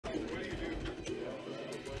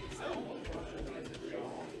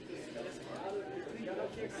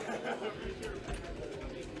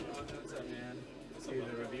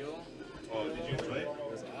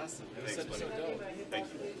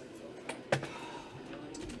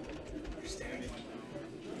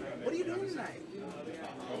doing tonight?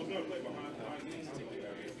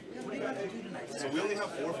 What do you got to do tonight? So we only have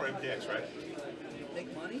 4 for MKX, right?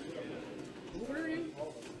 Make money? Ubering?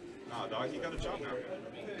 Nah, dog, he got a job now.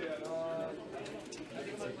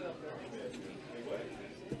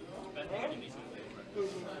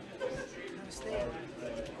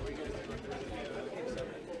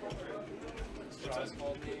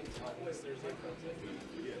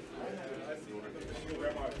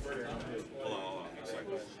 Hold on.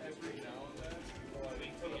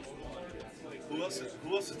 Who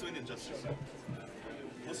else is doing Injustice?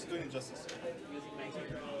 Who else is doing Injustice?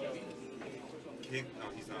 King? No,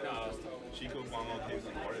 he's not. No. Chico, Guamo, Kings,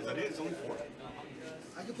 and War. Is that it? It's only 4.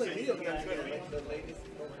 I can play video games.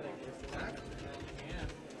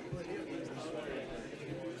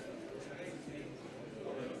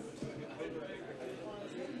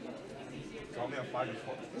 I only have 5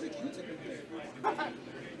 before. Those are cute.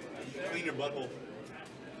 Clean your butthole.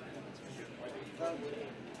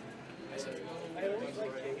 I always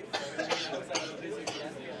like games.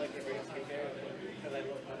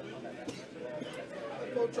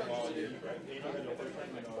 Full charge.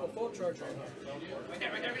 Oh, full charge. Right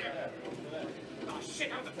there. Oh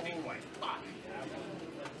shit, I'm the big one. Fuck.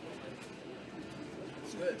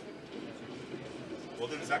 It's good. Well,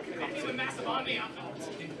 then, Zach can come. He's a massive on me.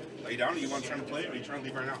 Are you down? Are you want to try to play, or are you trying to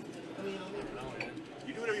leave right now?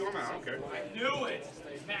 You do whatever you want, man. I don't care. I knew it.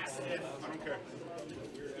 Massive. I don't care.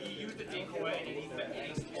 He used the decoy and he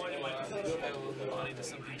exploited my position.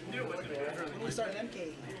 I knew it. We start an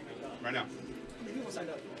MK. Right now. How many people signed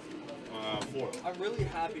up? 4. I'm really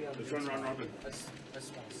happy on Let's run round robin. I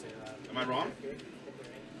just want to say that. Am I wrong?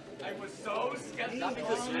 I was so skeptical. Not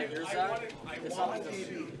because you're here, Zach. It's not like this.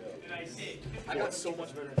 And I did. I got so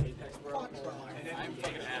much better in Apex, bro. I'm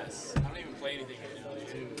fucking ass. I don't even play anything right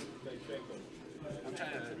now, dude. I'm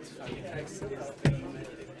trying to. Apex is the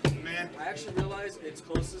Man. I actually realized it's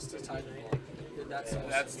closest to Titanfall.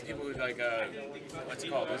 That's the people who like what's it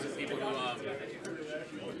called? Those are the people who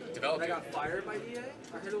developed When I it. got fired by EA,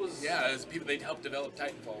 I heard it was. Yeah, it's people they helped develop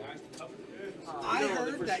Titanfall. I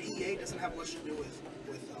heard that EA doesn't have much to do with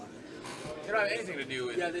They don't have anything to do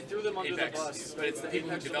with. Yeah, they threw them under Apex, the bus. but it's the people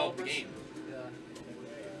who Apex developed the developers. game.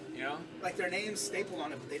 Yeah. You know? like their names stapled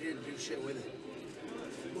on it, but they didn't do shit with it.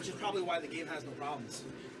 Which is probably why the game has no problems.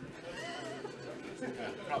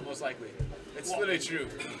 Yeah, most likely. It's literally true.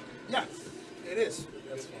 Yeah, it is.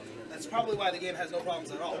 That's funny. That's probably why the game has no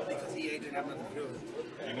problems at all, because EA didn't have nothing to do with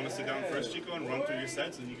it. You want to sit down first, Chico, and run through your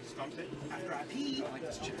sets, and you can just commentate? After I pee, I like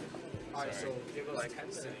this chick. Alright, so give us like 10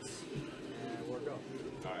 minutes and we're go. All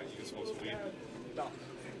right, you can smoke some weed. No.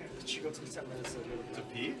 She goes 10 minutes to go To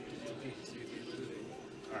pee? to pee.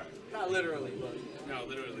 All right. Not literally, but. No,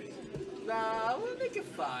 literally. Nah, we'll make it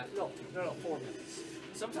 5. No, 4 minutes.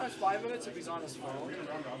 Sometimes 5 minutes if he's on his phone.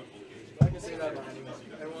 I can say that about anyone.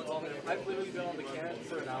 Everyone's on there. I've literally been on the can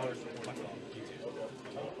for an hour.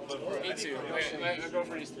 Me too. My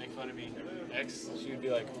girlfriend used to make fun of me. Ex, she would be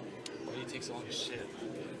like, "Why do you take so long to shit?"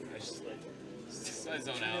 I just like, I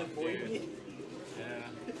zone out, dude.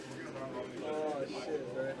 Yeah. Oh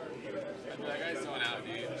shit, bro. I'd be like, I zone out,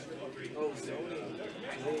 dude. Oh, zoning.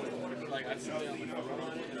 Like, I'd sit there on the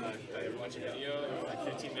phone and I'd watch a video, like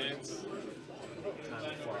 15 minutes.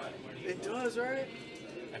 It does, right?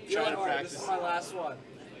 I'm Yeah, trying to alright, practice. this is my last one.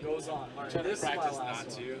 Goes on. Alright, Trying to this is my practice last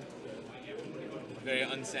not one. to. Very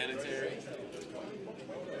unsanitary.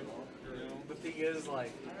 The thing is,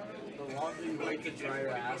 like, the longer you wait to dry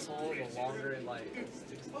your asshole, the longer it, like...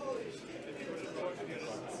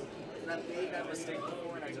 And I've made that mistake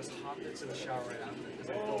before, and I just hopped into the shower right after, because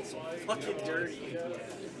I felt so fucking dirty.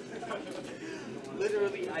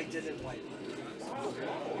 Literally, I didn't wipe.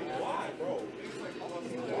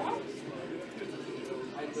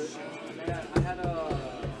 I had a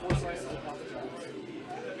 4 slices of Papa John's.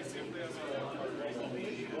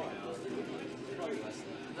 Probably less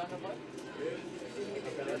than that. Is that the butt?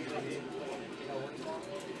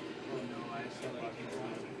 Oh no, I started my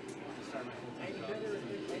full-time job.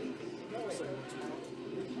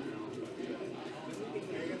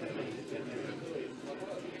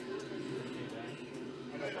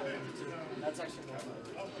 That's actually more fun.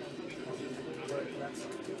 That's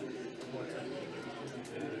more fun.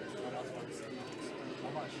 How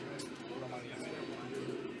much? What am I asking?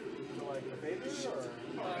 For like the baby or?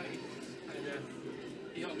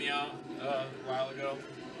 He helped me out a while ago.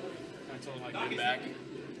 I told him I'd get back.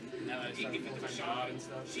 Now that I started full-time job and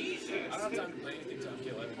stuff. I don't have time to play anything until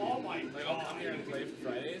I'm 11. Oh my Like, I'll come here and play for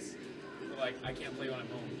Fridays, but like, I can't play when I'm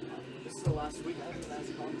home. This is the last week.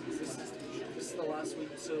 This is the last week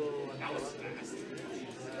till That was fast.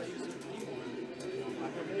 I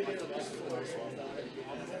heard this is the last one.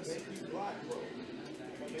 guys.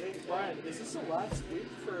 Brian, is this the last week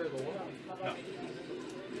for the one? No.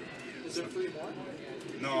 Is there 3 more?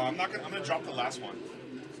 No, I'm not gonna. I'm gonna drop the last one.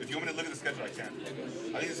 So if you want me to look at the schedule, I can.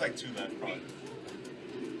 I think it's like 2 left, probably.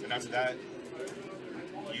 And after that,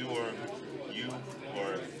 you or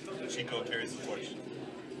Chico carries the torch.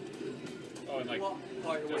 Oh, and like, Well,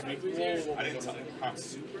 alright, those wait, weeklies whoa, here? whoa, whoa, I didn't tell you. Huh?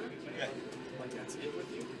 Super? Yeah, Like that's it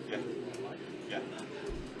with you? yeah, yeah.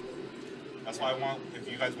 That's why I want.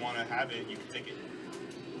 If you guys want to have it, you can take it.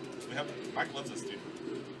 We have. Mike loves us, dude.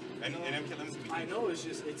 And MK Lemons can be. I know. It's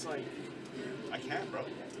just. It's like. I can't, bro. So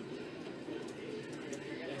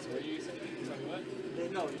what are you saying? Like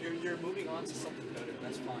what? No, you're moving on to something better.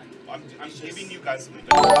 That's fine. I'm giving you guys something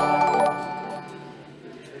better.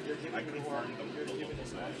 You're giving I me confirmed them. You're giving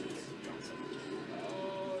us options.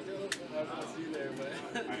 Oh, dude, I don't see there, but.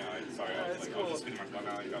 I know. I'm sorry. I was like, I was just feeding my dog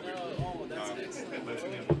now. You got weird. Oh, that's excellent. But it's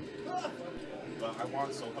gonna be a month. But I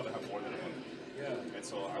want SoCal to have more than a month. Yeah. And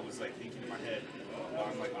so I was like thinking in my head,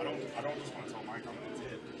 I'm like, I don't just want to tell Mike I'm gonna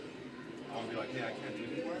tip. I want to be like, hey, I can't do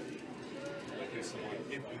it anymore. Like, here's someone.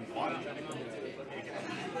 If we want it, we can have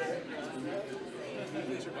it.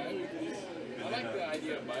 I like the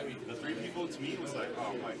idea of bi-weekly. The 3 people to me was like,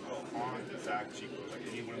 oh, I'm like, oh, Han, Zach, Chico, like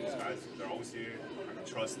any one of those guys, they're always here. I can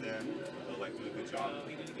trust them. They'll like do a good job,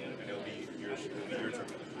 and it'll be your turn.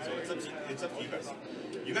 So it's up to you guys.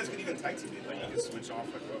 You guys can even tag team it. Like you can switch off.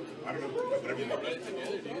 Like I don't know, like, whatever you want.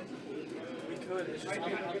 We could. It's just,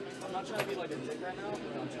 I'm not trying to be like a dick right now,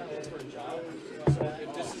 but I'm trying to look for a job. So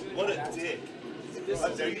if this is What a dick! this How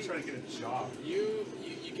is dare you trying to get a job? You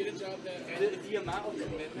get a job that. the amount of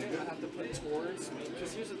commitment I have to put towards,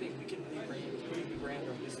 because here's the thing, we can rebrand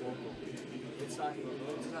our this local. It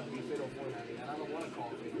doesn't have to be Fatal Fortnightly, and I don't want to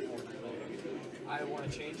call it Fatal Fortnightly. I want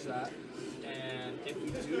to change that, and if we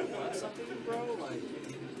do want something, bro, like,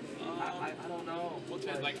 I don't know. Well,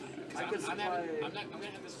 like, I could I'm supply, gonna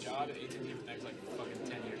have this job at AT&T for the next like fucking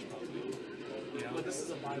 10 years probably. You know? but this is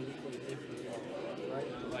a bi-weekly if we go, right?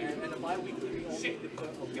 Like, and a bi-weekly, we only need to put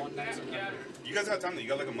a 1 night together. You guys have time though. You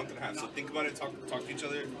got like a month and a half. So think about it. Talk to each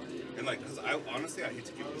other, and like, cause I honestly hate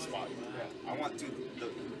to give you the spot. I want to.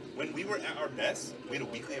 When we were at our best, we had a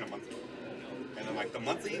weekly and a monthly, and then like the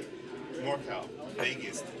monthly, NorCal,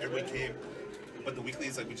 Vegas, everybody came. But the weekly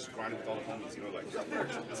is like we just grinded with all the homies, you know, like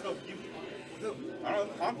let's go. I don't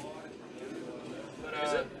know, Tom.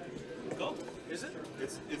 Is it? Go. Is it?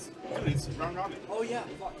 It's round robin. Oh yeah,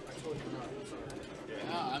 fuck, I totally forgot. Sorry.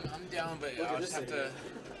 Yeah, I'm down, but Look at I'll this just have to.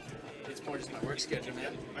 It's more just my work schedule,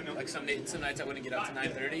 man. I know. Like some nights I wouldn't get out to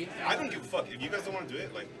 9:30. I don't give a fuck. If you guys don't want to do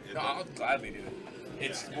it, like No, I'll gladly do it.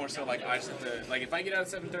 It's more so like I just have to. Like if I get out at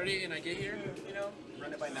 7:30 and I get here, you know,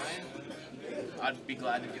 run it by 9, I'd be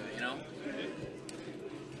glad to do it. You know.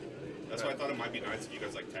 that's why I thought it might be nice if you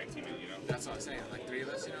guys like tag team it, you know. That's what I'm saying. Like 3 of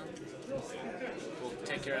us, you know. We'll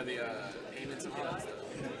take care of the payments and all that stuff.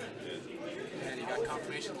 And you got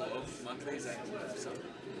confirmation below monthlies and so.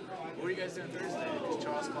 What were you guys doing Thursday? Because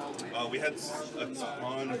Charles called me. We had a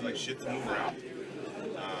ton of like shit to move around,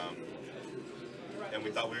 and we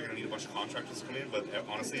thought we were gonna need a bunch of contractors to come in. But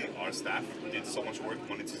honestly, our staff did so much work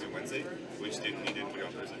Monday, Tuesday, Wednesday. We just didn't need anybody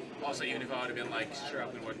on Thursday. Also, even if I would have been like, sure,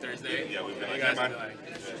 I'm gonna work Thursday. Yeah, we've been you like, guys yeah, would man.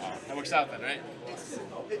 be like, that works out then, right?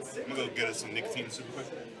 I'm gonna go get us some nicotine super quick.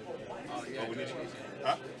 Oh yeah. we do need what you need to.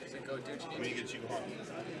 Huh? So go do what you Let need me to. get you on.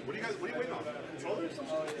 What are you waiting on? Controller or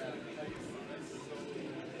something? Oh yeah.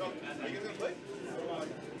 No, are you guys gonna play?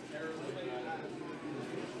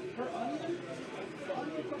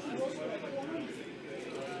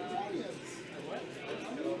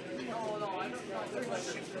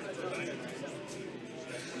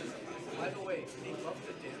 By the way, they love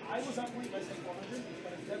the dip. I was on point by saying 400,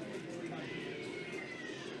 but it's definitely 300.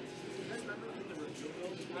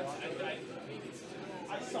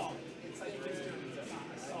 I saw it. It's like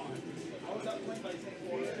I saw it. I was up point by saying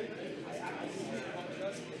 400. I just didn't know how much it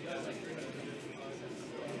does. It does like 300.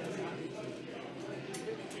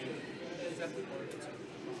 It's definitely more than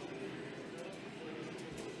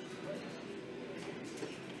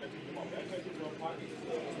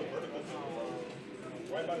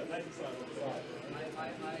Right by the 90 side.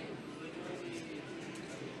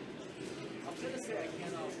 I'm gonna say I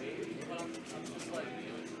cannot wait, but I'm just like,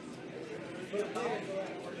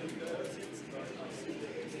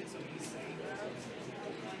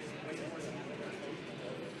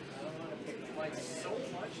 like so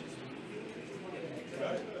much is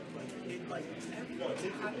it like everyone's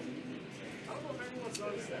happy. I don't know if everyone's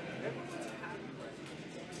noticed that. Everyone's happy right now.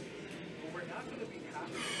 But we're not gonna be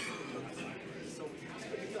happy. So we have to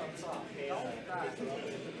be on top.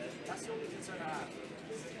 That's the only concern I have.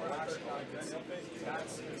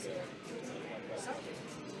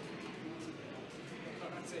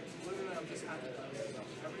 That's it. Literally, I'm just happy.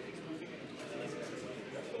 Everything's moving.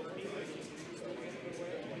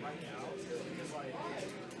 Right now, because like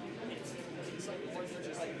it's like more than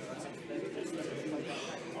just like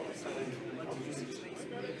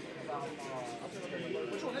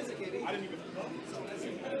which one is it, KD? I didn't even know.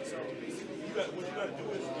 So you got what you got to do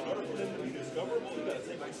is in order for them to be discoverable, you got to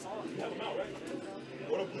say my song. You have them out, right?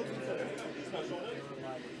 What a blue it's not showing up.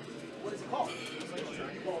 What is it called?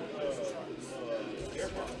 It's called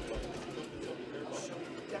AirPod.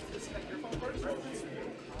 You have to disconnect your phone first, right?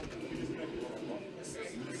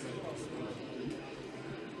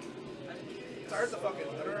 So here's the fucking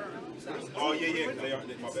sound. Oh yeah. They are. My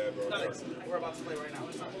bad, bro. No, we're about to play right now.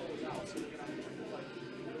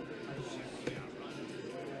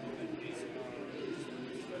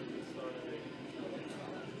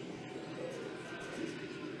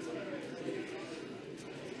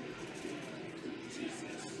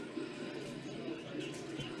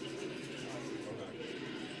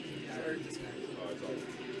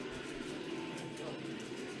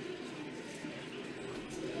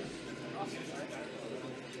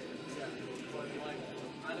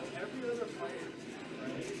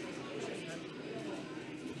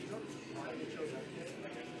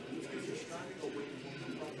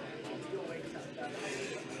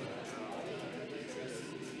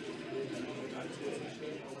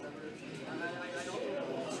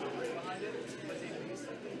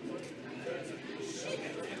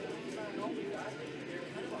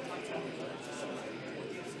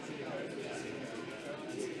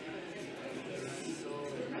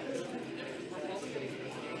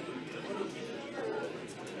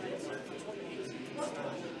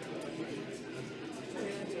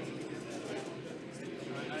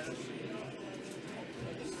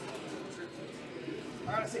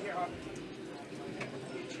 Sit here, Hawk.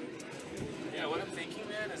 Yeah, what I'm thinking,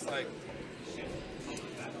 man, is like,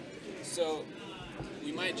 so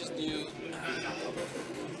we might just do.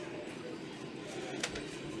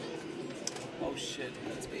 Oh shit,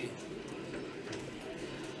 that's me.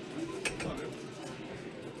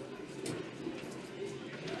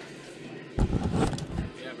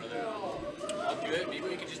 Yeah, brother. I'll do it. Maybe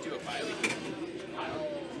we could just do a bi-weekly.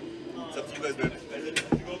 It's up to you guys, man.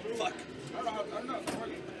 Fuck. I don't know if it's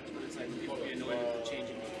working. It's like people get annoyed with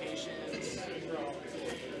changing locations.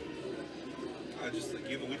 Just like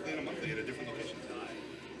you have a weekly and a monthly at a different location.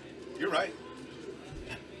 You're right.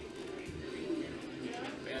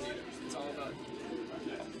 Man, dude, it's all about.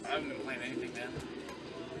 I haven't been playing anything, man.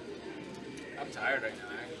 I'm tired right now,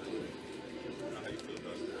 actually. I don't know how you feel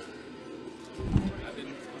about it. I've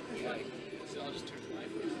been like, so I'll just turn the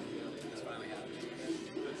light on. You know, it's finally happening.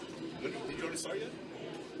 When did you already start yet?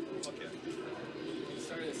 Fuck yeah. It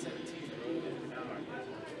started at 17 an hour.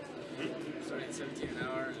 Started at 17 an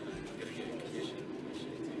hour, and I'm gonna get a commission.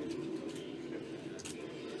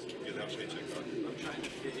 Get that shit checked out. I'm trying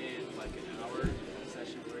to fit in like an hour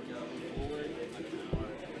session workout forward, and like an hour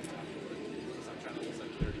afterward. Because I'm trying to lose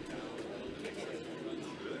like 30 pounds in the next like 4 months.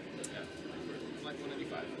 Really? Yeah. I'm like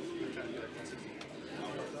 195. I'm trying to get like 160.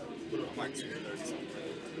 I'm like 230 something.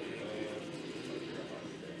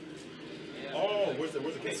 Oh, where's the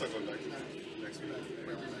case? Let's talk about that next week.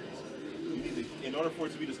 You need to, in order for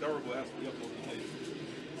it to be discoverable, it has to be uploaded to the page.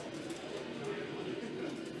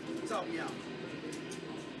 What's up, meow?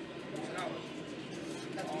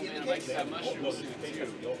 Oh man, I like that mushroom Upload soup it to the page.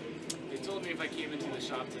 too. They told me if I came into the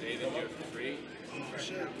shop today, they'd do it for free.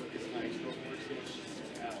 Shit. It's like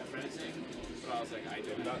apprenticing. But I was like, I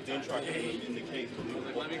didn't. Not then try to put it in the case. I was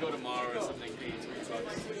like, let me go tomorrow or something, pay $20. You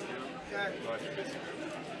know? Okay.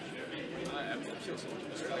 I feel so much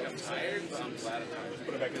better. Like I'm tired, but I'm glad I'm tired.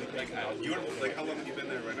 Put it back in the case. You were like, how long have you been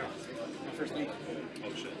there right now? My first week.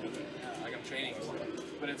 Oh shit. Okay. Like I'm training,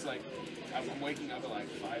 but it's like I'm waking up at like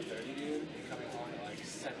 5:30, dude, and coming home at like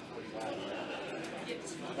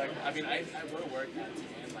 7:45. Like I mean, I go to work at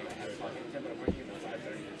 10, like I have clock at 10, but I'm working at 5:30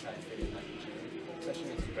 to try to fit in like the gym,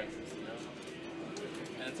 especially when it's breakfast, you know.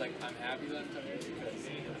 And it's like I'm happy that I'm tired because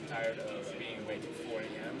I'm tired of being awake at 4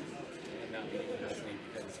 a.m. and not being able to sleep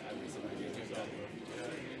because I was like doing nothing. You know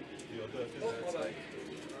what I mean? And it's like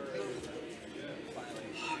finally.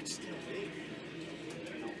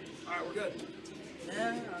 Alright, we're good.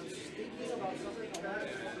 Yeah, I'm just thinking about something like that.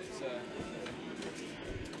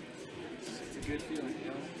 It's a good feeling, you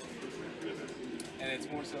know? And it's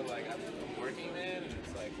more so like I'm working, man, and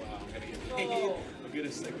it's like, wow, I'm gonna get paid. I'm gonna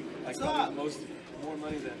like probably more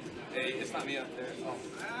money than. Hey, it's not me up there. Oh,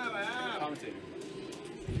 commentating.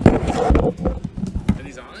 Are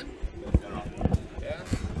these on? Yeah.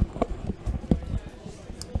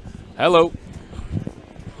 Hello.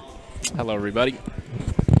 Hello, everybody.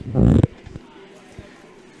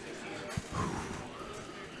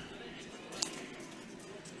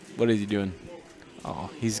 What is he doing? Oh,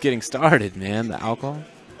 he's getting started, man. The alcohol.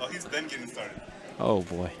 Oh, he's then getting started. Oh,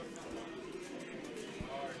 boy.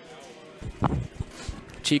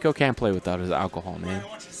 Chico can't play without his alcohol, man. I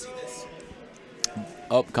want you to see this.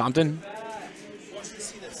 Up, Compton. I want you to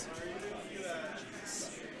see this.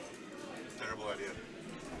 Jesus. Terrible idea.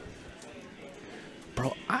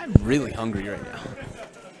 Bro, I'm really hungry right now.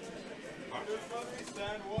 I'm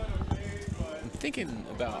thinking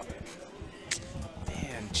about...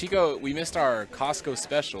 Man, Chico, we missed our Costco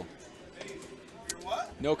special.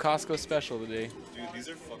 What? No Costco special today. Dude, these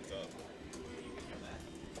are fucked up.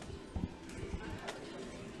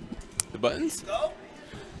 The buttons? Go?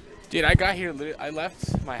 Dude, I got here, I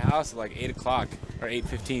left my house at like 8 o'clock, or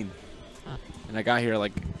 8:15. And I got here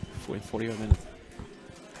like 45 minutes.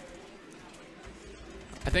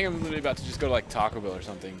 I think I'm literally about to just go to like Taco Bell or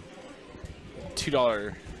something.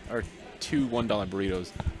 $2 or two $1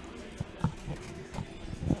 burritos.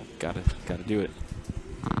 Gotta do it.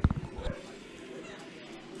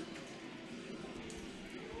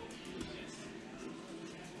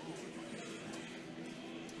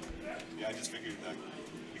 Yeah, I just figured that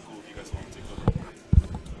it'd be cool if you guys want to take over.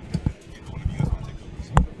 If one of you guys want to take over.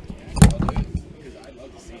 Because I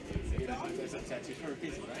love to see tattoos for a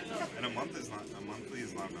reason, right? And a monthly is not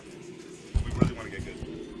enough. We really want to get good.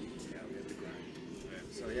 Yeah, we have to grind.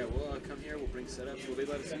 So yeah, we'll come here, we'll bring setups. Will they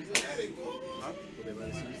let us use this? Huh? Will they let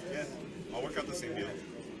us use this? Yeah. I'll work out the same deal.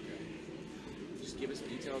 Just give us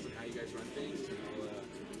details on how you guys run things, and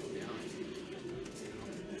I'll be on.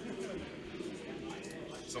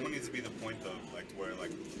 Someone needs to be the point though, like where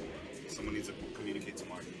like someone needs to communicate to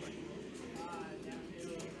Mark. Like,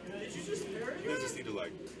 you guys just need to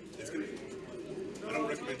like. It's gonna. I don't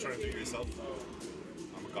recommend trying to do it yourself.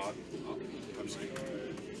 I'm a god. I'm just kidding.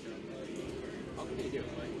 How can you do it?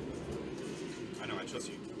 Like, I know. I trust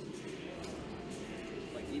you.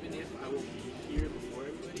 like even if I will be here before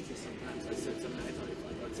everybody, because sometimes I said some nights, like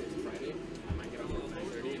let's say it's Friday, I might get off at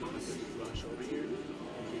 9:30 and I'll have to rush over here and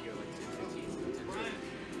be here like 10:15, 10:30.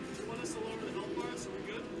 You want us to lower the health bar so we're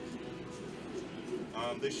good?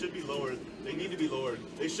 They should be lowered. They need to be lowered.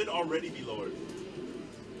 They should already be lowered.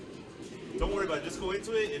 Don't worry about it. Just go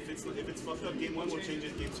into it. If it's fucked up game 1, we'll change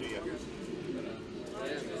it game 2. Yeah. Yeah, man,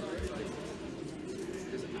 like,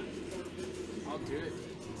 'cause I'll do it.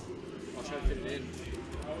 I'll try to fit it in.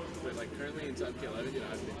 But like currently until MK11, dude,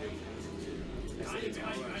 I've been doing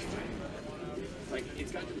like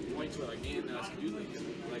it's gotten to the point where like me and dude,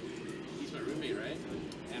 like he's my roommate, right?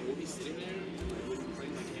 And we'll be sitting there and like, we'll be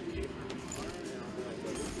playing like MK for an hour,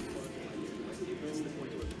 and it's the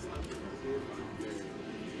point where it's not productive.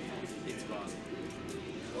 It's fun.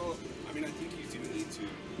 Well, I mean, I think you do need to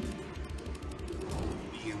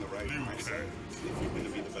be in the right mindset if you're going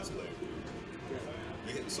to be the best player.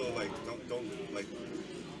 Yeah, so like, don't like.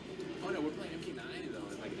 Oh no, we're playing MK9 though,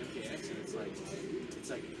 and like MKX, and it's like the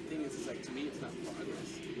thing is, it's like to me, it's not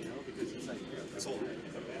progress, you know, because it's like, So,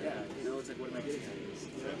 yeah, you know, it's like what am I getting at this?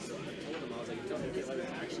 You know? So I told him, I was like, until MK11 is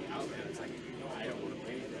actually out there, it's like I don't want to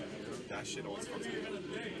play anything, you know. that shit always fucks me.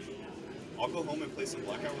 I'll go home and play some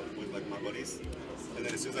Blackout with like my buddies, and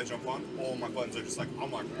then as soon as I jump on, all my buttons are just like I'm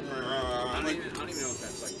like. I don't even know if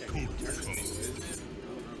that's like technically turn-on, is it?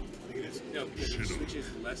 I think it is. No, because it switches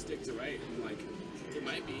left stick to right, and like it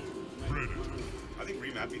might be. I think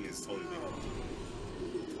remapping is totally legal.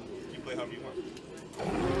 You play however you want.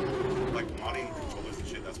 Like modding controllers and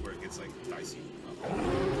shit, that's where it gets like dicey.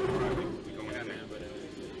 Alright, we going Yeah, in there. man, but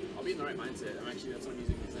I'll be in the right mindset. That's what I'm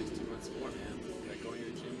using these next 2 months for, man. Like going to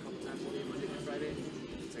the gym a couple times a week, Monday and Friday.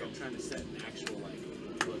 It's like I'm trying to set an actual like,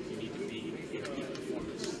 look, you need to be in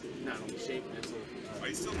performance, not only shape, mental. Are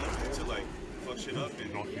you still looking to like fuck shit up and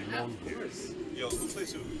Yeah, of course. yo, who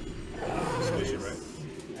plays who? Squish it, right?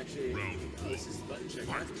 Actually, this is button check,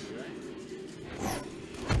 right?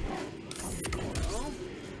 Oh,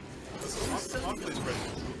 On plays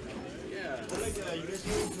president. yeah. You guys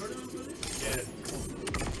doing tournaments? Yeah.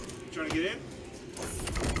 You trying to get in?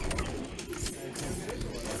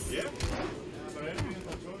 Yeah?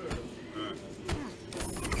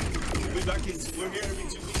 We'll be back in. We're here every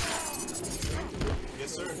 2 weeks.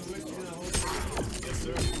 Yes, sir. Yes,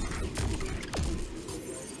 sir.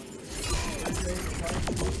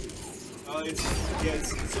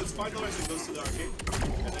 So it's $5 that goes to the arcade,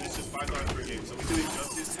 and then it's just $5 per game. So we do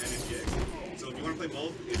Injustice and MKX. So if you want to play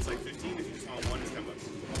both, it's like 15. If you just want one, it's $10.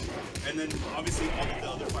 And then obviously all of the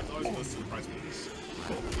other $5 goes to the prize pool.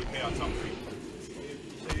 We pay out top 3. So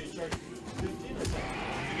you charge 15 or something?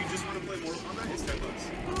 If you just want to play Mortal Kombat, it's $10.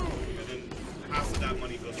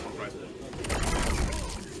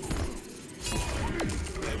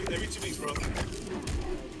 bro.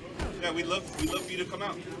 Yeah, we'd love for you to come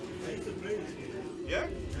out. Yeah?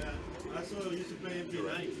 Yeah, I saw you used to play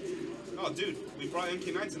MK9. Oh, dude, we brought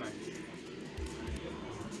MK9 tonight.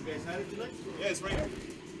 You guys had it tonight? Yeah, it's right here.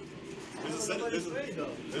 There's a setup. There's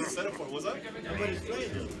a setup for it. What's that? Nobody's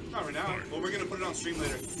playing though. Not right now. Well, we're gonna put it on stream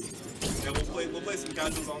later. Yeah, we'll play some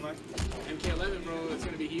casuals all night. MK11, bro, it's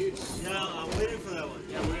gonna be huge. Yeah, I'm waiting for that one.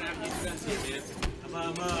 Yeah, we're gonna have huge events here, man.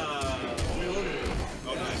 I'm pre-ordering it.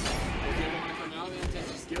 Oh, nice. If you ever wanna come out, man, test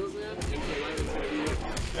your skills, man, MK11's gonna be it.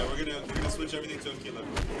 Yeah, we're gonna switch everything to MK11.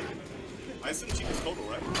 I assume cheapest total,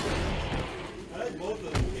 right? I like both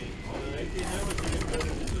of them games. MK9 was really good.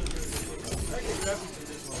 This was really good. I like the graphics in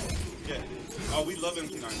this one. Yeah. Oh, we love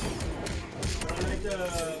MK9. I like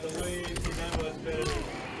the way MK9 was better.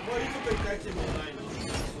 Well, you could play tag team online.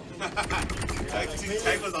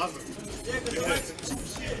 Tag was awesome. Yeah, because I like cheap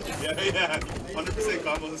shit. Yeah. 100%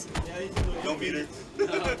 combos. Yeah, I used to do No meter.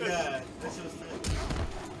 Yeah, that's just it.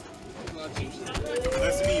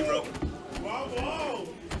 Nice to meet you, bro. Wow.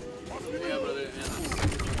 Yeah, brother, and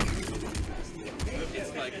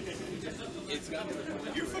it's like, it's got to the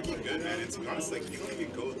point. You're fucking good, man. It's honestly like you don't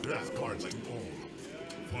even go that hard. Like,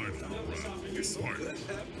 you're so good.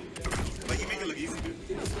 Like you make it look easy, dude.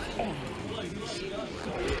 Like,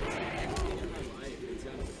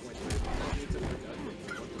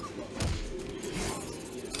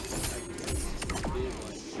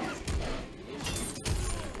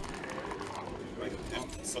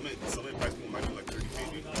 some price pool might be like 30K,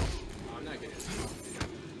 dude. I'm not gonna.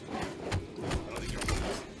 I don't think you're on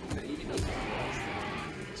this.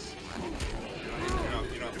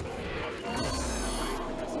 You're not.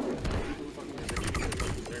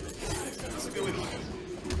 That's a good way to look at it.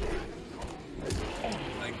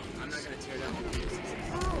 Like, I'm not gonna tear down the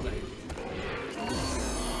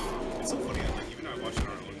It's so funny. Like, even I watch in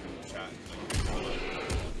our own chat,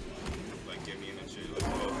 like get me in and shit. Like, oh,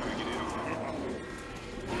 can I get in?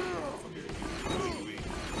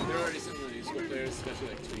 There are already some of the new school players, especially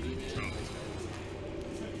like Tweety, man.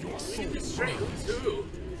 Straight, who's who?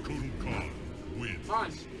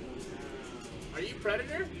 Punch. Are you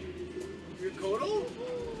Predator? You're Kotal?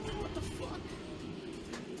 What the fuck?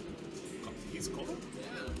 He's cool.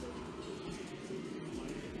 Yeah.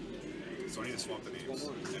 So I need to swap the names.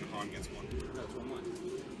 And Han gets one. No, it's 1-1.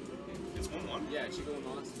 It's 1-1? Yeah, it should go in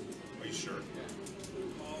Austin. Are you sure? Yeah.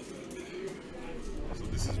 So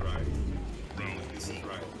this is right. This is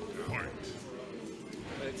right.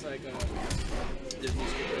 But it's like, there's new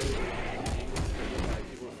school players. Like,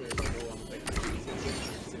 people are afraid to go on like,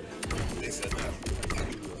 They said that.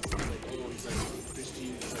 like, oh, he's like, Chris G,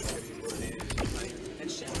 he's like, getting his word in. Like, and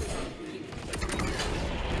shit.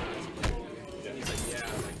 And he's like, yeah,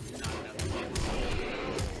 like, not enough.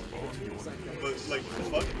 It's like, But like,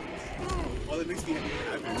 fuck. All it makes me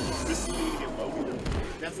happy is to get voted.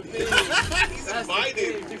 that's the thing. He's That's the invited.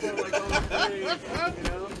 thing. People are like, oh, great, you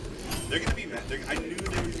know? They're gonna be mad. I knew they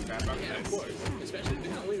were gonna be mad about Yeah, of this. course. Especially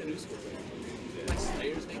not only the new school players. Like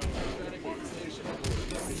Slayer's making patriotic games. Slayer should have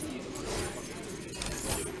Chris G.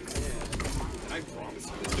 And I promise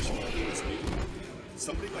you, especially in this game,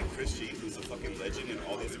 somebody like Chris G, who's a fucking legend in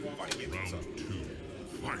all these different fighting games and stuff.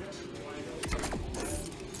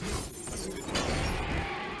 That's a good thing.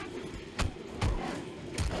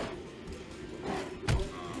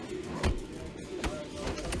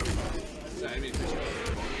 So, I mean, for sure.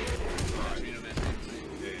 You know, man.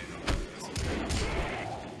 Yeah, no, that's okay.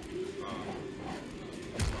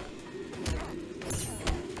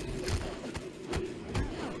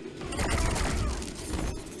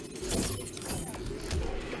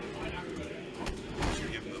 Sure,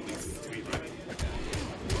 you have the links in the tweet, right?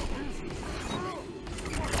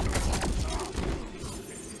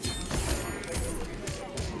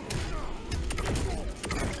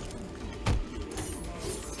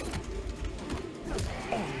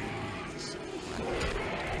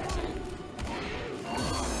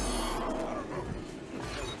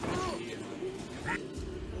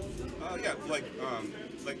 Yeah,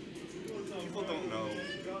 like people don't know.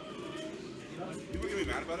 People get me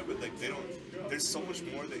mad about it, but like they don't. There's so much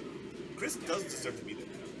more that Chris does deserve to be there.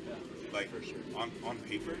 Like on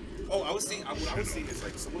paper. Oh, I was saying what I was saying is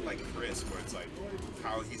like someone like Chris, where it's like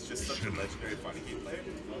how he's just such a legendary fighting game player.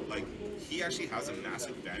 Like he actually has a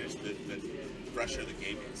massive advantage the fresher the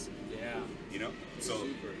game is. Yeah. You know? So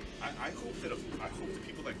I hope that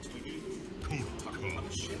people like Tweety talk a lot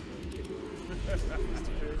of shit.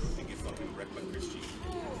 And get fucking wrecked by Chris G.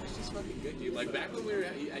 It's just fucking good, dude. Like back when we were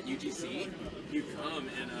at UGC, you'd come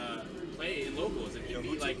and play in locals, and you'd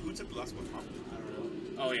be like, who took the last one? I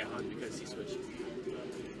don't know. Oh yeah, Han, because he switched.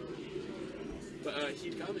 But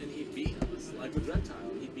he'd come and he'd beat us, like with Reptile.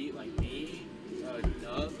 He'd beat like me,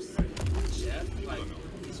 Nubs, Chef. Like,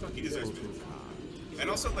 he's fucking He deserves good. it. And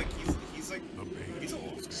also, like, he's like, he's a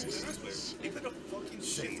old school tennis player. He played a fucking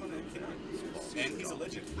shit ton of kid. And he's a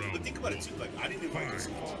legend. But think about it too, like, I didn't invite this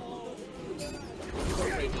guy.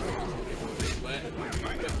 But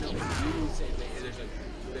no, you say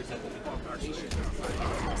there's a foundation.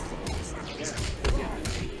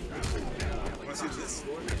 Want to see this?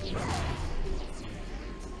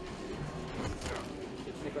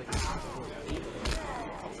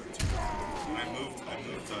 I moved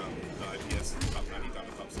the IPS top 90 down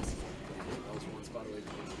to top 60. I was one spot away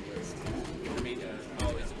from the list. I mean, oh,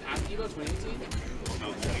 is it past Evo 2018?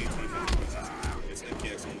 No, 20, 25, 26. It's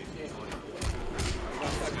MKX only.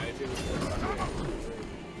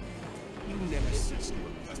 Nemesis.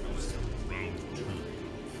 That's my list.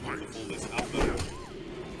 The full list. Alpha.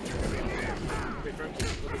 Wait,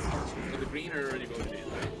 for the green or already voted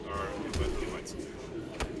in, right? Or invites.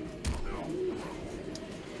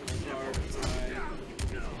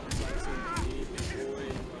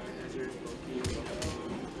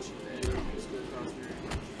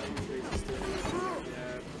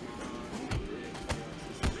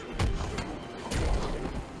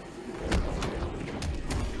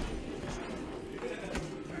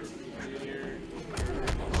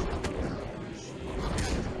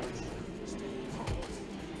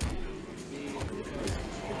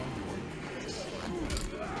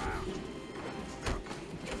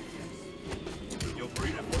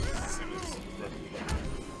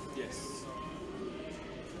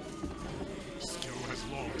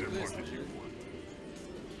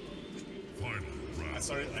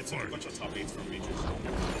 I took a bunch of top 8s from majors.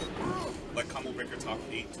 Like Combo Breaker top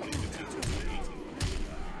 8, 2015 to 2018.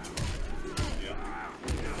 Yeah.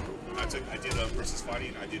 I did versus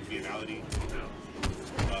fighting, I did Vianality,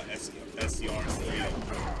 SCR,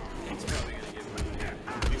 He's probably gonna get one.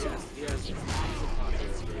 He has a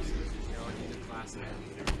podcast versus, he's a classic.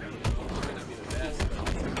 He might not be the best, but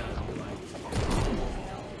he's got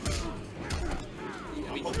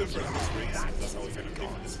I'm hoping for a first race, that's how we kind of play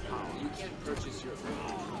for this event. you can't purchase your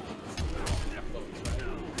votes, right?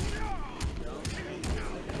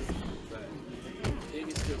 But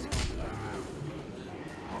maybe still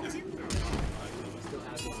Is he? still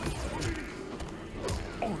has one.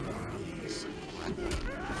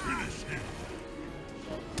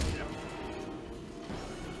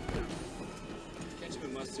 Ketchup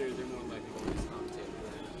and mustard, they're more likely going to this commentator.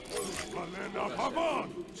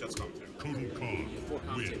 Chef's commentary. 4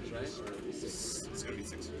 commentators, right? Or 6? It's gonna be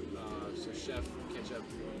 6. So chef, ketchup,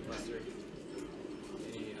 mustard.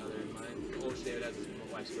 Any other in mind? Coach David has his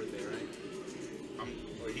wife's birthday, right?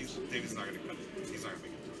 David's not gonna cut it. He's not gonna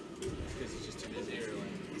make it. Because he's just too busy. Or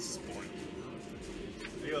like, He's just boring.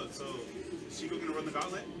 Hey, yo, so is Chico gonna run the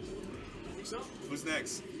gauntlet? I think so. Who's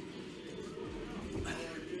next?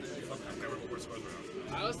 Fuck, I can't remember what scores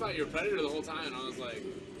around. I always thought you were Predator the whole time, and I was like,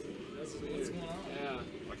 that's weird. What's going on? Yeah.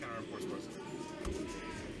 Why can't I remember what scores?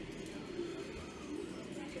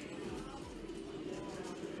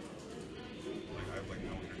 Like, I have like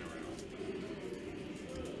no internet right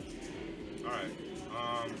now. Alright.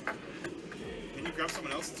 Can you grab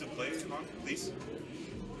someone else to play, Han, please?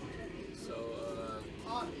 So, I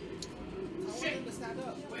want him to stand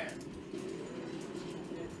up. Where?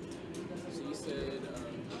 so you said,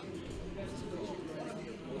 what's it called?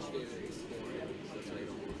 Coach David is boring. That's why you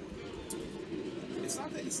don't.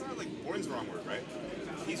 It's not like boring's the wrong word, right?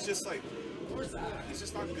 He's just like, he's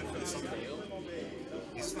just not good for the summit.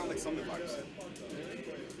 He's just not like summit vibes.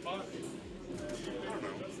 I don't know.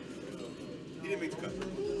 He didn't make the cut.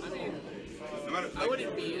 I mean, No matter, I like,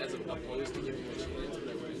 wouldn't be as opposed to giving him a chance, but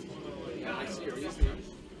I wouldn't. Yeah, I see your reasoning.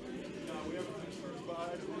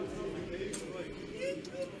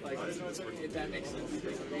 Like, if that makes sense, you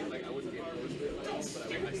know what I mean? Like, I wouldn't be opposed to it, but I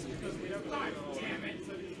see your reasoning.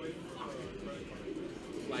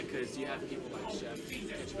 Like, because you have people like Chef,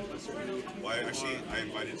 Ketchup, and Mustard. well, actually, I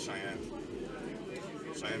invited Cheyenne.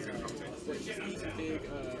 Cheyenne's gonna come too. He's a big,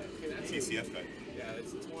 okay, that's TCF guy. yeah,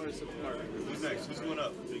 it's more of a partner. Who's next? Who's going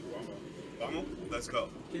up? Vamos? Let's go.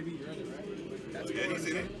 KB, you're in it, right? That's Yeah, he's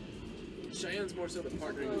in it. Cheyenne's more so the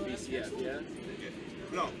partnering with BCF, yeah?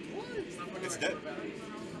 No, it's dead.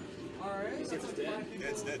 Alright. BCF is dead? Yeah,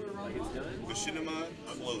 it's dead. Like, it's done? Machinima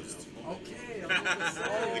closed. Okay.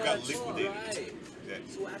 They got liquidated. Right. Yeah.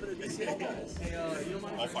 So what happened to BCF guys? Hey, you don't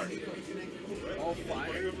mind? All fired. All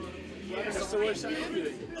fired? So what's Cheyenne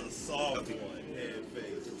doing? Assault one. Head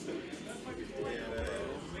face.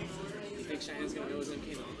 You think Cheyenne's gonna go with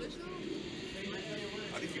MK knowledge?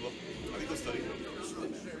 I think he will. I think they'll study.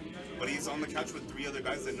 But he's on the couch with 3 other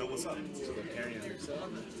guys that know what's up. So they're carrying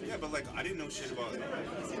themselves. Yeah, but like I didn't know shit about, you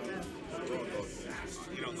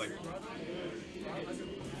know, like.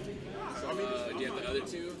 Do you have the other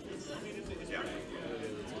 2? Yeah.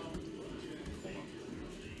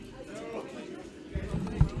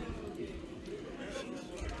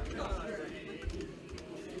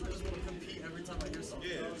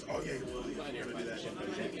 Oh yeah. Well,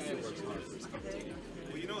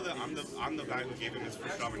 you know that I'm the guy who gave him his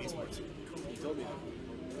first job in esports. He told me that.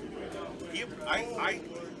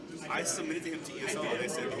 I submitted to him to ESL and they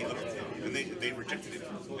said he looked, and they rejected it,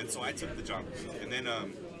 and so I took the job. And then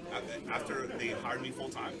after they hired me full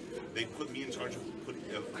time, they put me in charge of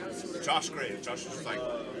Josh Gray. Josh was just like,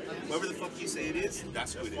 whoever the fuck you say it is,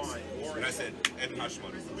 that's who it is. And I said, Evan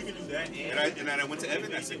Hashimoto. We can do that. And then I went to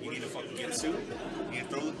Evan. I said, you need to fucking get a suit. You need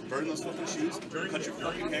to burn those fucking shoes, cut your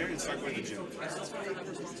fucking hair, and start going to the gym.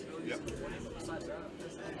 Yep.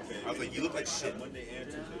 I was like, you look like shit.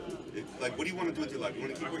 Like, what do you want to do with your life? You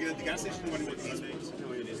want to keep working at the gas station? Or you want to work in esports?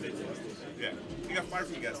 Yeah. You got fired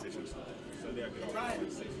from the gas station. Ryan,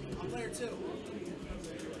 I'm player 2.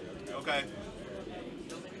 Okay.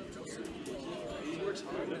 He works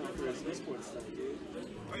hard now for his esports stuff, dude.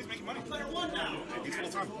 Oh, he's making money. Player 1 now. He's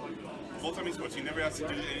full-time. Full-time esports. He never has to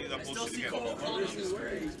do any of that bullshit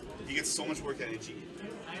again. He gets so much work at IG.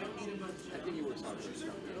 I think he works hard for his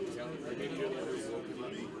stuff now. Like maybe you're the other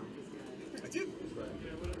one. I did.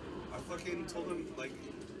 I fucking told him, like,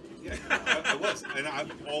 yeah, I was. And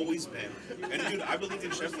I've always been. And dude, I believed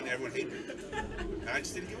in Chef when everyone hated me. And I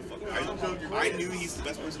just didn't give a fuck. I knew he's the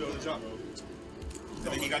best person for the job. And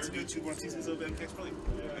then he got to do 2 more seasons of MKX Play.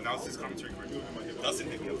 And that was his commentary career. Dustin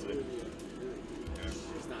hit me up today. Yeah.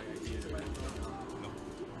 He's not going to be anybody. No.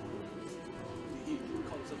 He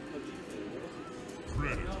calls himself PUBG.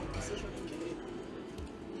 Predator.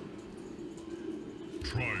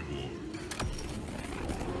 Tribal.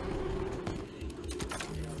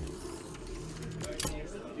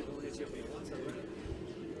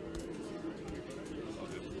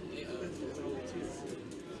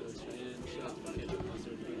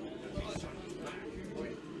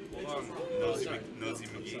 Nosy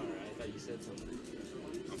McGee. I thought you said something.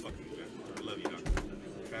 I'm fucking good. I love you, dog.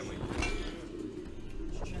 Family.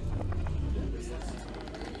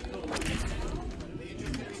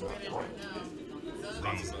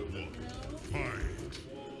 Promise up.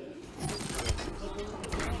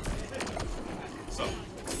 So,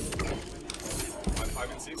 my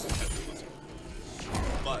 5 and 6 is heavily closer.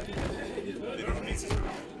 But they don't have bases. They're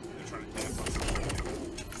trying to clean up us.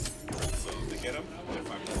 So if they get them, they're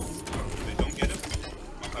 5 and 6. If they don't get them,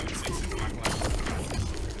 my 5 and 6 is my class.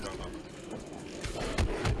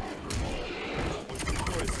 Which one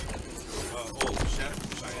before is Chef,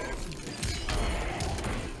 Cheyenne,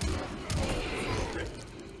 Rick,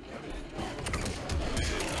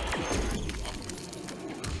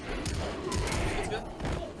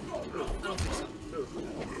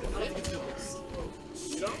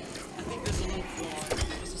 I think there's a little flaw.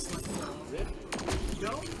 There's a slight flaw.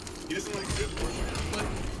 No? He doesn't like Rip. But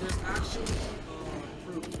there's actually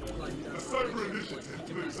proof. Like, Cyber initiative,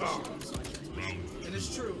 please out. and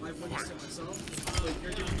it's true. I've witnessed it myself. Like,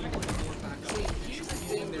 you're giving me more back. Here's the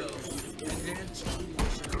thing, though.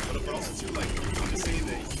 But also too, like, I'm just saying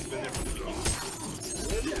that he's been there from the beginning.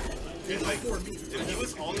 And like, if he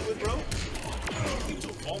was Hollywood, bro, he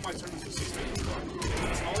took all my tournaments with 6 minutes. If he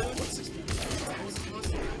was Hollywood, what 6 minutes?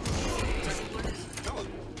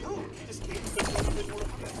 No, he just came because he was a bit more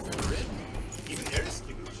confident. Even Aries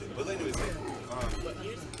kicking the shit. But anyways, like, But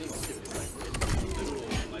here's the thing too, it's like literal,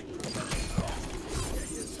 like professional.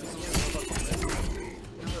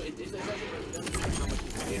 No, it doesn't matter how much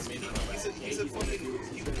you pay. Maybe he's a fucking,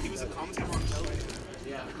 he was a commentator on television.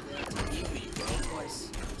 yeah, elite, bro.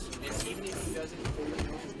 And even if he doesn't fully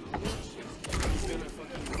know his knowledge, he's gonna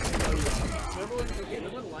fucking. Remember when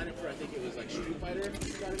the lineup for I think it was like Street Fighter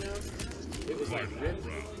got announced? It was like Rip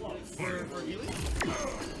for Elite.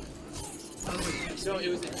 No, it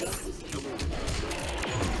was Injustice.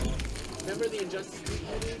 Remember the Injustice League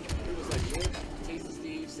movie? It was like Rip, Tasty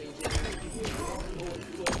Steve, Sage,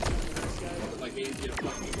 like they did a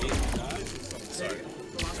fucking game. Sorry.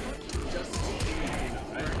 Injustice League,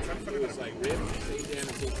 right? It was like Rip, Sage, and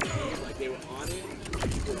Tasty Steve. Like they were on it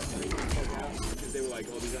because they were like,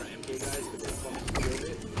 oh, these aren't MK guys, but they fucking killed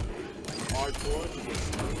it. Like hardcore.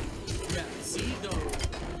 Yeah, see, though,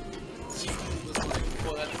 she was like,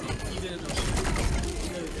 Well, that's he didn't know.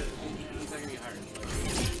 he's not gonna get hired.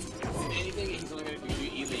 If anything, he's only gonna do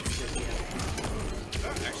E-League because he has.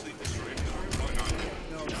 That actually destroyed him. Why not?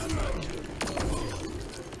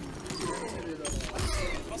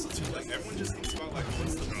 Also, too, like, everyone just thinks about, like,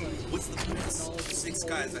 what's 6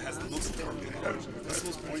 guys that has the most target. That's the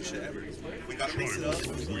most boring shit ever. We gotta mix it up.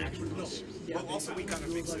 But also we gotta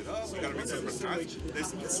mix it up. We gotta mix it up for time.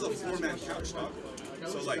 This is a 4-man couch, dog.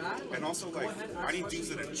 So like, and also like, I need dudes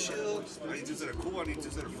that are chill. I need dudes that are cool. I need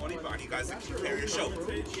dudes that are funny. But I need guys that can carry your show.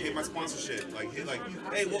 Hit my sponsorship. Like, hit like,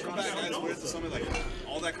 hey, welcome back, guys. Where's the summit? Like,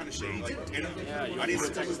 all that kind of shit. Like, and I need to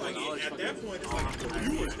like, at that point, it's like,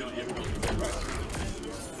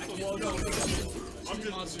 I'm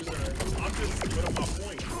just put up my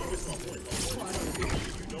point.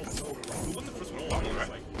 You don't know. Who won the first one? Right?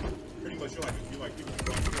 Like, pretty much like, you like people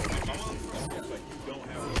don't know. Like, you don't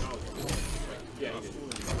have the knowledge. Yeah.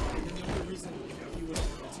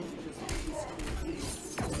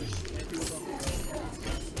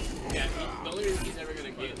 Yeah, the only reason he's ever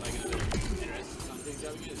gonna get like another interesting something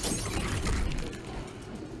job is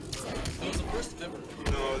that was the first ever.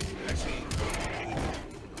 no, actually,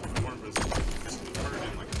 Warren was harder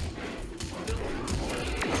than like.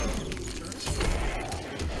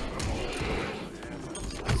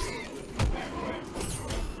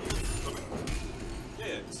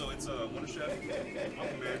 Yeah, so it's one chef, man,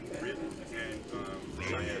 Rip, and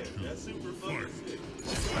Cheyenne. That's super fun.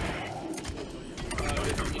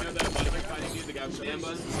 You know the butterfly fighting dude, the guy with the man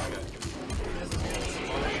buns?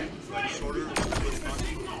 Like shorter, with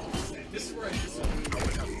funky. This is where I just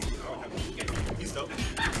He's dope.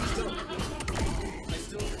 I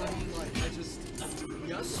still, I mean, like,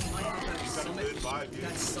 yes, might have that He's got a summit, good vibe, dude.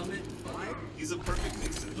 that summit vibe, He's a perfect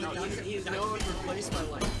mix. but he's not being replaced by,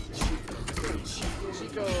 like,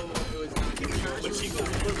 Chico, it was not good. But Chico,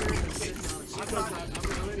 I'm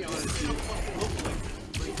gonna be honest, dude.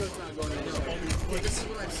 Chico's not going to But this is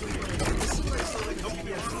what I've seen. This is what I've seen.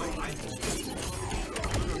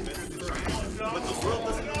 But the world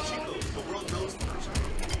doesn't know Chico. The world knows Chico.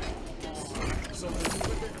 So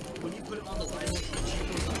when you put it on the line,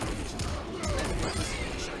 Chico's on the page,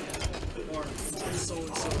 or so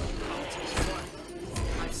and so.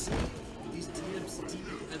 I've seen these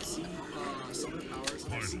TFC summoner powers,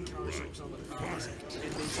 and I've seen counter show some of the powers, and they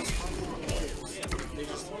just hop on players. They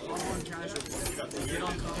just hop on casual, they get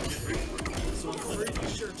on commentary. So I'm pretty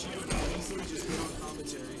sure Chico can easily just get on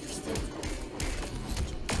commentary and still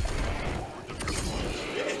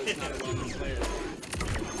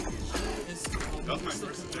That was my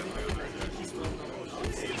first attempt.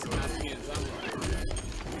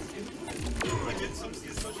 I did some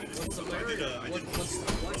special. What's the bar? I did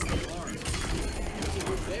What's the bar?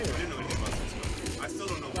 I didn't know anything about this. I still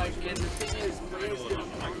don't know. Like, and the thing is, players get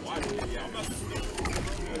Why? Yeah, I'm not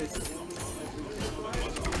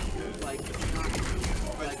like, it's not,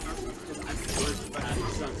 like, because I've worked at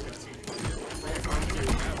some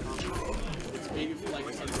it's maybe for like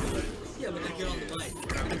 10 minutes. Yeah, but they get on the mic.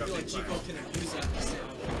 I feel like Chico can use that to stand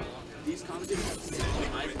up. These commentators have to stay on the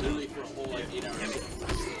mic literally for a whole like 8 hours.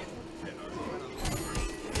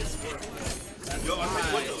 Yo, I'll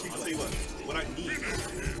tell you what, what I need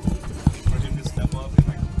for him to step up and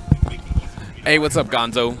like make it easy. Hey, what's up,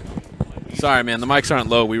 Gonzo? Sorry, man, the mics aren't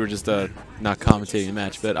low. We were just not commentating the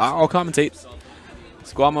match, but I'll commentate.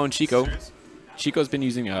 Squamo and Chico. Chico's been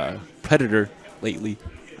using Predator lately.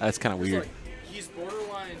 That's kind of weird. He's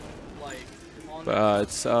borderline, like, on But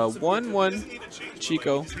it's 1-1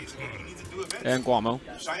 Chico and Guamo.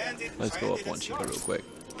 Let's go up 1 Chico real quick.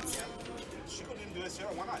 Chico didn't do it, so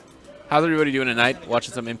why not? How's everybody doing tonight?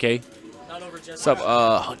 Watching some MK? not over just. What's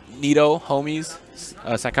up, Nito, homies,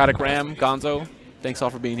 Psychotic Ram, Gonzo? Thanks all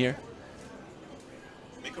for being here.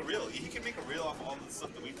 Make a reel. He can make a reel off all the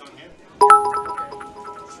stuff that we've done here.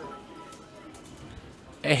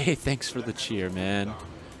 Hey, thanks for the cheer, man.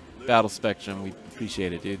 Battle Spectrum, we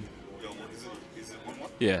appreciate it, dude. Yo, is it 1-1?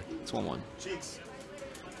 Yeah, it's 1-1. Cheeks.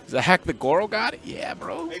 Is that Hack the Goro got it? Yeah,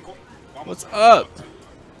 bro. Hey, What's up?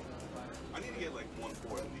 I need to get like 1-4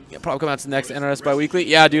 at least. Yeah, probably come out to the next NRS Biweekly.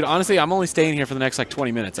 Yeah, dude, honestly, I'm only staying here for the next, like,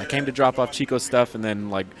 20 minutes. I came to drop off Chico's stuff, and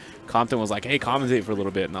then, like, Compton was like, hey, commentate for a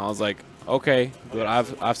little bit. And I was like, okay, but I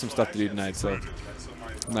have some stuff to do tonight, so I'm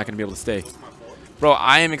not going to be able to stay. Bro,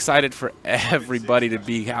 I am excited for everybody to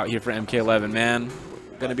be out here for MK11, man.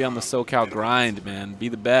 Going to be on the SoCal grind, man. Be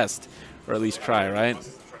the best, or at least try, right?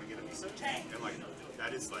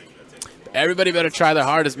 Everybody better try their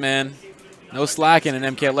hardest, man. No slacking in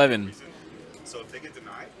MK11. So if they get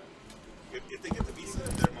denied, if they get the visa,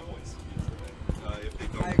 they're my boys. If they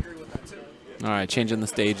don't, I agree with that too. All right, changing the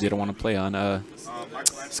stage. They don't want to play on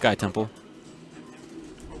Sky Temple.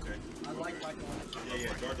 okay. I like Michael.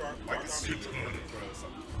 Yeah,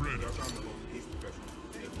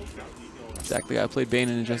 Exactly. I played Bane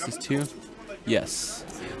in Injustice 2. Yes.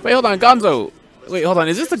 Wait, hold on, Gonzo. Wait, hold on.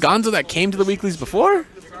 Is this the Gonzo that came to the weeklies before?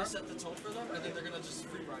 If I set the tone for them, I think they're gonna just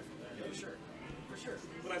free ride from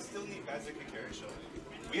But I still need guys that can carry show.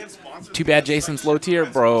 We have sponsors. Too bad Jason's low tier,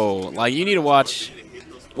 bro. Like, you need to watch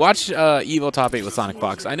Evo Top 8 with Sonic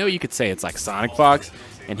Fox. I know you could say it's like Sonic Fox,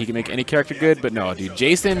 and he can make any character good, but no, dude.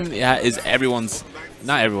 Jason is everyone's,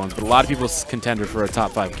 not everyone's, but a lot of people's contender for a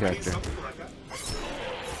top 5 character.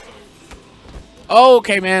 Oh,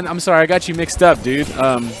 okay, man. I'm sorry. I got you mixed up, dude.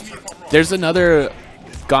 There's another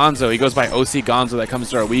Gonzo. He goes by OC Gonzo that comes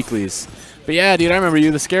to our weeklies. But yeah, dude, I remember you,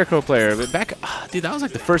 the Scarecrow player. But back, dude, that was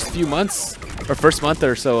like the first few months, or first month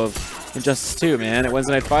or so of Injustice 2, man, at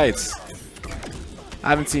Wednesday Night Fights. I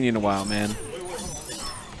haven't seen you in a while, man.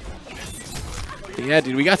 But yeah,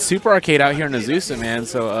 dude, we got Super Arcade out here in Azusa, man.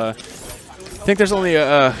 So I think there's only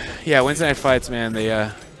yeah, Wednesday Night Fights, man.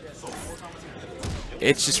 They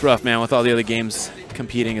it's just rough, man, with all the other games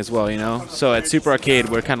competing as well, you know. So at Super Arcade,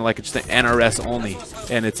 we're kind of like just an NRS only,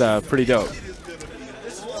 and it's pretty dope.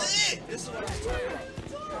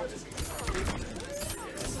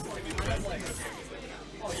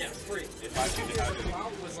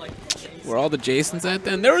 Where all the Jasons at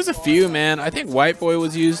then? There was a few, man. I think White Boy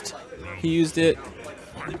was used. He used it.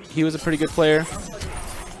 He was a pretty good player.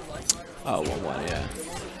 Oh, 1-1, yeah.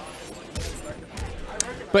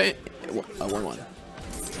 But 1-1.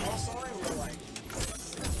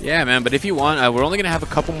 Yeah, man. But if you want, we're only gonna have a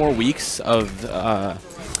couple more weeks of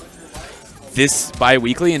this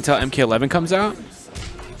bi-weekly until MK11 comes out.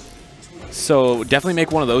 So definitely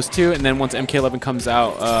make one of those two, and then once MK11 comes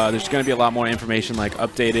out, there's going to be a lot more information, like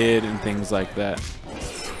updated and things like that.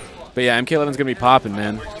 But yeah, MK11's going to be popping,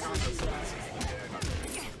 man.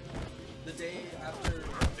 The day after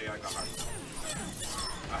I got hired,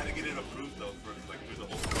 I had to get it approved though for like through the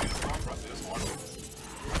whole process.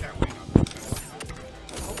 Can't wait.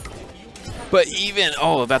 But even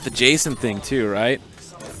about the Jason thing too, right?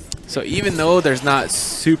 So even though there's not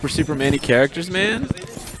super many characters, man,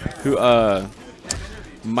 who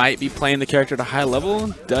might be playing the character at a high level,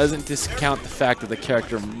 doesn't discount the fact that the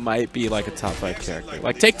character might be like a top 5 character.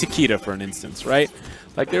 Like take Taquito for an instance, right?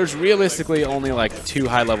 Like there's realistically only like 2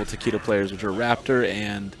 high-level Taquito players, which are Raptor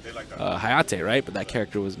and Hayate, right? But that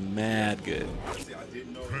character was mad good.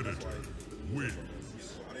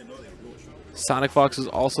 Sonic Fox is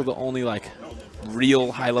also the only like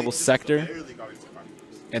real high-level sector.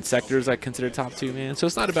 And sectors I consider top 2, man. So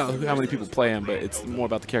it's not about how many people play him, but it's more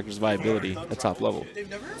about the character's viability at top level.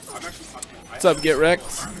 What's up, Get Wrecked?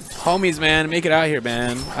 Homies, man. Make it out here,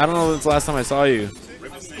 man. I don't know when's the last time I saw you.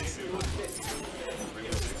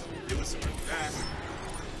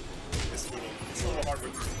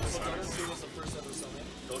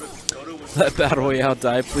 Let Battle Royale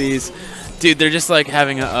die, please. Dude, they're just like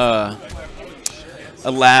having a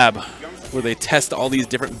lab where they test all these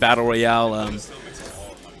different Battle Royale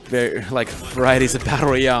like varieties of Battle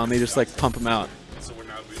Royale, and they just like pump them out.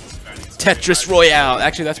 Tetris Royale.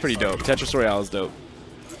 Actually, that's pretty dope. Tetris Royale is dope.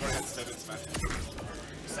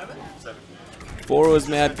 4 was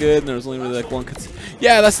mad good, and there was only really like 1.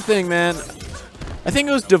 Yeah, that's the thing, man. I think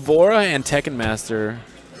it was Devora and Tekken Master.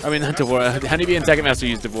 I mean, not Devora. Honeybee and Tekken Master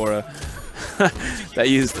used Devora. That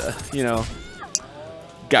used, you know,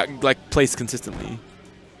 got like placed consistently.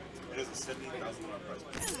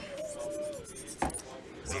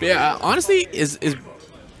 But yeah, honestly, as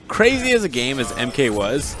crazy as a game as MK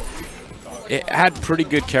was, it had pretty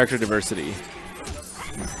good character diversity.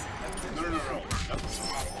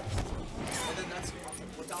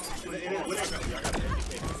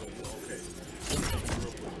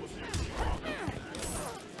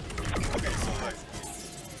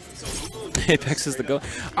 Apex is the go.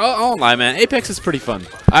 I won't lie, man. Apex is pretty fun.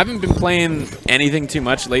 I haven't been playing anything too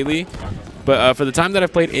much lately. But for the time that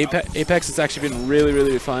I've played Apex, it's actually been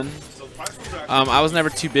really fun. I was never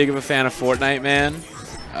too big of a fan of Fortnite, man.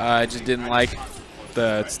 I just didn't like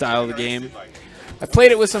the style of the game. I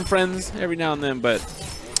played it with some friends every now and then, but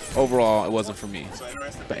overall, it wasn't for me.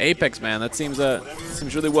 But Apex, man, that seems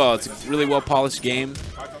really well. It's a really well-polished game.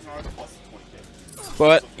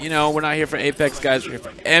 But, you know, we're not here for Apex, guys. We're here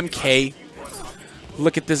for MK.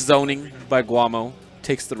 Look at this zoning by Guamo.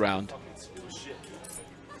 Takes the round.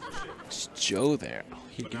 Joe there.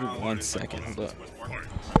 Here, give me 1 second. Hold up.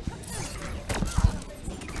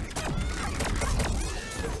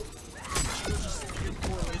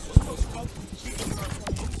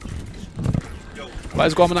 Why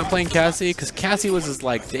is Guamo not playing Cassie? Because Cassie was his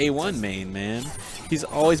like day 1 main, man. He's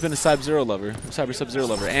always been a Sub-Zero lover, Cyber Sub-Zero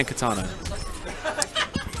lover, and Katana.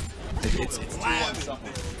 It's we'll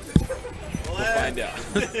find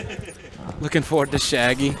out. Looking forward to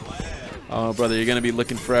Shaggy. Oh, brother, you're going to be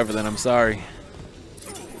looking forever then. I'm sorry.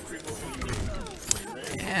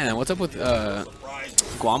 Yeah, what's up with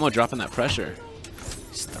Guamo dropping that pressure?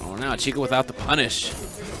 Just Oh, now Chico without the punish.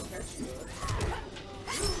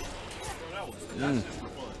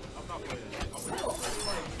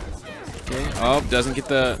 Okay. Oh, doesn't get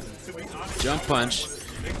the jump punch.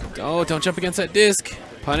 Oh, don't jump against that disc.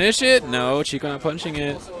 Punish it. No, Chico not punching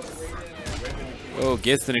it. Oh,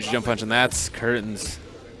 gets the neutral jump punch, and that's curtains.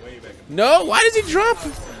 No, why does he drop?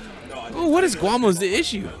 Oh, what is Guamo's the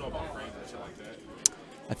issue?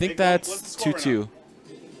 I think that's 2-2.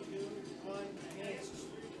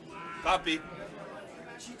 Copy.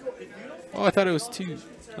 Oh, I thought it was 2.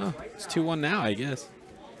 Oh, it's 2-1 now, I guess.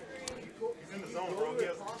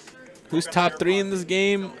 Who's top 3 in this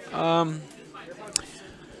game? I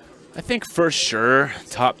think for sure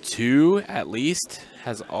top 2 at least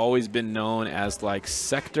has always been known as like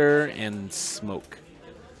Sector and Smoke.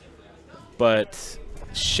 But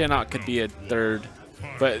Shinnok could be a 3rd.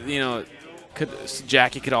 But you know,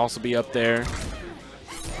 Jackie could also be up there.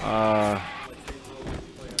 Top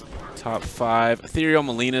 5. Ethereal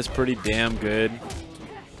Molina's pretty damn good.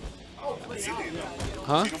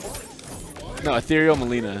 Huh? No, Ethereal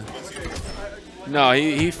Molina. No,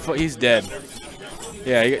 he's dead.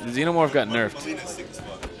 Yeah, Xenomorph got nerfed.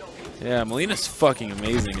 Yeah, Molina's fucking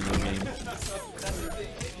amazing in the game.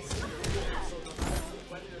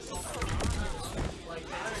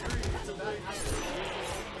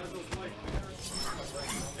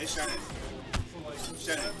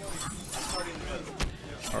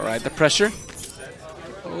 All right, the pressure.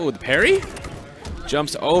 Oh, the parry?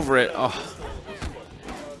 Jumps over it. Oh.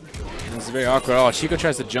 This is very awkward. Oh, Chico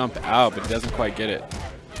tries to jump out, but he doesn't quite get it.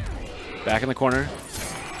 Back in the corner.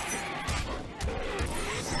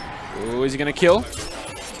 Oh, is he going to kill?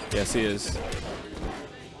 Yes, he is.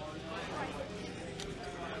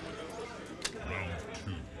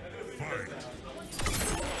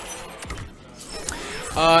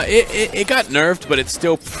 It got nerfed, but it's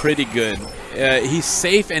still pretty good. He's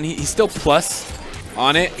safe, and he's still plus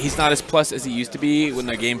on it. He's not as plus as he used to be when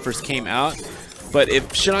the game first came out. But if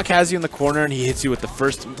Shinnok has you in the corner and he hits you with the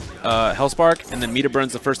first Hellspark, and then Meter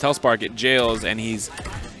burns the first Hellspark, it jails, and you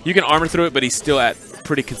can armor through it, but he's still at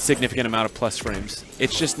pretty significant amount of plus frames.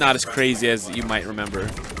 It's just not as crazy as you might remember.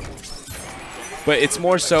 But it's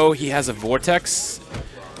more so he has a Vortex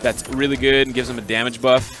that's really good and gives him a damage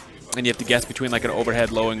buff, and you have to guess between like an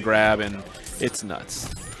overhead, low, and grab, and it's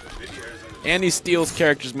nuts. And he steals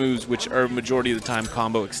characters' moves, which are majority of the time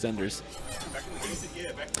combo extenders.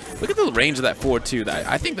 Look at the range of that forward too.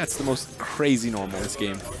 I think that's the most crazy normal in this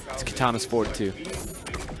game. It's Kitana's forward too.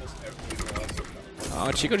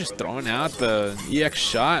 Oh, Chico just throwing out the EX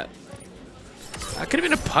shot. That could have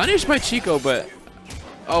been a punish by Chico, but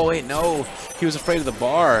oh wait, no. He was afraid of the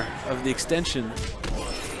bar of the extension.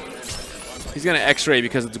 He's gonna X-ray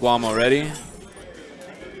because it's Guam already.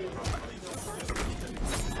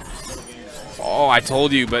 Oh, I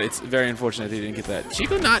told you, but it's very unfortunate that he didn't get that.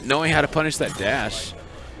 Chico not knowing how to punish that dash.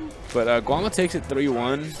 But Guama takes it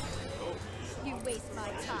 3-1.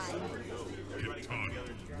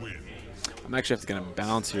 I'm actually gonna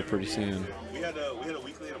bounce here pretty soon. We had a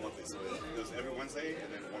weekly and a monthly, so it was every Wednesday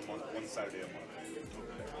and then one Saturday a month.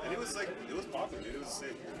 And it was popular, dude. It was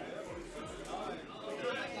sick.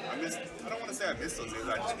 I don't want to say I missed those days.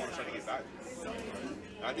 I just want to try to get back.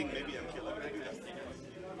 I think maybe MK let me do that.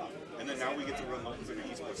 And then now we get to run locals in the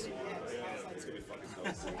esports too. It's gonna be fucking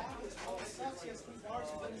cool.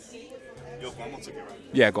 Yo, Guamo took it, right?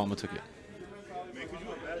 Yeah, Guamo took it.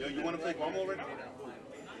 Yo, you want to play Guamo right now?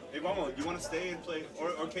 Hey, Guamo, you want to stay and play? Or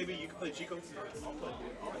KB, you can play Chico? I'll play.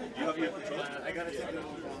 You have your control? I got to take it.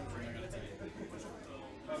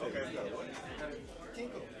 Okay.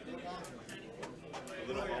 A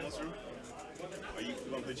little Guamo's room? You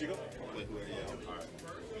want to play Chico? Yeah. Alright.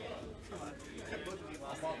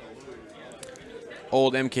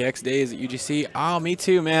 Old MKX days at UGC. Oh, me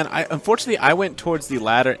too, man. Unfortunately, I went towards the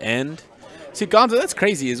latter end. See, Gonzo, that's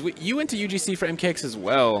crazy. You went to UGC for MKX as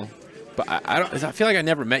well, but I feel like I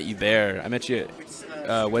never met you there. I met you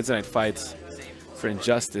at Wednesday Night Fights for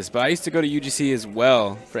Injustice, but I used to go to UGC as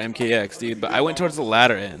well for MKX, dude. But I went towards the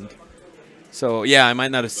latter end, so yeah, I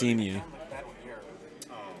might not have seen you.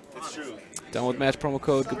 It's true. Done with match promo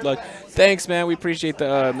code. Good luck. Thanks, man. We appreciate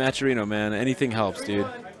the Matcherino, man. Anything helps, dude.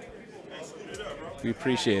 We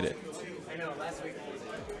appreciate it.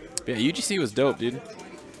 But yeah, UGC was dope, dude.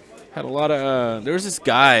 Had a lot of there was this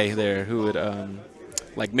guy there who would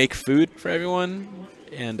like make food for everyone,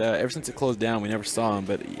 and ever since it closed down we never saw him,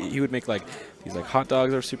 but he would make like these like hot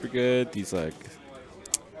dogs that are super good, these like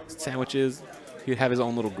sandwiches. He would have his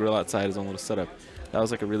own little grill outside, his own little setup. That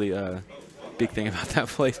was like a really big thing about that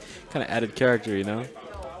place. Kind of added character, you know.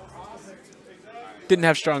 Didn't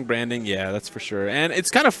have strong branding, yeah, that's for sure. And it's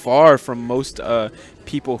kind of far from most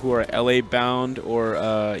people who are LA bound or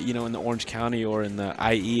you know, in the Orange County or in the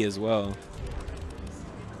IE as well.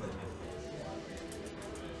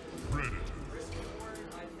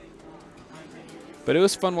 But it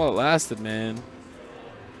was fun while it lasted, man.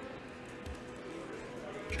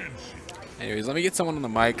 Anyways, let me get someone on the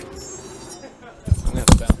mic. I'm gonna have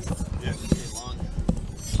to bounce. Yeah. Long.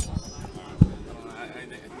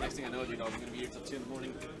 Next thing I know, dude, I'm gonna be here till 2 in the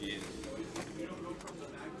morning. Yeah.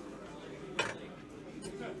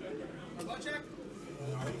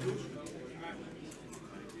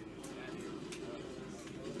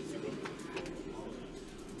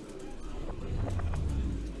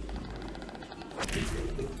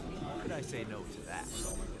 How could I say no to that?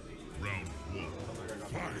 Round 1.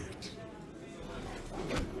 Fight.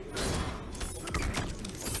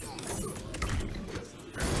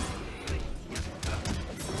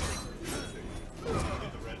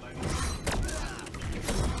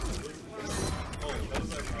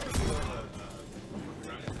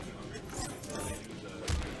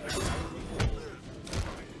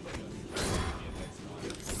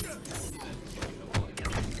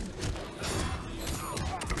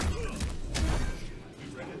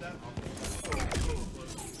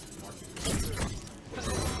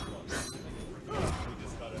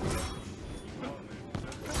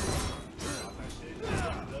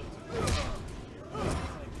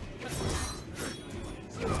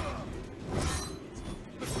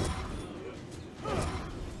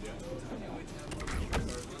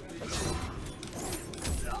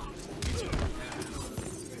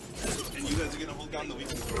 down the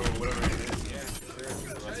weekend or whatever it is. Yeah, sure.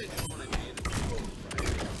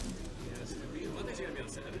 Mondays are gonna be on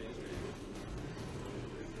Saturdays,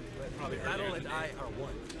 right? Probably Battle and I are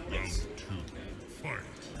one. Yes. Fight.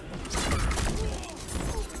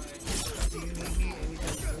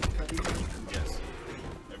 Yes.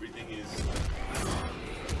 Everything is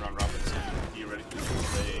round robin. So theoretically, you can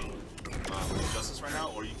play Justice right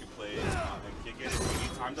now, or you can play and kick it. If you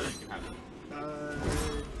need time, though, you can have it.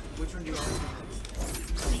 Which one do you want?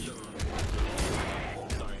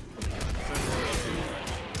 Sorry.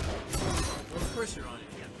 Well, of course you're on it.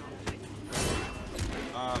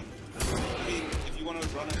 I mean, if you want to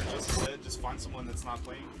run it, as I said, just find someone that's not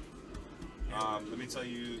playing. Let me tell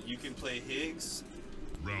you, you can play Higgs.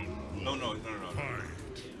 Round No.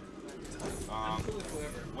 fight.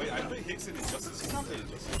 Wait, I play Higgs in Injustice. He's not playing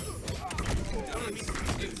Injustice.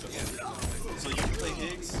 So you can play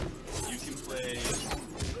Higgs. You can play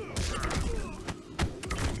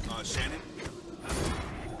Shannon.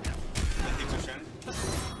 Like Higgs or Shannon.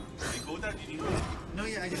 Are you cool with that? Do you need one? No,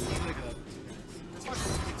 yeah, I just need like a.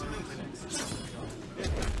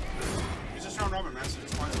 It's just round robin, man. So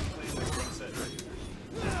just find someone to play like one set.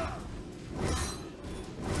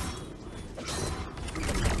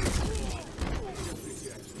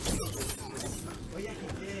 Oh yeah, he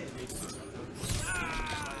did.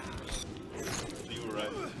 So you were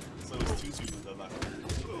right. So it was 2-2 with the left.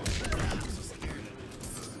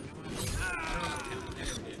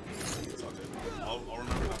 It's all good. I'll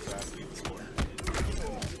remember not to ask you the score.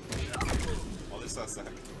 All this last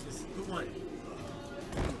sack. Who won?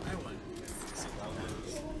 I won. So that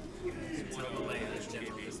was.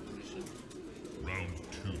 Round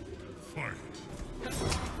 2. Fight.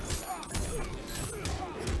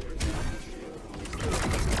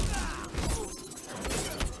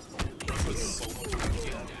 So much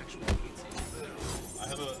I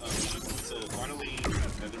have so finally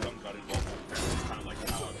NetherRealm got involved. It's kind of like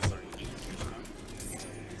how I started getting information on.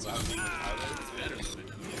 So I have a meeting with Tyler.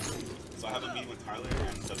 So I have a meeting with Tyler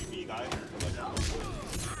and WB guy.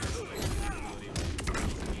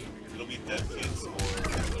 It'll be dev kids or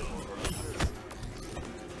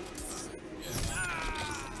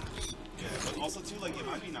yeah, but also too, like, it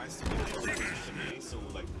might be nice to play today, so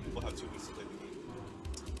like people have 2 weeks to play the game.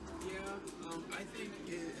 Yeah, I think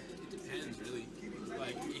it depends, really.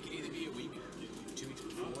 Like, it can either be a week, 2 weeks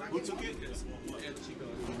before. Who took it?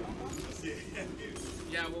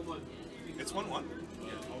 Yeah, 1-1. It's 1-1.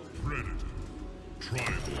 Predator. Tribal.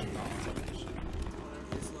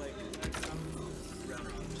 It's like,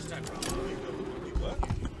 just type round. What?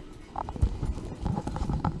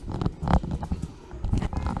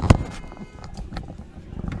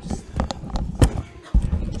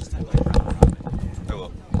 Hello.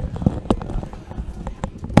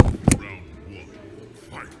 Round 1.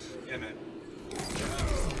 Fight. Yeah, man.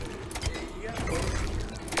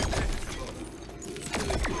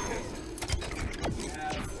 We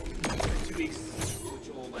have 2 weeks, which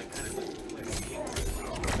will like kind of like 2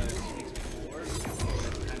 weeks before.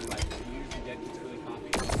 That's kind of like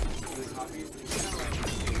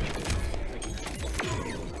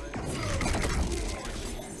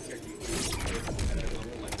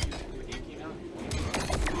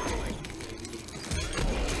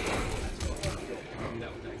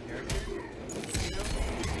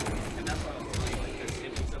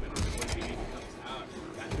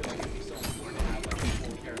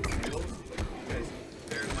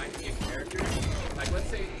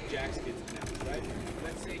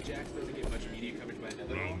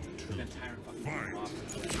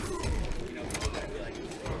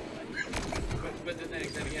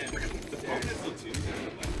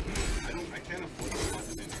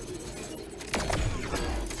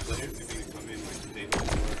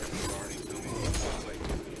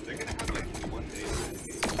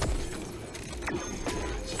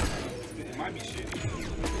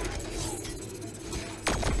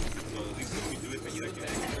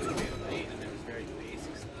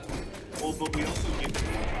But we also gave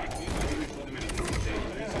them more time. We literally put them in a day.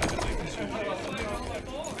 So that, like, 2 days.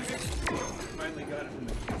 Finally got it from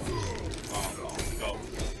the Go. I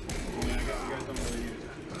mean, I guess you guys don't really use it.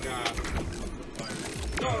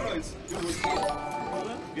 No, it's dude, we're cool.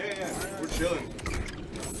 Yeah, we're chilling.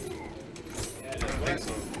 Yeah, I think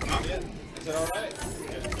so. Huh? Is that alright?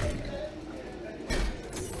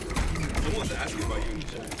 Someone wants to ask you about you in the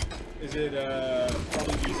chat. Is it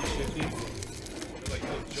probably easy shifting? Like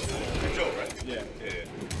Joe, right? Yeah.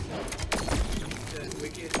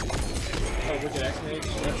 Wicked. Oh, Wicked X-Mage?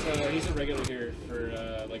 That's he's a regular here for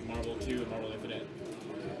like Marvel 2 and Marvel Infinite.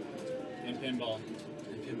 And Pinball.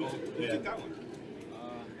 Who Yeah. did that one?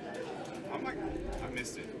 I'm like, I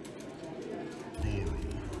missed it. Goro.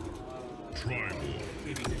 Tribal.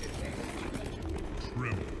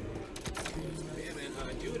 Tremor. Yeah, man.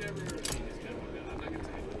 Do whatever. I mean, it's kind of I'm not gonna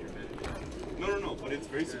tell you what you're meant. No, but it's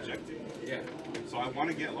very subjective. Yeah. So I want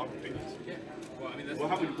to get a lot of opinions. Yeah. Well, I mean, that's. Well,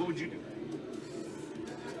 what would you do?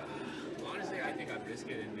 Honestly, I think I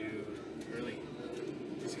Biscuit and do early,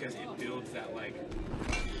 just because it builds that like.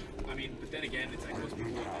 I mean, but then again, it's like most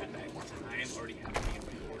people at night. I am already have a game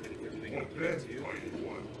recorded if everything I do too. Round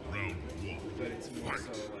 1. But it's more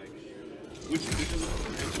so like. Which is the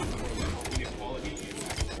potential for like inequality.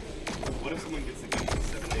 What if someone gets the game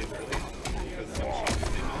 7 days early because some shop is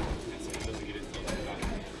in on and someone doesn't get it until like that?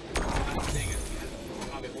 I'm saying it's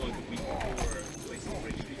probably the week before placing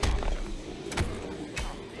ready to be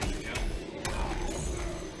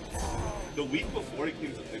The week before it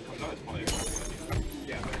comes out, it's probably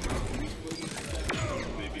yeah.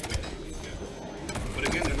 maybe. Yeah. But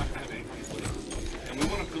again, they're not gonna have any kind of footage. And we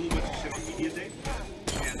want to film a bunch of shit on media day.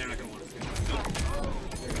 Yeah, they're not gonna want to film.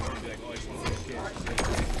 They're gonna be like, oh, I just want to see kids.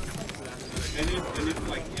 And if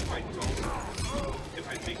I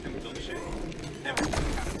make them film shit, everyone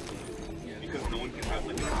has to film it. Because no one can have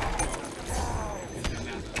like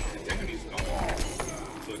integrity is gone.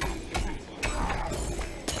 So it's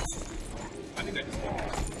I think I just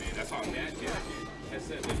that's how I'm mad. I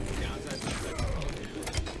said the downside is that,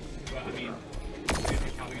 but I mean, they're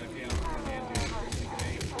probably gonna pay out for the man doing the first week of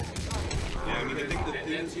May. Yeah, I mean, I think the And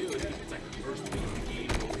thing that's you. It's like the first week of the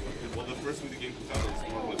game. well, the first week the game comes out is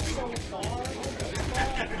more what we do.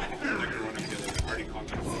 They're gonna run together. Already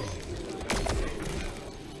contract.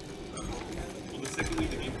 Well, the second week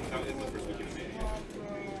the game comes out is the first week in May.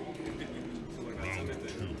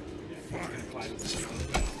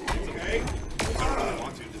 It's okay. I don't really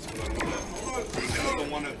want to. Just because I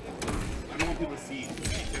don't want to. I don't want people to see.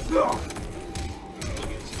 Look,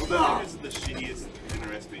 is the shittiest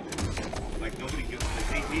NRS pages. Like nobody gives. Like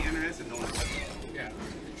they hate NRS and no one does. Yeah,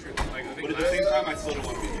 true. Like, I think But at the same time, I still don't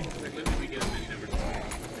want to be there. like, literally, we get as many numbers as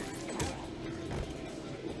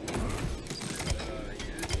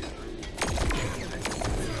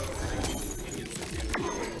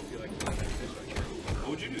What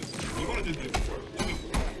would you do? You want to just do it before 2 weeks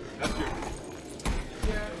before. That's your.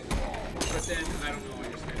 but then, I don't know what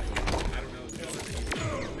you're saying. I don't know.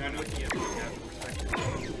 I know what you have perspective.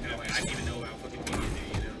 You know, like, I didn't even know about fucking media day,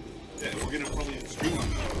 you know? Yeah, we're gonna probably stream on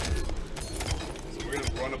it. So we're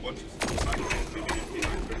gonna run a bunch of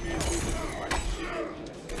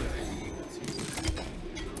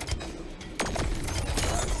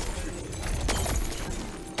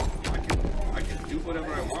I can do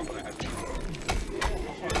whatever I want, but I have to.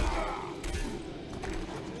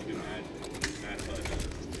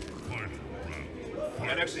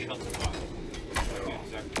 That actually helps a lot.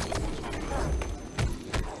 Exactly.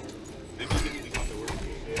 Maybe we can even come to work.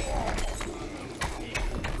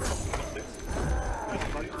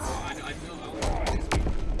 I know.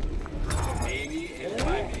 Maybe in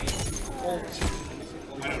 5 days.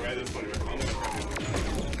 I know, right? That's funny, right?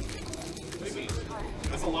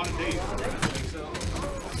 That's a lot of days. So,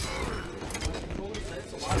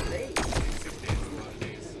 It's a lot of days. 6 days is a lot of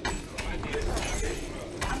days. 5 days is a lot of days.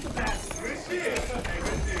 I'm the best. Good shit.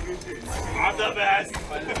 I'm the best.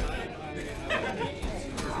 By the time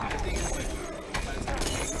I think it's like, by the time it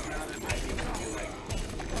comes around, it might be like,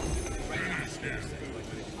 right now, it's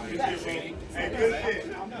like, Hey, good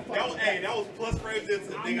shit. That was plus frames into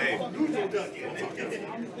the thing. Hey, neutral ducking. I'm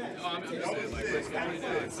just saying, like, let's go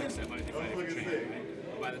into 6, 7, I think I have to train,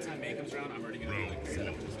 right? By the time May comes around, I'm already going to be like set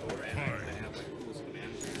up in the store, and I have like rules of the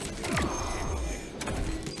manager.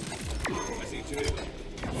 I see too many.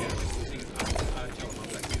 Yeah, the thing is, I tell them, I'm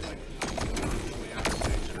like, dude, like, way out of the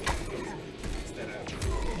picture, instead of.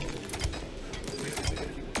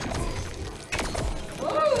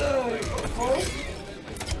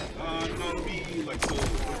 No, it'll be like, so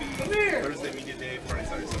it'll be Thursday media day, Friday,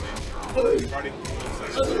 Saturday, Sunday. Friday, Saturday,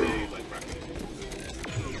 Sunday, like bracket.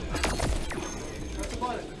 Press the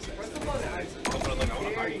button. Press the button.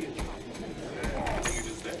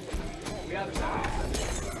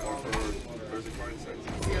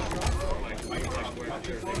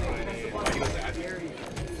 sure if they put it in. Why do you add it?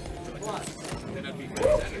 Then I'd be good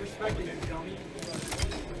at it.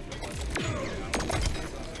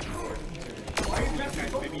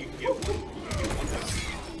 Maybe you can get one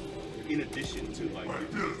in addition to like.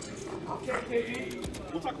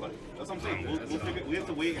 We'll talk about it. That's what I'm saying. We'll figure. We have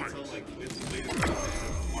to wait until like it's later.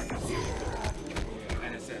 March.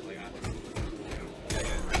 And it said like.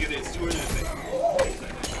 It's too early to say.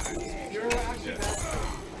 You're actually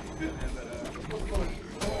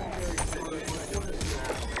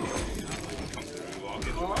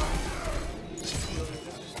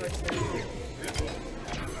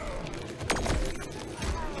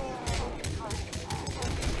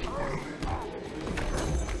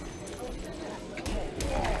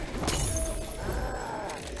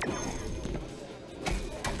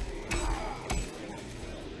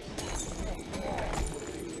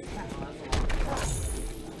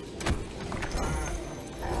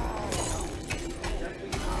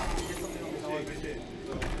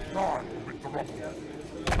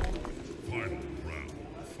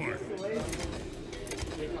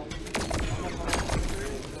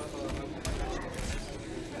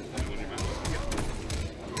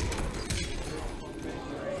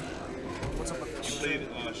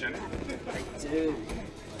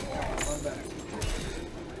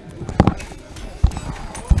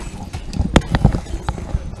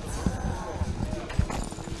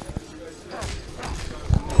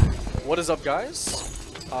What is up, guys?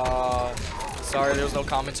 Sorry there was no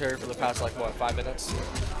commentary for the past, like, what, 5 minutes?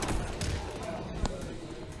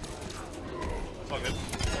 It's all good.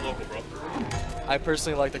 It's local, bro. I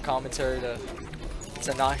personally like the commentary to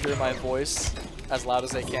not hear my voice as loud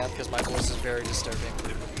as they can because my voice is very disturbing.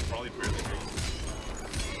 Probably barely hear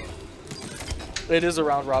you. It is a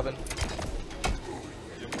round robin.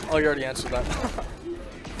 Oh, you already answered that.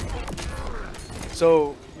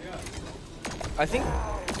 So, I think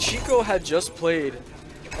Chico had just played.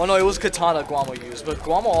 Oh no, it was Katana Guamo used, but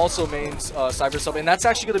Guamo also mains Cyber Sub, and that's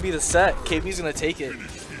actually gonna be the set. KB's gonna take it.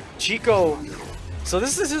 Chico. So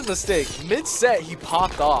this is his mistake. Mid set, he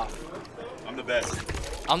popped off. I'm the best.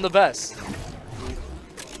 I'm the best.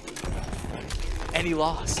 And he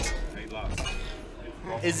lost. He lost.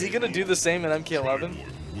 Is he gonna do the same in MK11?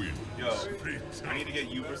 Yo, I need to get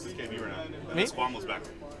you versus KB right now. Me? Squam was back.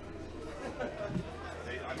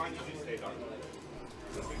 Hey, I might need you to stay, dog.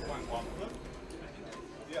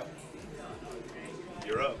 Yeah.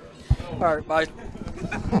 You're up. Alright, bye.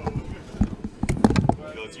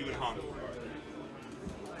 Yo, it's you and Han.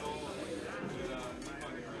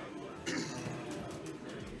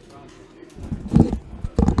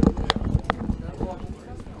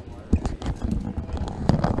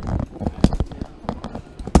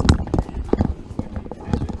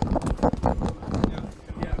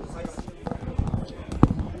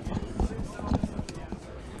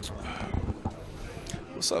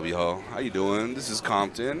 What's up, y'all? How you doing? This is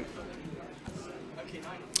Compton.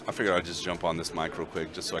 I figured I'd just jump on this mic real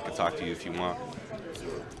quick just so I can talk to you if you want.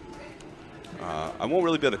 I won't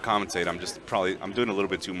really be able to commentate. I'm doing a little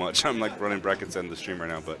bit too much. I'm like running brackets in the stream right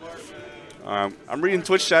now, but I'm reading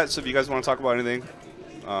Twitch chat, so if you guys want to talk about anything,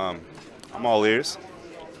 I'm all ears.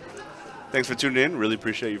 Thanks for tuning in. Really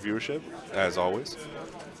appreciate your viewership, as always.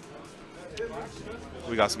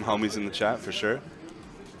 We got some homies in the chat for sure.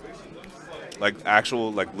 Like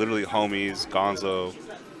actual, like literally homies. Gonzo.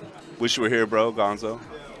 Wish you were here, bro. Gonzo.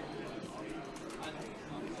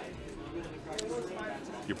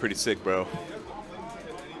 You're pretty sick, bro.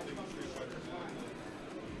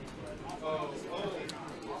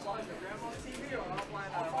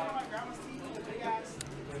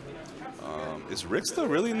 Is Rixta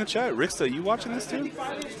really in the chat? Rixta, you watching this too?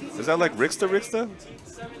 Is that like Rixta?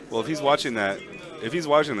 Well, if he's watching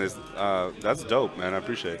this, that's dope, man. I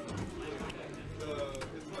appreciate it.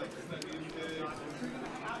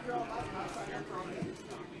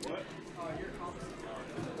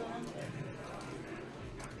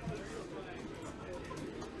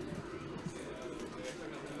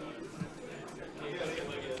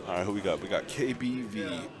 All right, who we got? We got KB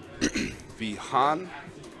v Han.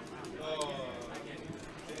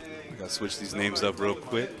 I gotta switch these names up real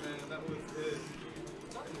quick.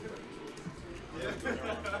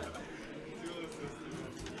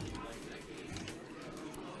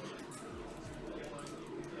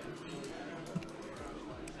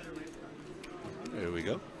 There we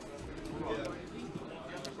go.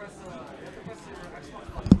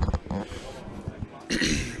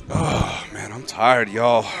 Oh, man, I'm tired,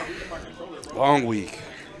 y'all. Long week.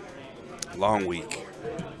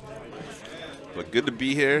 But good to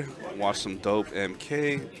be here. Watch some dope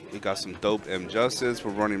MK. We got some dope M Justice.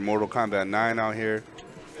 We're running Mortal Kombat 9 out here.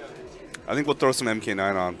 I think we'll throw some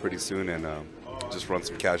MK9 on pretty soon and just run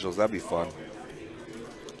some casuals. That'd be fun.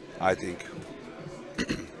 I think.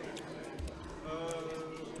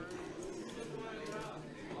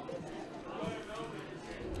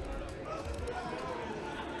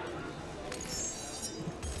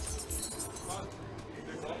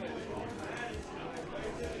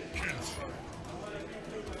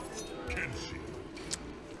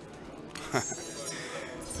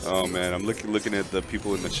 Oh man, I'm looking at the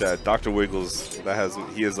people in the chat. Dr. Wiggles,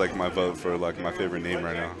 he is like my vote for like my favorite name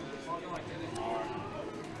right now.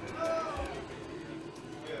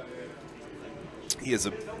 He is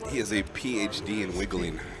a PhD in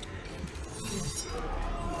wiggling.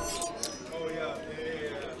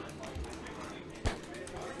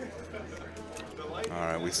 All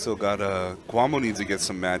right, we still got Guamo needs to get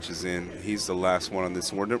some matches in. He's the last one on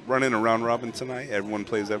this. We're running a round robin tonight. Everyone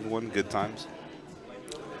plays everyone. Good times.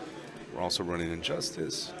 We're also running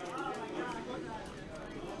Injustice.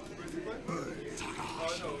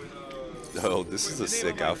 Oh, this is a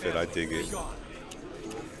sick outfit. I dig it.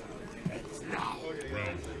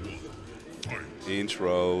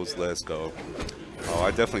 Intros, let's go. Oh, I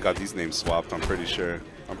definitely got these names swapped. I'm pretty sure.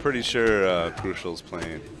 Crucial's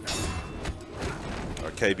playing.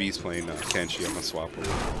 Or KB's playing Kenshi. I'm gonna swap them.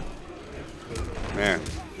 Man.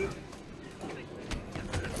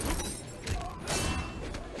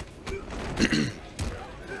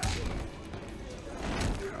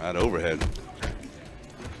 That overhead.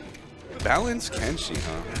 Balance Kenshi,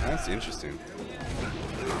 huh? That's interesting.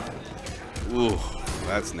 Ooh,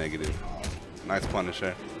 that's negative. Nice punish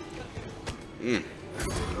there.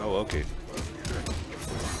 Oh, okay.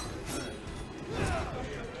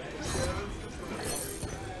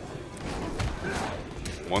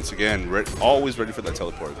 Once again, always ready for that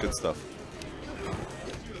teleport. Good stuff.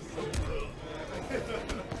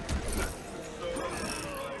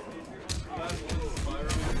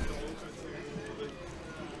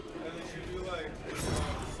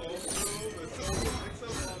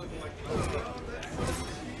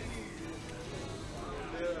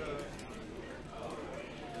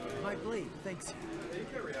 My blade, thanks.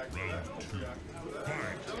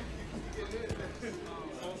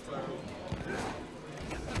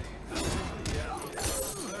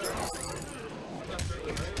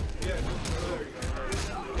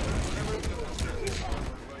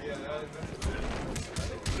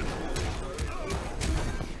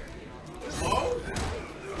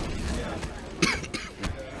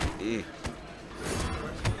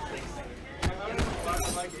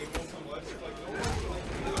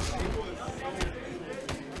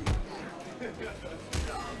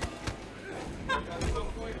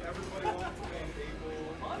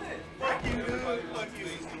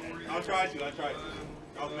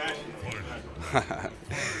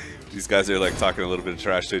 These guys are like talking a little bit of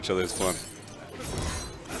trash to each other. It's fun.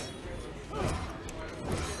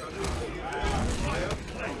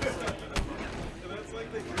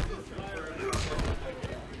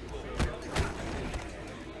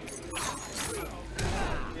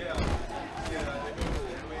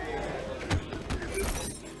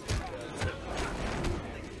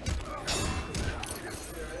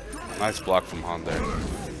 Nice block from Han there.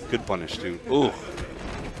 Good punish too. Ooh.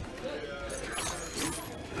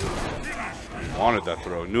 Wanted that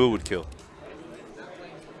throw. Knew it would kill.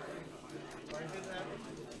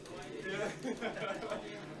 Did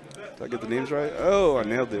I get the names right? Oh, I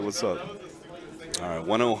nailed it. What's up? All right,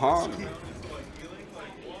 1-0 Han.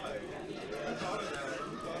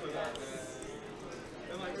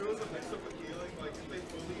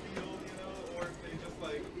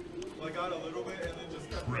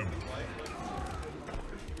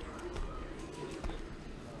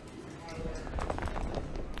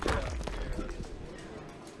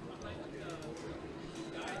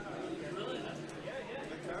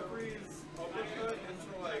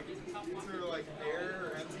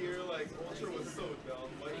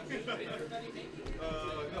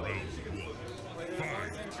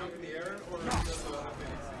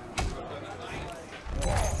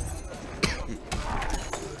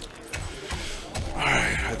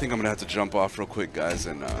 I think I'm gonna have to jump off real quick, guys,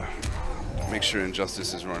 and make sure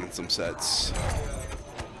Injustice is running some sets.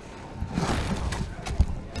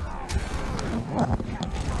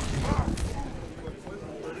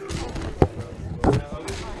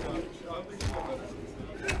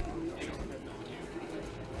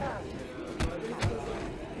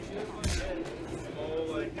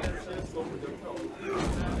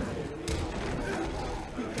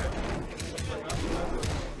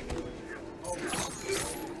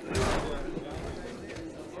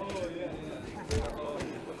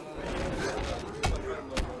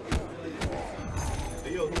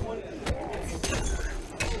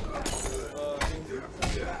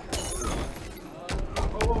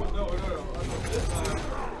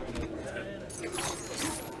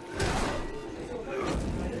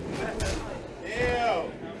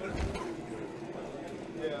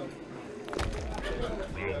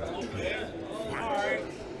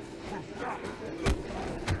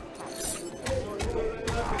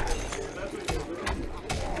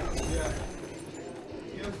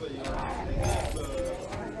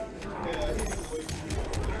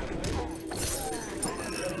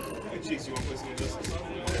 Cheeks, you want to play some of this?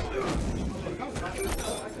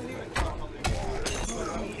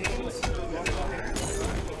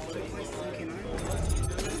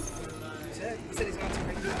 He said he's gone to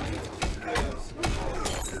crazy.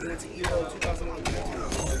 He went to Evo 2011.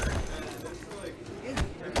 Yeah.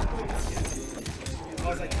 I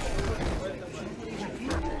was like,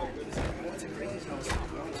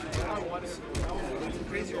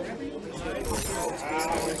 crazy, I've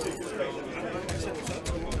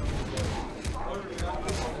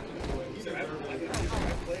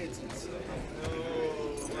played since.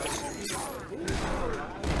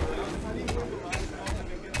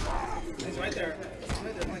 He's right there. He's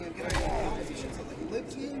right there playing a good position. So like,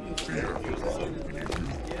 lives in.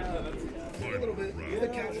 A little bit. The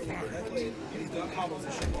casual. I played. He's done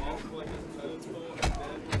composition ball.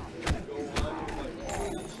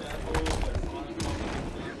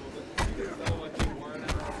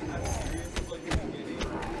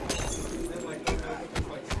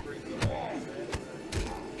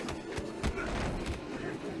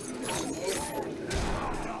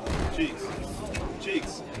 Cheeks.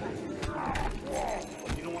 Cheeks.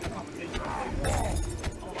 You don't want to commentate?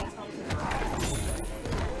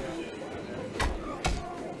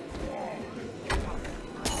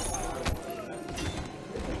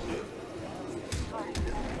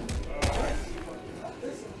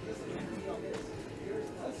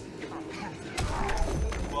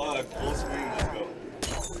 Fuck, full screen, let's go.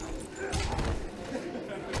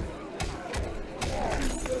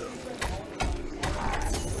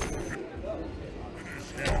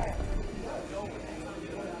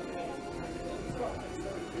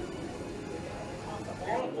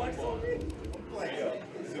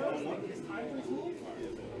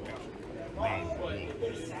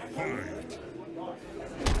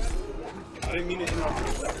 I didn't mean to interrupt you.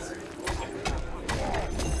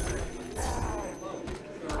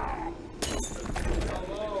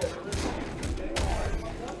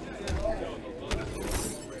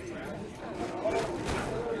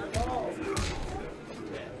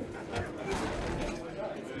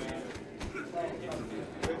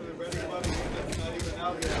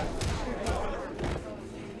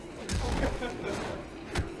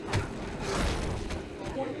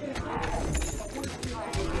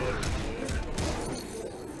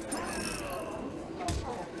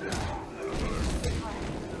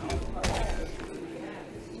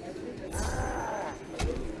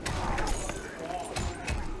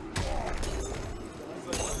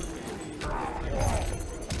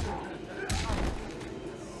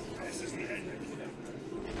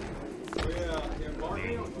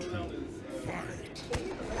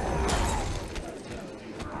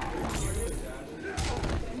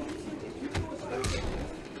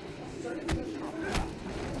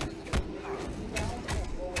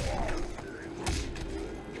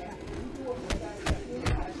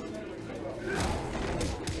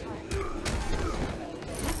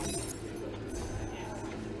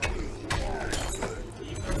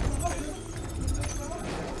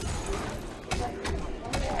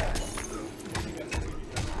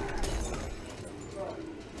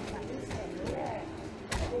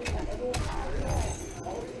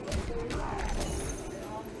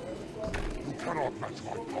 Cannot match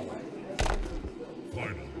my power.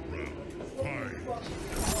 Final round. Fight.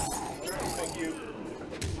 Thank you.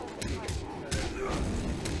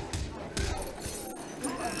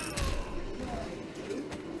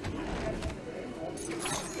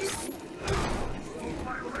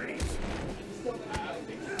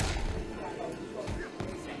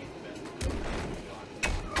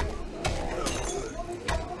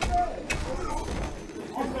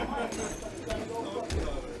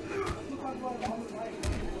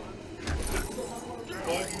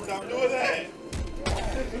 Stop doing that!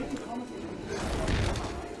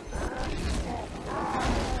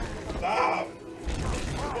 Stop!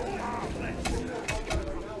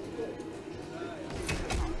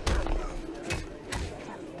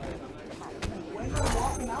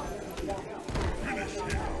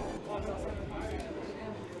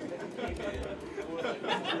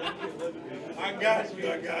 I got you,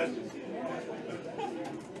 I got you.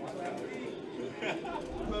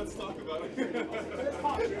 Let's talk about it.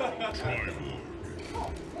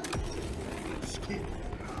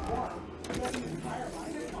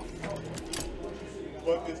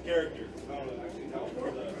 Fuck this character.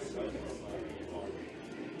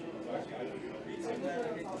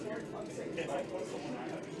 Round 1. Fight.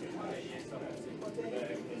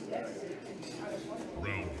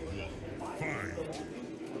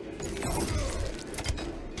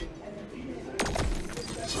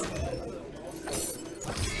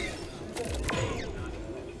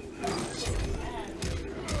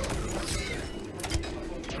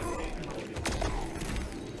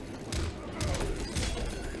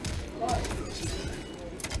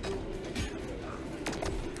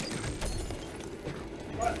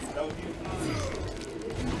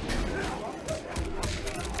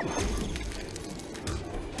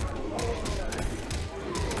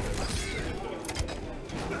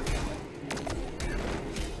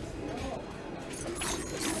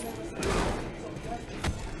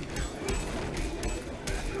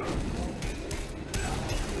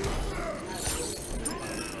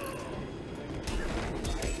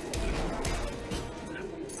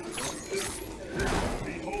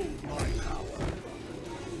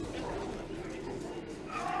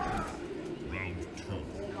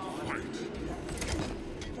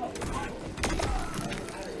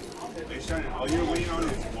 All you're waiting on is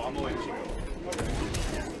Wamo and Chico.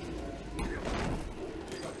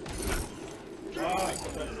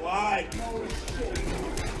 Slide.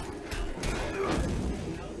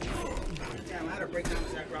 Damn, I had to break down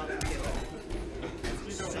Zach Robin and get it.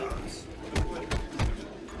 Sucks.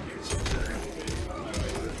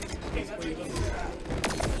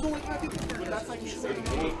 There's only 5 people for it. That's like you said.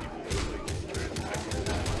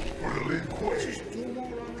 Just do more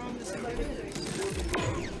run this is like this.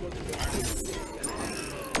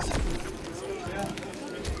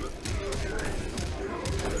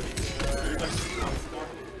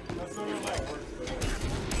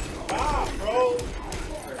 Bro.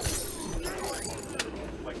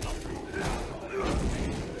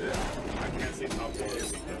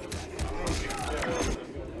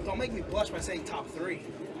 Don't make me blush by saying top 3.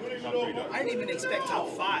 I didn't even expect top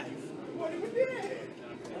 5.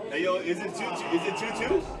 Hey yo, is it 2-2? Is it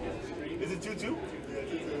 2-2? Is it 2-2?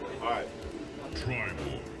 Alright. Try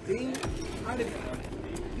more. Being, I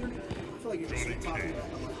feel like you're just talking about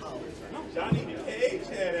how. Johnny Cage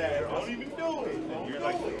had that. I don't even do it. You're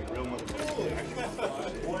like a real motherfucker.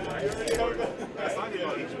 That's not even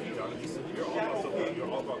about HG, Johnny. You're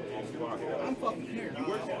all about I'm fucking here. You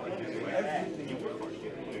work hard. You work hard.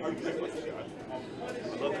 I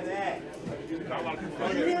love that. Not a lot of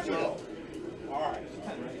people. Alright.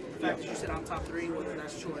 The fact that you said I'm top 3, whether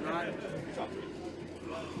that's true or not.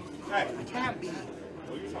 Hey. I can't be. Of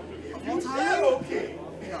all time? Okay.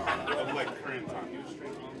 No. Of like current time.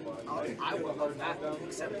 I would love that,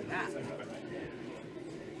 except that.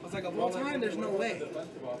 I was like, of all time, there's no way.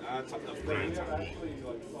 Top of current time.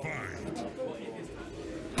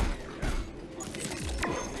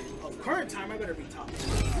 Of current time, I better be top 2.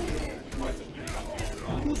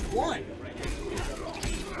 Who's won?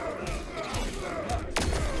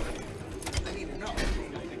 I need to know.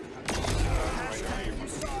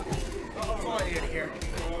 That's all I need to hear.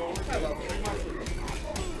 I love you.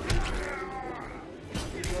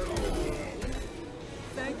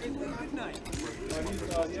 Thank you and good night.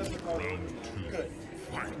 Good.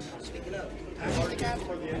 Speaking of,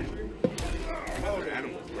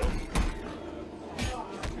 Animals, bro.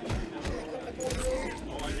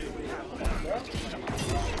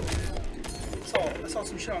 I saw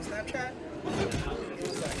some shit on Snapchat.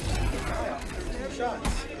 Damn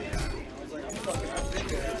shots. I was like, I'm fucking, I'm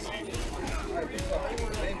big ass. Alright, big fucking,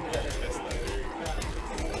 name me that.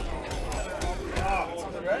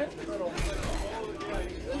 Something right? Little.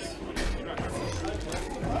 This?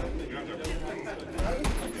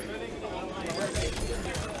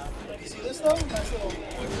 You see this though? Nice little.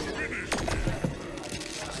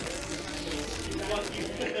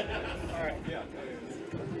 Alright.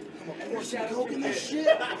 Of course, you're poking this shit.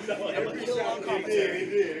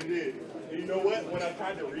 It did. You know what? When I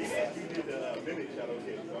tried to read it, you did the minute shadow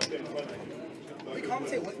kick. So I'm getting funny. They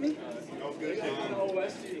commentate with me? That was good. Hell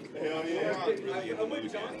yeah. I'm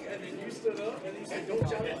with Johnny, and then you stood up, and you said, "Don't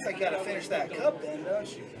Johnny." It's like you gotta finish that cup then,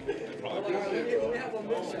 don't you?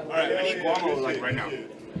 Alright, I need Guamo like right now.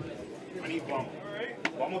 I need Guamo.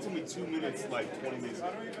 Guamo took me 2 minutes, like 20 minutes.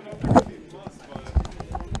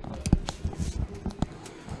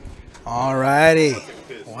 Alrighty.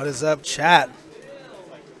 What is up, chat?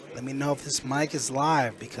 Let me know if this mic is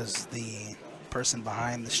live because the person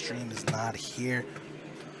behind the stream is not here.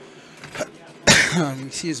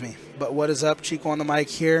 Excuse me. But what is up, Chico on the mic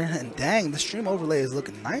here? And dang, the stream overlay is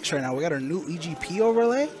looking nice right now. We got our new EGP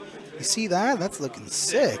overlay. You see that? That's looking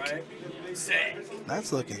sick.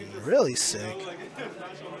 That's looking really sick.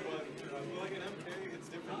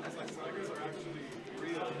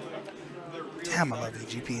 Damn, I love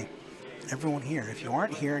EGP. Everyone here, if you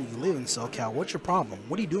aren't here and you live in SoCal, what's your problem?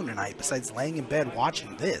 What are you doing tonight besides laying in bed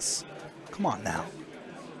watching this? Come on now.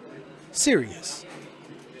 Serious.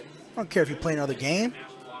 I don't care if you play another game.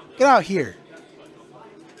 Get out here.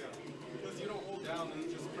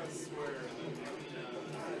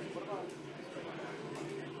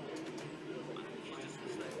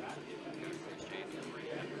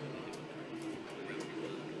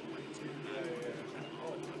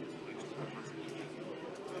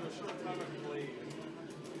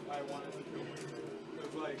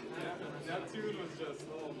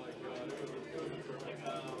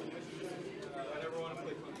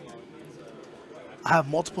 I have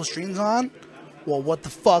multiple streams on. Well, what the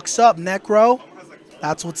fuck's up, Necro?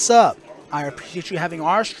 That's what's up. I appreciate you having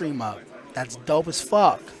our stream up. That's dope as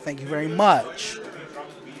fuck. Thank you very much.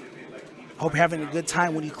 Hope you're having a good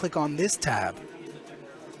time when you click on this tab.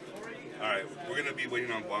 Alright, we're going to be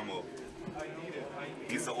waiting on Guamo.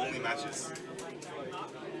 He's the only matches.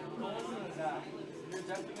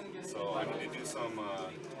 So I need to do some...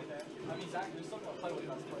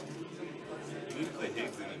 you need to play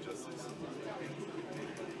Higgs and Injustice.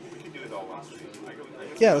 We can do it all on stream.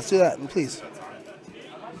 Yeah, let's do that, please.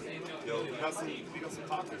 Yo, we got some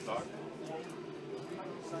talkers, dog.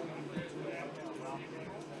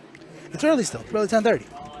 It's early still. It's early 10:30.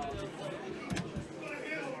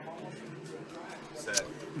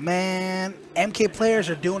 Man, MK players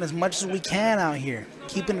are doing as much as we can out here.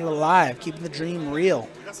 Keeping it alive, keeping the dream real.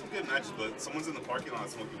 We got some good matches, but someone's in the parking lot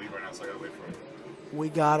smoking weed right now, so I gotta wait for it. We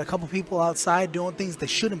got a couple people outside doing things they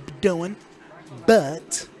shouldn't be doing,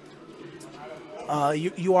 but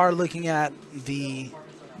you are looking at the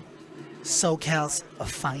SoCal's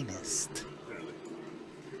finest.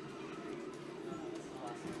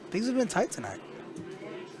 Things have been tight tonight.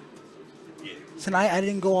 Tonight I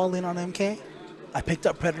didn't go all in on MK. I picked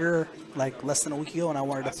up Predator like less than a week ago, and I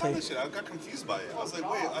wanted to play. Shit. I got confused by it. I was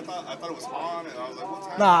like, wait, I thought it was on, and I was like, what's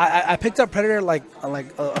happening? No, I picked up Predator like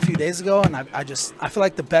a few days ago, and I feel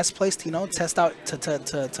like the best place to test out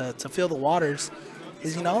to feel the waters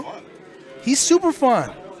is he's super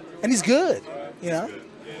fun, and he's good,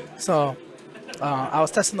 So I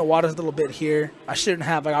was testing the waters a little bit here. I shouldn't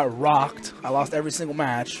have. I got rocked. I lost every single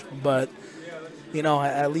match, but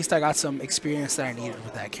at least I got some experience that I needed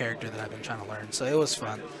with that character that I've been trying to learn. So it was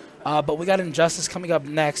fun. But we got Injustice coming up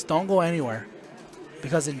next. Don't go anywhere,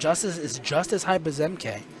 because Injustice is just as hype as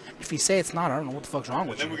MK. If you say it's not, I don't know what the fuck's wrong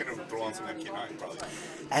with you. And then we're gonna throw on some MK9 probably.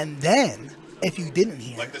 And then, if you didn't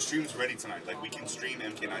hear, like the stream's ready tonight. Like we can stream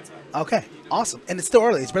MK9 tonight. Okay, awesome. And it's still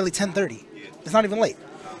early. It's barely 10:30. Yeah. It's not even late.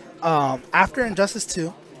 After Injustice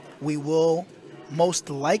 2, we will most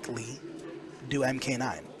likely do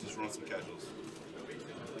MK9. Just run some casuals.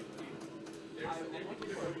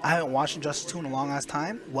 I haven't watched Injustice 2 in a long ass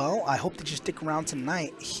time. Well, I hope that you stick around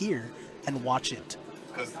tonight here and watch it.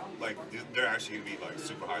 Because like they're actually gonna be like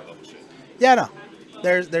super high level shit. Yeah, no.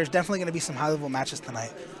 There's definitely gonna be some high level matches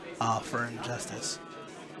tonight for Injustice.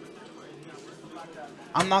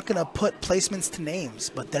 I'm not gonna put placements to names,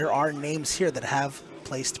 but there are names here that have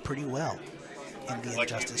placed pretty well in the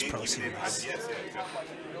Injustice Pro Series. Yes, yeah.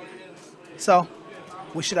 So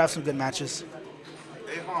we should have some good matches.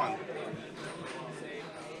 Hey Han.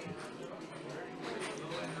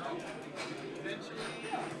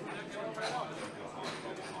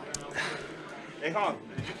 Hey Han,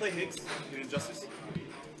 did you play Higgs in Injustice?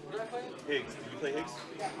 What did I play? Higgs. Did you play Higgs?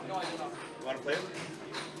 No, I did not. You want to play it?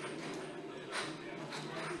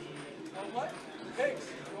 What? Higgs.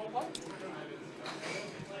 You want to play?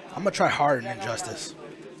 I'm gonna try hard in Injustice.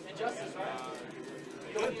 Injustice,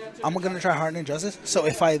 right? I'm gonna try hard in Injustice. So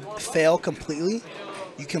if I fail completely,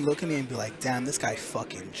 you can look at me and be like, "Damn, this guy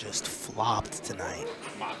fucking just flopped tonight."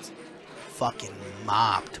 Mopped. Fucking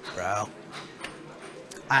mopped, bro.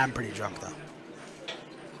 I am pretty drunk though.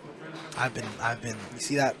 I've been. You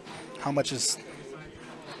see that? How much is?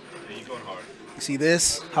 Yeah, you going hard. You see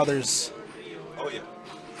this? How there's? Oh yeah.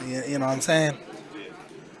 You know what I'm saying? Yeah.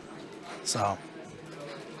 So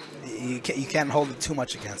you can't hold it too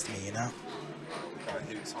much against me, you know. Got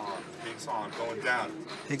Higgs on going down.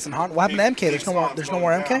 Higgs and Han. What happened to MK? There's no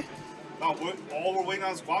more MK. No, all we're waiting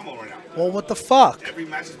on is Guamo right now. Well, what the fuck? Every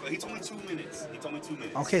match is. He told me 2 minutes. He told me 2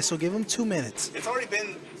 minutes. Okay, so give him 2 minutes. It's already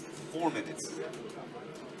been 4 minutes.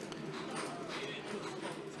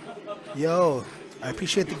 Yo, I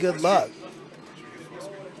appreciate the good luck.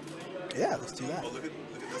 Yeah, let's do that. Oh, look at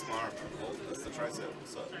this my arm. Oh, that's the tricep.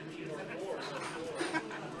 What's up?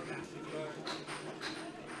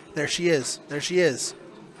 There she is. There she is.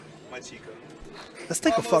 My chica. Let's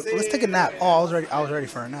take a nap. Oh, I was ready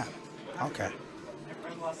for a nap. Okay.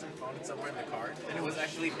 lost their phone somewhere in the car, and it was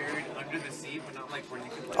actually buried under the seat, but not like where you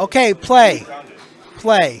could. Like, Okay, play.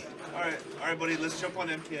 Play. All right, buddy. Let's jump on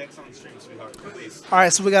MKX on the stream, sweetheart. Please. All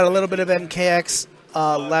right, so we got a little bit of MKX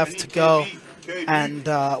left to go. And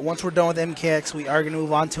once we're done with MKX, we are going to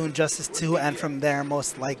move on to Injustice 2, and from there,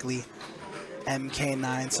 most likely,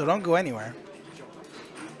 MK9. So don't go anywhere.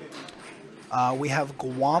 We have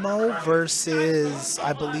Guamo versus,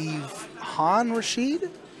 I believe, Han Rashid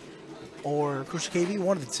or Crucial KV,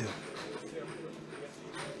 one of the two.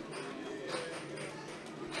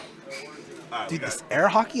 Dude, this air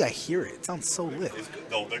hockey, I hear it. It sounds so lit.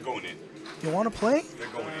 No, they're going in. You want to play? They're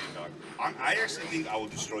going in, dog. I actually think I will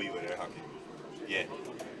destroy you at air hockey. Yeah.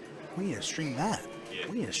 We need to stream that. Yeah.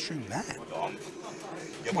 We need to stream that.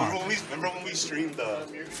 Yeah, remember when we streamed the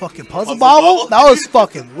fucking Puzzle Bobble? That was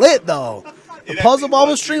fucking lit, though. The Puzzle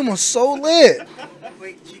Bobble stream was so lit.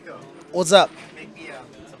 Wait, Chico. What's up? Make me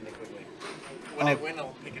something quickly. When I win,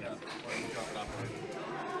 I'll pick it up. Or you drop it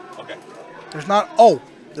off. Okay.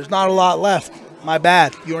 There's not a lot left. My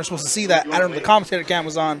bad. You weren't supposed to see that. I don't know. The commentator cam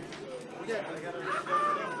was on. You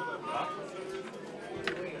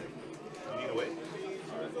need to wait.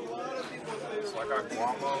 So I got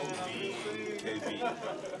Guamo v KV.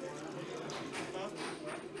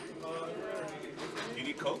 You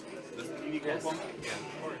need Coke? You need Coke? Yeah,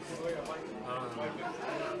 of course.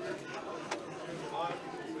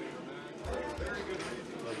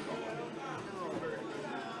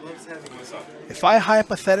 If I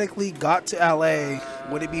hypothetically got to LA,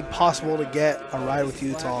 would it be possible to get a ride with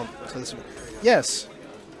you to this? Yes.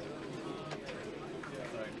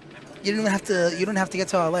 You don't have to. You don't have to get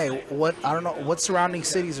to LA. I don't know what surrounding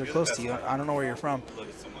cities are close to you. I don't know where you're from.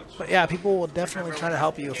 But yeah, people will definitely try to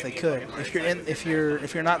help you if they could. If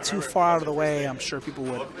you're not too far out of the way, I'm sure people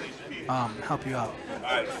would help you out.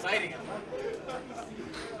 Exciting.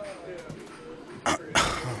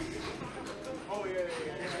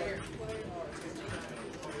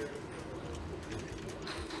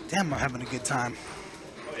 Damn, I'm having a good time.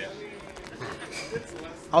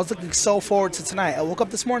 I was looking so forward to tonight. I woke up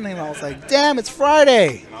this morning and I was like, damn, it's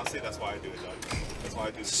Friday. And honestly, that's why I do it, dog. That's why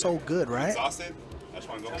I do it. So good, right? I'm exhausted. I just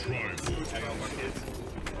want to go home, hang out with my kids.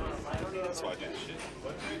 That's why I do this shit.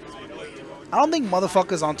 I don't think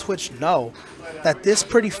motherfuckers on Twitch know that this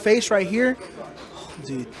pretty face right here, oh,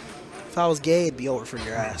 dude, if I was gay, it'd be over for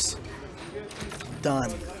your ass.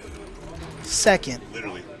 Done. Second.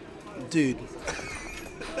 Literally. Dude.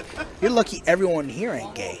 You're lucky everyone here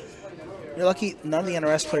ain't gay. You're lucky none of the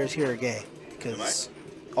NRS players here are gay. Because,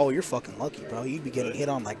 oh, you're fucking lucky, bro. You'd be getting hit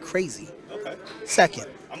on like crazy. Okay. Second.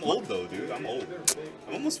 I'm old, though, dude. I'm old.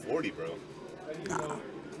 I'm almost 40, bro. Nah.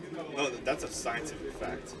 No, that's a scientific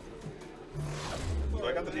fact. Do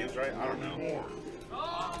I got the names right? I don't know.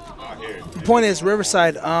 Ah, here. The point is,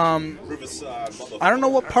 Riverside, Riverside, I don't know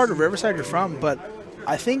what part of Riverside you're from, but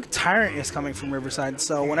I think Tyrant is coming from Riverside.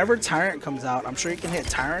 So whenever Tyrant comes out, I'm sure you can hit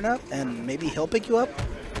Tyrant up and maybe he'll pick you up.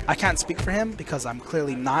 I can't speak for him because I'm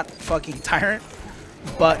clearly not fucking Tyrant,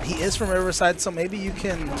 but he is from Riverside, so maybe you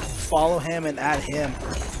can follow him and add him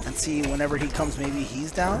and see whenever he comes, maybe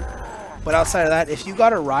he's down. But outside of that, if you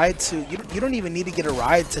got a ride to, you don't even need to get a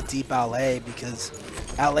ride to deep LA because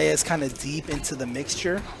LA is kind of deep into the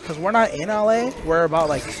mixture. Because we're not in LA, we're about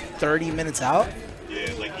like 30 minutes out.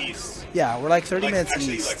 Yeah, like east. Yeah, we're like 30 minutes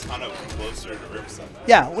actually, east. Like kind of closer to Riverside.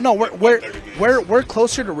 Yeah, well, no, we're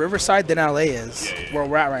closer to Riverside than LA is, where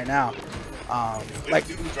we're at right now. Like,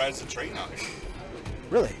 dude who drives the train out here.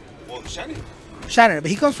 Really? Well, Shannon, but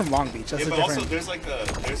he comes from Long Beach. That's yeah, but different.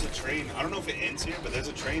 also there's a train. I don't know if it ends here, but there's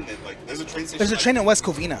a train that there's a train station. There's a train in West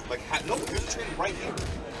Covina. No, there's a train right here.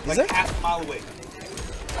 Is like there? half a mile away.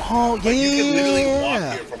 Oh yeah, you can literally walk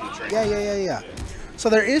yeah. here from the train. Yeah. So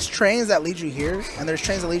there is trains that lead you here, and there's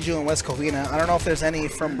trains that lead you in West Covina. I don't know if there's any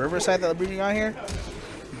from Riverside that lead you out here,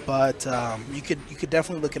 but you could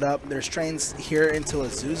definitely look it up. There's trains here into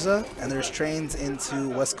Azusa, and there's trains into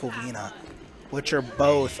West Covina, which are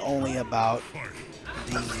both only about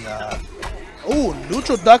the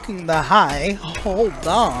neutral ducking the high. Hold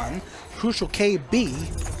on, Crucial KB.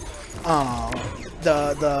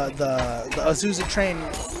 The Azusa train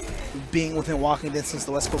being within walking distance,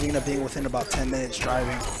 the West Covina being within about 10 minutes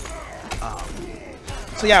driving.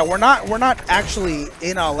 So yeah, we're not actually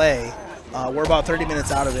in LA. We're about 30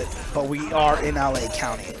 minutes out of it, but we are in LA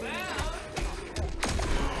County.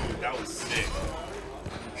 That was sick.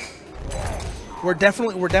 We're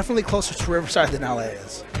definitely closer to Riverside than LA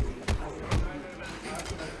is.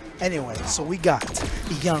 Anyway, so we got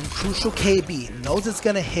young Crucial KB. Knows it's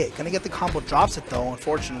gonna hit. Gonna get the combo. Drops it though,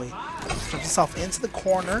 unfortunately. Drops himself into the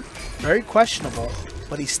corner. Very questionable,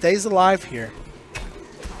 but he stays alive here.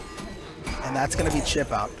 and that's going to be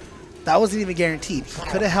chip out. That wasn't even guaranteed. He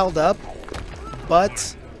could have held up,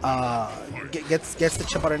 but gets the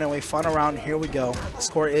chip out anyway. Fun around. Here we go. The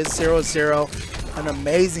score is 0-0. An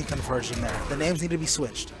amazing conversion there. The names need to be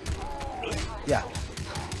switched. Yeah.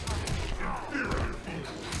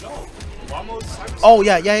 Oh,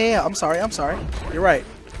 yeah. I'm sorry. You're right.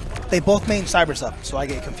 They both main Cyber Sub, so I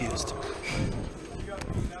get confused.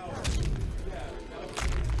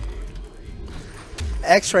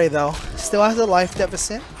 X-Ray, though, still has a life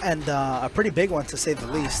deficit, and a pretty big one, to say the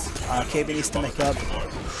least. KB needs to make up.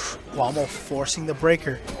 Guamo forcing the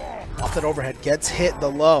breaker. Off that overhead. Gets hit the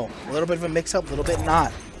low. A little bit of a mix-up, a little bit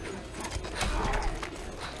not.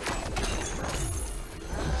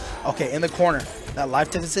 Okay, in the corner. That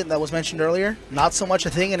life deficit that was mentioned earlier, not so much a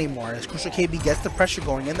thing anymore, as Crucial KB gets the pressure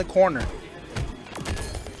going in the corner.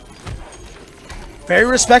 Very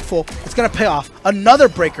respectful. It's going to pay off. Another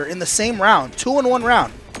breaker in the same round. 2 in 1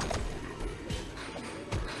 round.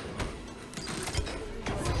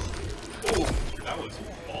 That was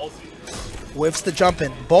ballsy. Whiffs the jump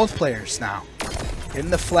in. Both players now. In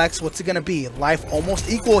the flex. What's it going to be? Life almost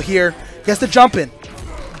equal here. Gets the jump in.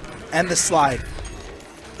 And the slide.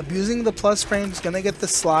 Abusing the plus frames. Going to get the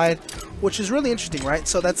slide. Which is really interesting, right?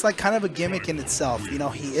 So that's like kind of a gimmick in itself. You know,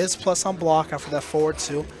 he is plus on block after that forward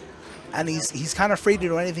 2. And he's kind of free to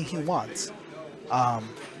do anything he wants.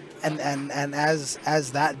 And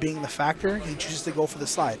as that being the factor, he chooses to go for the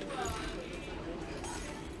slide.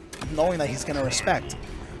 Knowing that he's going to respect.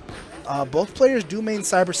 Both players do main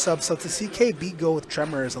Cyber Sub, so to see KB go with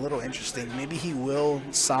Tremor is a little interesting. Maybe he will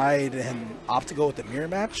side and opt to go with the mirror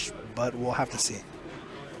match, but we'll have to see.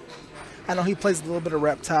 I know he plays a little bit of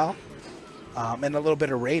Reptile and a little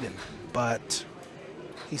bit of Raiden, but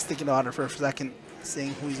he's thinking about it for a second,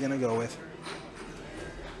 seeing who he's going to go with.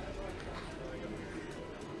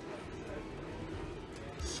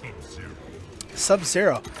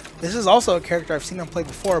 Sub-Zero. This is also a character I've seen him play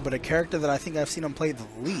before, but a character that I think I've seen him play the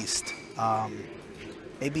least.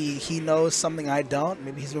 Maybe he knows something I don't.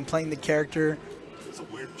 Maybe he's been playing the character. It's a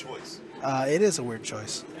weird choice. It is a weird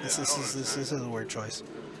choice. Yeah, this is a weird choice.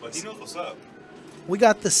 But he knows what's up. We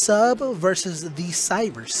got the sub versus the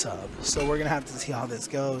Cyber Sub, so we're going to have to see how this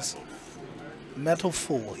goes. Metal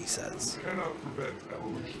Fool, he says.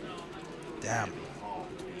 Damn.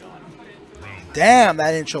 Damn,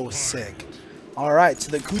 that intro was sick. Alright, to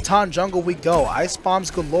the Kutan jungle we go. Ice bombs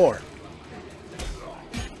galore.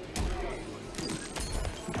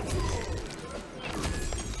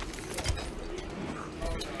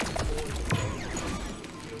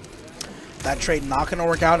 That trade not going to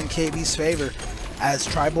work out in KB's favor, as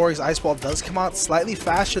Triborg's Ice Ball does come out slightly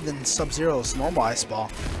faster than Sub-Zero's normal Ice Ball.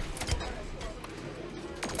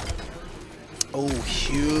 Oh,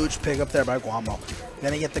 huge pick up there by Guamo.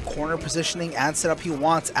 Gonna get the corner positioning and setup he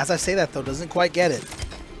wants. As I say that, though, doesn't quite get it.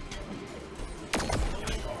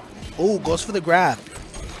 Oh, goes for the grab.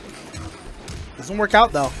 Doesn't work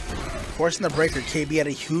out, though. Forcing the breaker. KB had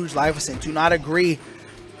a huge life ascent. Do not agree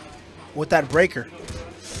with that breaker.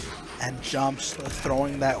 And jumps,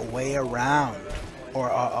 throwing that way around. Or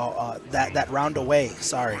that round away.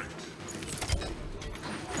 Sorry.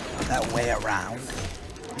 That way around.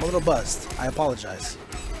 I'm a little buzzed. I apologize.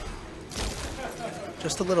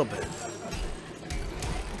 Just a little bit.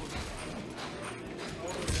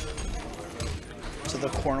 To the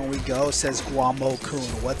corner we go, says Guamo-kun.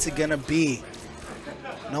 What's it gonna be?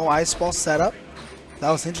 No Ice Ball setup. That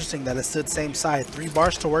was interesting that it stood same side. 3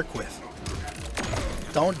 bars to work with.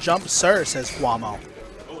 Don't jump, sir, says Guamo.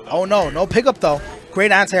 Oh no, no pickup though.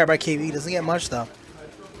 Great anti-air by KB. Doesn't get much though.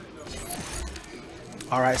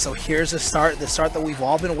 Alright, so here's the start that we've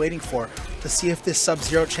all been waiting for, to see if this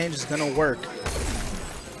Sub-Zero change is gonna work.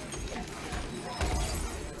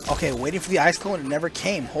 Okay, waiting for the Ice Cone, it never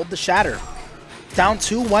came. Hold the Shatter. Down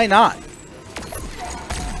 2, why not?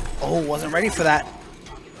 Oh, wasn't ready for that.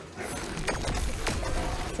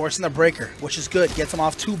 Forcing the breaker, which is good. Gets him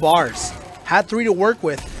off 2 bars. Had 3 to work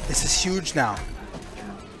with. This is huge now.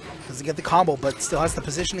 Doesn't get the combo, but still has the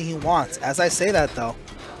positioning he wants. As I say that, though,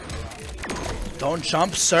 don't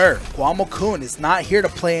jump, sir. Guamo-kun is not here to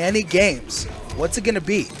play any games. What's it going to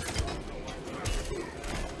be?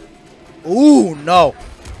 Ooh, no.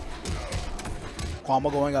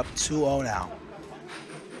 Guamo going up 2-0 now.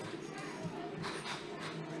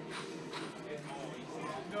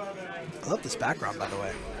 I love this background, by the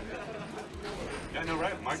way. Yeah, I know,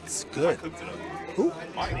 right? Mike, it's good. Who?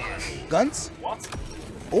 Mike. Guns? Watson.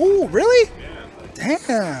 Oh, really? Yeah. Damn.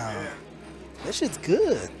 Yeah. This shit's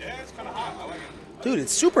good. Yeah, it's kind of hot. I like it. Dude,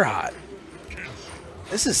 it's super hot.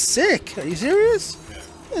 This is sick. Are you serious? Yeah.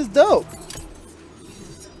 This is dope.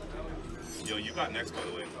 Yo, you got next, by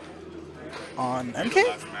the way. On Your MK?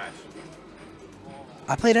 last match.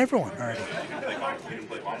 I played everyone already. You didn't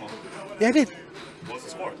play Guamo. Yeah, I did. What was the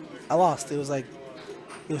score? I lost. It was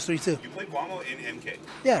 3-2. You played Guamo in MK.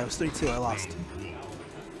 Yeah, it was 3-2. I lost.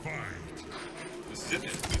 This is it.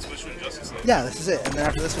 We switched to Injustice. Though. Yeah, this is it. And then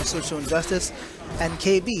after this, we switched to Injustice. And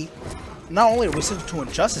KB, not only are we switching to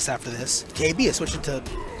Injustice after this, KB is switching to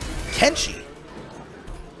Kenshi.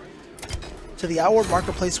 To the Outward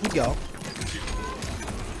Marketplace we go.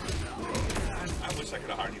 I wish I could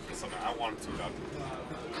have hired you for something. I wanted to, dog.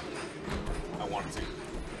 I wanted to.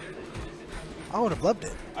 I would have loved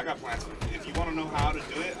it. I got plans for it. If you want to know how to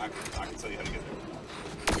do it, I can tell you how to get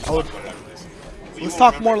there. I would, Talk about it after this. But you let's won't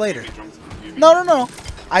talk remember more if later. you be drunk- you be- No.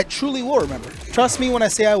 I truly will remember. Trust me when I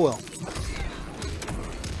say I will.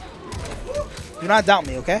 Do not doubt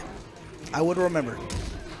me, okay? I would remember.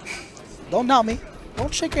 Don't doubt me.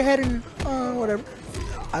 Don't shake your head and whatever.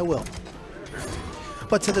 I will.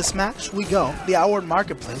 But to this match we go. The Outward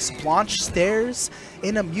Marketplace. Blanche stares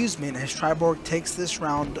in amusement as Triborg takes this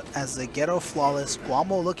round as the ghetto flawless.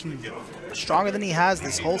 Guamo looking stronger than he has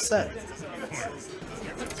this whole set.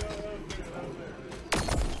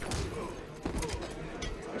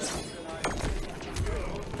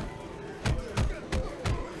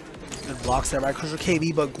 Good blocks there by Cruiser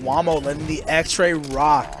KB, but Guamo letting the X-Ray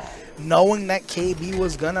rock. Knowing that KB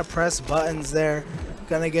was gonna press buttons there.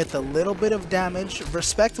 Gonna get the little bit of damage,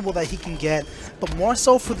 respectable that he can get, but more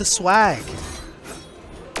so for the swag.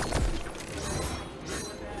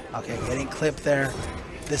 Okay, getting clipped there.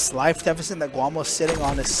 This life deficit that Guamo's sitting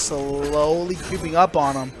on is slowly creeping up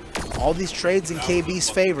on him. All these trades in KB's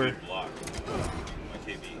favor.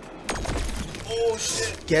 Oh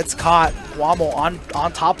shit! Gets caught. Guamo on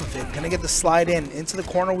top of it. Gonna get the slide in. Into the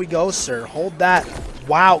corner we go, sir. Hold that.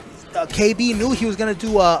 Wow. KB knew he was going to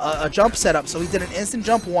do a jump setup, so he did an instant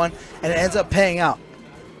jump one, and it ends up paying out.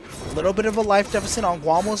 A little bit of a life deficit on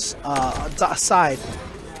Guamo's side.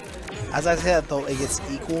 As I said, though, it gets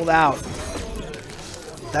equaled out.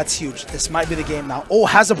 That's huge. This might be the game now. Oh,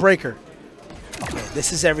 has a breaker. Okay,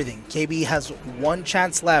 this is everything. KB has one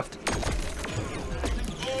chance left.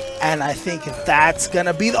 And I think that's going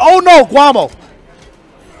to be the... Oh, no! Guamo!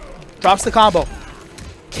 Drops the combo.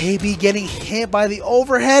 KB getting hit by the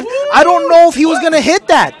overhead. I don't know if he was going to hit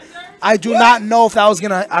that. I do not know if that was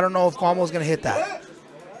going to... I don't know if Guamo was going to hit that.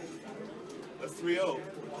 That's 3-0.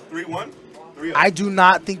 3-1? 3-0. I do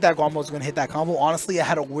not think that Guamo was going to hit that combo. Honestly, it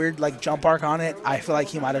had a weird like jump arc on it. I feel like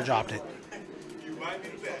he might have dropped it. You might be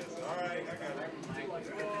the best. All right, I got it.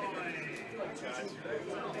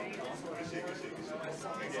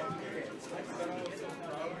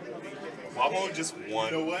 Guamo just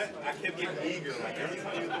won. You know what? I kept getting eager. Like every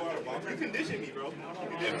time you throw out a bomb, you conditioned me, bro.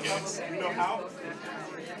 MKX. You know how?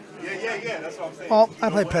 Yeah. That's what I'm saying. Well, I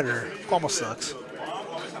play Predator. Guamo sucks.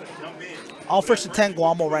 I'll first to 10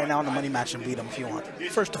 Guamo right now in the money match and beat him if you want.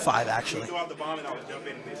 First to 5, actually. Throw out the bomb and I would jump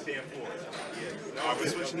in and stand for. No, I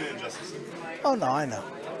was switching to Injustice. Oh, no, I know.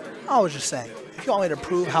 I was just saying. If you want me to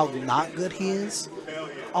prove how not good he is,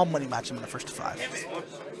 I'll money match him in the first to 5.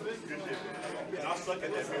 I'll suck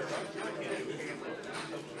at that mirror.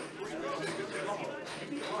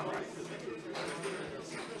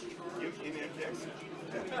 You in MKX?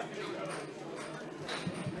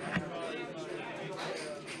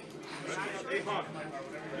 Hey, Hawk.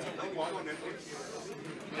 You play Guamo on Netflix?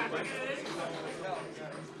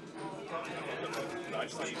 No, I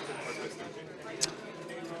just thought you could.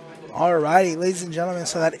 Alrighty, ladies and gentlemen,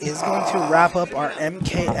 so that is going to wrap up our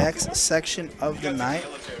MKX section of the night.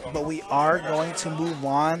 But we are going to move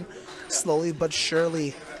on slowly but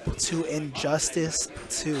surely to Injustice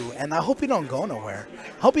 2. And I hope you don't go nowhere.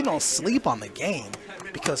 I hope you don't sleep on the game.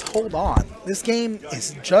 Because hold on, this game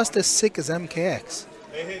is just as sick as MKX.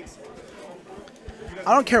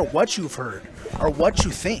 I don't care what you've heard or what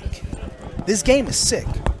you think. This game is sick,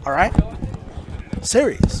 alright?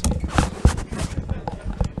 Serious.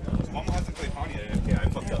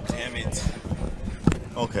 Damn it.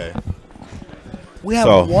 Okay. We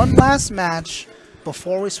have one last match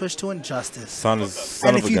before we switch to Injustice. And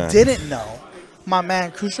if you didn't know, my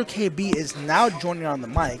man Cruiser KB is now joining on the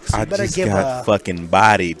mic. So you better give a fucking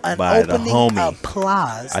bodied by the homie.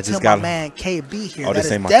 Applause I just to got my man KB here. Oh, that this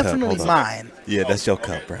is ain't my definitely cup. mine. Yeah, that's your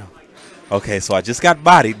cup, bro. Okay, so I just got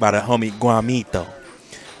bodied by the homie Guamito.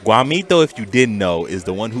 Guamito, if you didn't know, is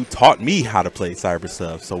the one who taught me how to play Cyber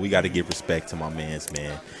Sub. So we got to give respect to my man's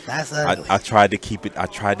man. That's ugly. I tried to keep it. I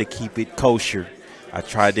tried to keep it kosher. I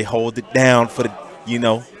tried to hold it down for the, you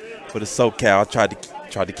know, for the SoCal. I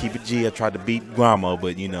tried to keep it G. I tried to beat Guamo,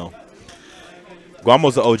 but you know,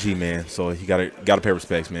 Guamo's the OG, man, so he gotta pay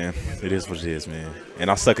respects, man. It is what it is, man.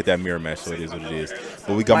 And I suck at that mirror match, so it is what it is.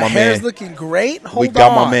 But we got my hair's man. looking great. Hold we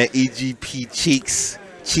got on. my man EGP Cheeks,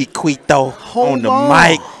 Chiquito on the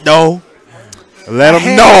mic, though. Let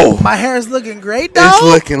him know. My hair is looking great, though. It's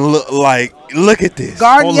looking like. Look at this.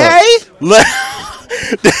 Garnier. Look.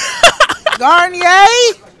 Garnier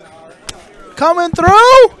coming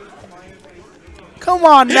through. Come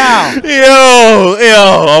on now.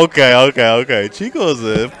 Yo. Okay. Chico's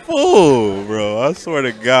a fool, bro. I swear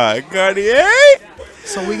to God. Garnier.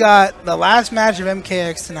 So we got the last match of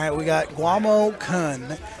MKX tonight. We got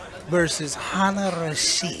Guamo-kun versus Hana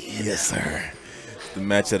Rashid. Yes, sir. The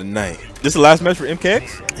match of the night. This is the last match for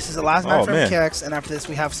MKX? This is the last match for MKX, and after this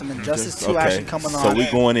we have some Injustice 2 action coming on. So we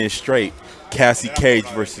going in straight. Cassie Cage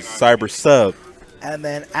versus Cyber Sub. And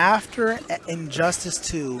then after Injustice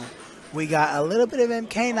 2, we got a little bit of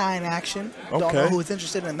MK9 action. Don't know who's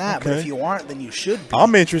interested in that, but if you aren't, then you should be.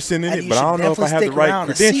 I'm interested in it, but I don't know if I have the right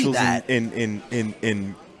credentials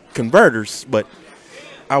in converters, but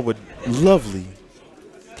I would lovely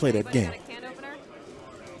play that game.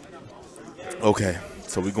 Okay,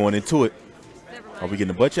 so we're going into it. Are we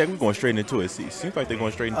getting a butt check? We're going straight into it. See, seems like they're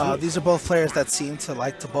going straight into it. These are both players that seem to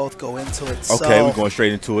like to both go into it. Okay, so we're going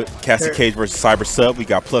straight into it. Cassie Cage versus Cyber Sub. We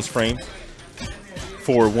got plus frames.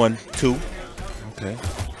 4, 1, 2. Okay.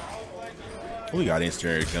 We got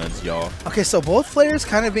instant guns, y'all. Okay, so both players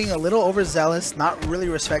kind of being a little overzealous, not really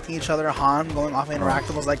respecting each other. Han going off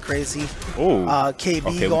interactables like crazy. Oh.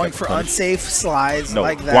 KB going for unsafe slides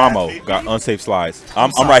like that. Guamo got unsafe slides.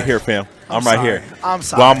 I'm right here, fam. I'm right here. I'm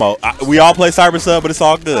sorry. Guamo. We all play Cyber Sub, but it's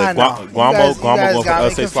all good. I know. Guamo going for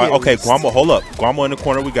unsafe slide. Okay, Guamo, hold up. Guamo in the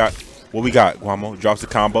corner. We got what we got. Guamo drops the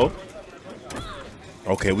combo.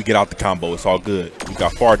 Okay, we get out the combo. It's all good. We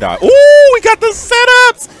got far dodge. Ooh, we got the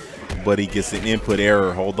setups. But he gets an input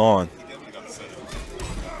error. Hold on.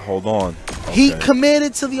 Okay. He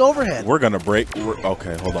committed to the overhead. We're going to break.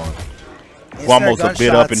 Okay, hold on. Guamo's a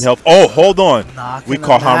bit up in health. Oh, hold on. We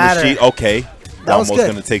caught Han Rashid. Okay. Guamo's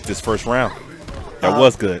going to take this first round. That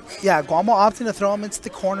was good. Yeah, Guamo opting to throw him into the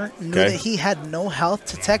corner. Knew that he had no health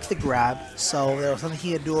to tech the grab. So there was something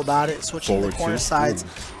he could do about it. Switching to the corner sides.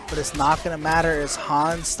 But it's not going to matter as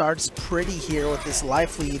Han starts pretty here with this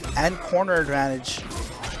life lead and corner advantage.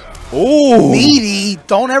 Ooh. Meaty,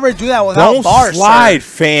 don't ever do that without bars. Don't slide,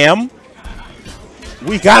 fam.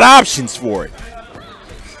 We got options for it.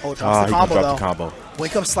 Oh, drops the combo, though. The combo.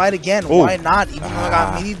 Wake up slide again. Ooh. Why not? Even though I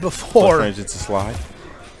got meaty before. Into slide.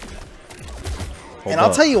 And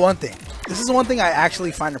I'll tell you one thing. This is one thing I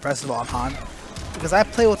actually find impressive on Han. Because I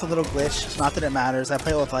play with a little glitch. Not that it matters. I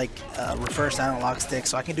play with like reverse analog stick,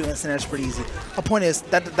 so I can do instant airs pretty easy. The point is,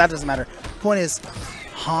 that doesn't matter. The point is,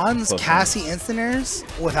 Han's Cassie instant airs,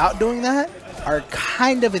 without doing that, are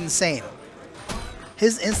kind of insane.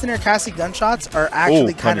 His instant air Cassie gunshots are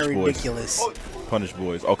actually kind of ridiculous. Punish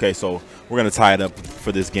boys. Okay, so we're going to tie it up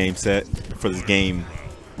for this game set. For this game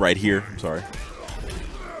right here. I'm sorry.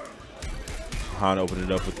 Han opened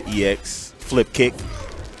it up with the EX flip kick.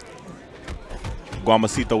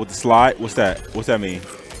 Guamacito with the slide. What's that? What's that mean?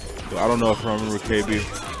 I don't know if I remember KB.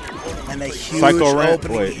 And a huge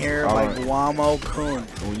opening here by Guamo-kun.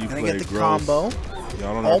 Gonna get the combo.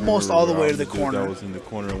 Almost all the way to the corner. That was in the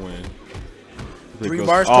corner when. 3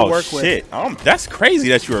 bars to work with. Shit. That's crazy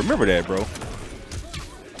that you remember that, bro.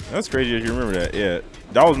 That's crazy that you remember that. Yeah.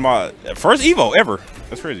 That was my first Evo ever.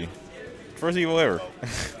 That's crazy. First Evo ever.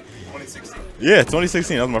 2016. Yeah,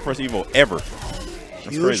 2016. That was my first Evo ever. That's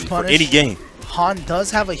huge crazy. punish. For any game. Han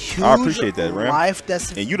does have a huge appreciate that, Ram. life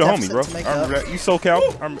deficit. And you the homie, bro. I remember that. You SoCal.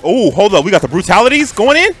 Oh, hold up. We got the brutalities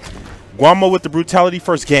going in. Guamo with the brutality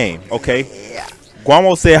first game. Okay. Yeah.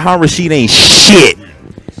 Guamo said Han Rashid ain't shit.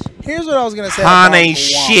 Here's what I was going to say. Han ain't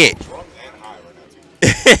shit.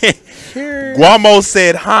 Guamo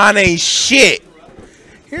said Han ain't shit.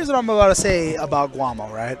 Here's what I'm about to say about Guamo,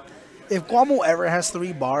 right? If Guamo ever has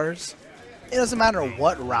 3 bars, it doesn't matter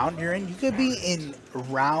what round you're in. You could be in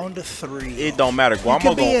round 3. It don't matter. Guamo you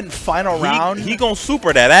could be in final round. He gonna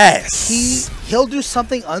super that ass. He'll do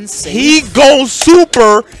something unsafe. He gonna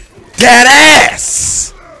super that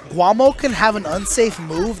ass. Guamo can have an unsafe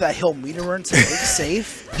move that he'll meter burn to make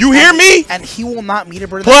safe. You hear me? And he will not meter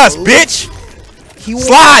burn plus, that move. Bitch. He will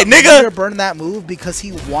slide, not nigga. meter burn that move because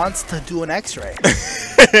he wants to do an X-ray.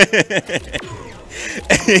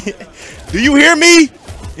 Do you hear me?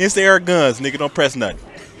 Instant air guns, nigga. Don't press nothing.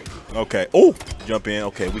 Okay. Oh, jump in.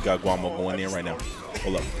 Okay, we got Guamo going in right now.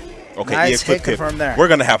 Hold up. Okay, nice hit confirmed there. We're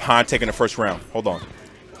gonna have Han taking the first round. Hold on.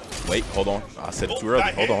 Wait, hold on. I said it too early.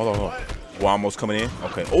 Hold on. Guamo's coming in.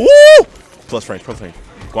 Okay. Ooh! Plus range.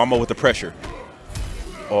 Guamo with the pressure.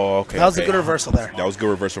 Oh, okay. That was a good reversal there. That was good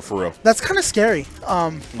reversal for real. That's kind of scary.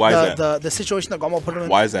 Why is that? The situation that Guamo put him in.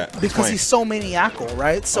 Why is that? Because Explain. he's so maniacal,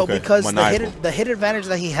 right? So Okay, because maniacal. the hit advantage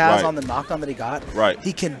that he has Right. on the knockdown that he got, Right.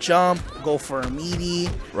 he can jump, go for a meaty,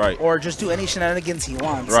 Right. or just do any shenanigans he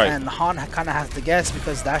wants. Right. And Han kind of has to guess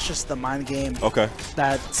because that's just the mind game Okay.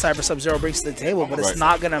 that Cyber Sub-Zero brings to the table. But it's Right.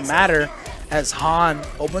 not going to matter as Han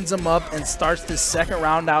opens him up and starts this second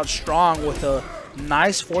round out strong with a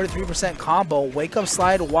nice 43% combo. Wake up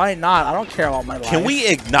slide, why not? I don't care about my life. Can we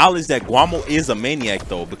acknowledge that Guamo is a maniac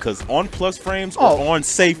though? Because on plus frames or on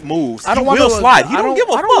safe moves, I don't he want will to slide. He don't give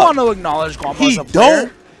a I fuck. don't want to acknowledge Guamo He as a player.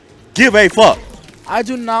 don't give a fuck. I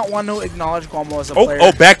do not want to acknowledge Guamo as a Oh, player.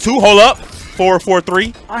 oh, back two. Hold up.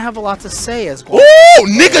 4-4-3. I have a lot to say as Guamo. Oh,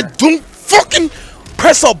 nigga, don't fucking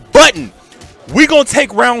press a button. We gonna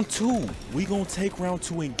take round two. We gonna take round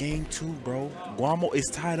two in game two, bro. Guamo is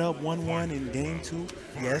tied up 1-1 in game two.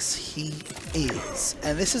 Yes, he is.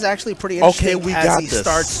 And this is actually pretty interesting. Okay, we as got he the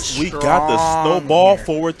starts we got the strong snowball here.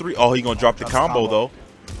 4-3. Oh, he gonna drop the combo though.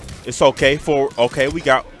 It's okay for okay. We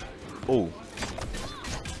got. Oh.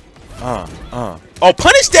 Oh,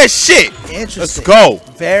 punish that shit. Interesting. Let's go.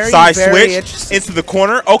 Very, side very switch interesting. into the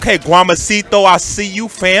corner. Okay, Guamacito, I see you,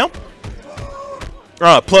 fam.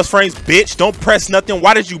 Plus frames, bitch. Don't press nothing.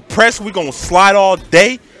 Why did you press? We gonna slide all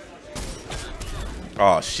day.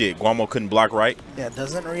 Oh shit, Guamo couldn't block right. Yeah,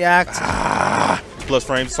 doesn't react. Plus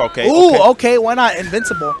frames, it's okay. Ooh, okay, why not?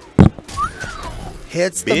 Invincible.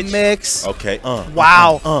 Hits the Bitch. mix. Okay.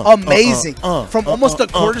 Wow, amazing. From almost a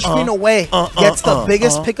quarter screen away, gets the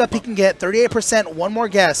biggest pickup he can get. 38%. One more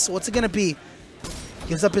guess. What's it gonna be?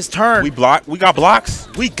 Gives up his turn. We block. We got blocks.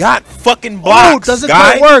 We got fucking blocks. Doesn't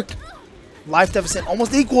guy. quite work. Life deficit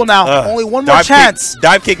almost equal now. Only one more dive chance. Kick,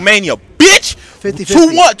 dive kick mania, bitch.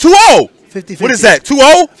 50-50. 2-1, 2-0. 50-50. What is that? 2-0?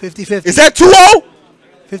 50-50. Is that 2-0?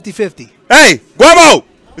 50-50. Hey, Guamo.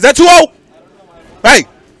 Is that 2-0? Hey.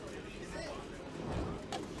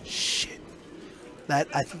 Shit. I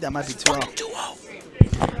think that might be 2-0.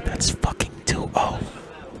 2-0. That's fucking 2-0.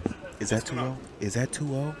 Is that 2-0? Is that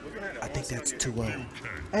 2-0? I think that's 2-0.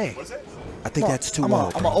 Hey. I think that's 2-0.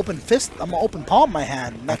 I'm gonna open fist. I'm gonna open palm my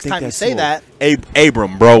hand next time you say that.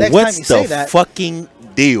 Abram, bro, Next what's time you say the that. fucking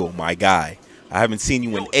deal, my guy? I haven't seen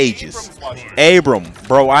you in ages. Abram,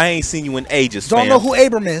 bro, I ain't seen you in ages, Don't fam. know who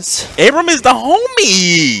Abram is. Abram is the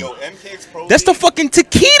homie. Yo, MKX Pro That's the fucking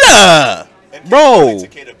Takeda. Bro,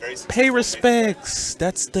 pay respects.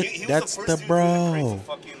 That's the bro.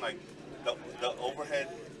 The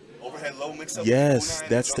overhead low mix up. Yes,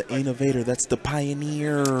 that's the innovator. That's the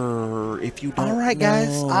pioneer. If you don't All right, guys.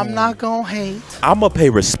 know. I'm not gonna hate. I'ma pay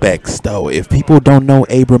respects though. If people don't know,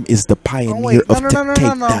 Abram is the pioneer Oh, wait. of No.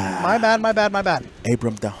 Takeda. My bad.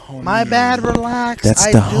 Abram the homie. My bad. Relax. That's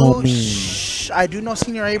the homie. I do know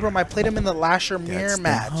Senior Abram. I played him in the last year mirror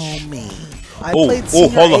match. Homie. I played Senior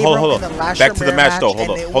hold Abram on. in the last Back year to the mirror match though. Hold and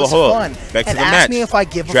on. it Hold was on. fun. Back to and the ask match. me if I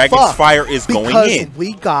give a Dragon's fuck. Fire is going because in.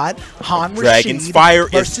 we got Han Dragon's Rashid Fire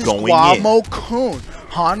is versus going Guamo Kun.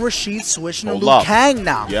 Han Rashid switching to Hold Liu up. Kang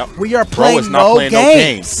now. Yep. We are Bro playing is not playing no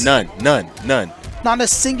games. None. Not a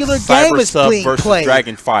singular game Cyber is Sub being versus played.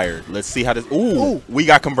 Dragon Fire. Let's see how this. Ooh, we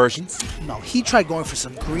got conversions. No, he tried going for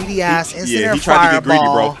some greedy ass instant Yeah, air he tried to get greedy,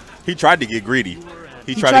 fireball. bro. He tried to get greedy.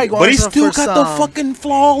 He tried tried to, going but he for still got the some- fucking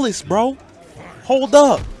flawless, bro. Hold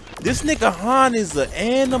up. This nigga Han is an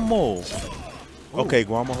animal. Okay,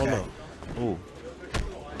 Guamo, hold up. Ooh.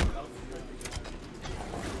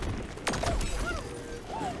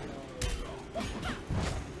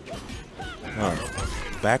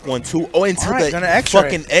 Back 1-2. Oh, into All right, the gonna X-ray.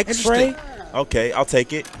 fucking X-ray. Interesting. Okay, I'll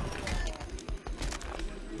take it.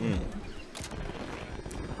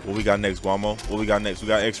 What we got next, Guamo? What we got next? We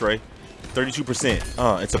got X-ray.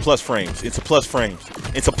 32%. It's a plus frames. It's a plus frames.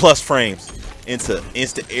 It's a plus frames. Into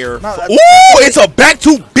instant air. No, Ooh, it's a back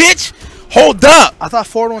two, bitch. Hold up. I thought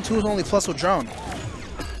 4-1-2 was only plus with drone.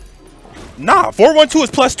 Nah, 4-1-2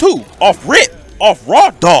 is plus 2. Off rip. Off raw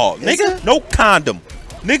dog. Is Nigga. it? No condom.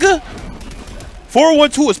 Nigga.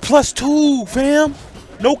 4-1-2 is plus 2, fam.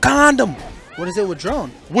 No condom. What is it with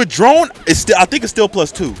drone? With drone, it's still. I think it's still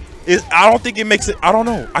plus 2. I don't think it makes it. I don't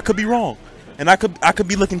know. I could be wrong, and I could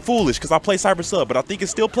be looking foolish because I play Cyber Sub, but I think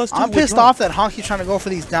it's still plus 2. I'm with pissed drone. off that Honky's trying to go for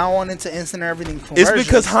these down one into instant everything It's conversions.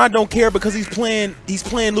 because Han don't care because he's playing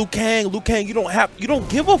Liu Kang. Liu Kang, you don't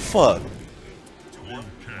give a fuck.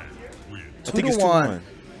 I think it's 2-1.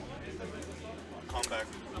 2-1.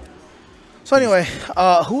 So anyway,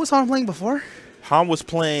 who was Han playing before? Han was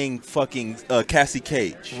playing fucking Cassie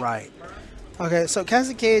Cage. Right. Okay, so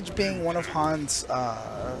Cassie Cage being one of Han's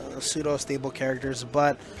pseudo-stable characters,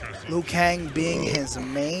 but Liu Kang being his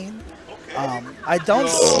main. I don't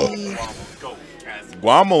see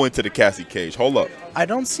Guamo into the Cassie cage. Hold up. I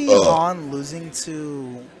don't see Han losing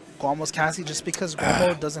to Guamo's Cassie just because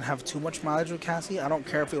Guamo doesn't have too much mileage with Cassie. I don't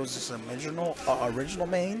care if it was just an original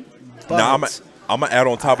main. But Now I'm gonna add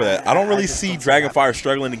on top of that. I don't really see Dragonfire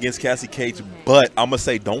struggling against Cassie Cage, but I'm gonna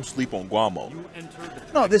say don't sleep on Guamo.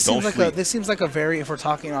 no, this seems like a very, if we're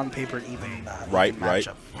talking on paper, even Right.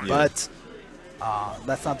 matchup. Yeah. But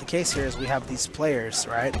that's not the case here. As we have these players,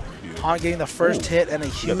 right? Han getting the first hit and a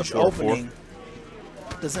huge opening.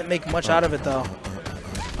 Doesn't make much out of it though.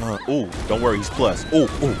 Ooh, don't worry, he's plus. Ooh.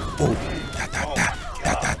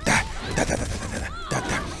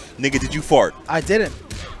 Nigga, did you fart? I didn't.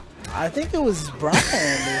 I think it was Brian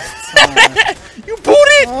this time. You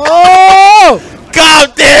booted? Oh!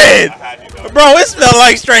 Compton! Bro, it smelled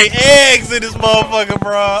like straight eggs in this motherfucker,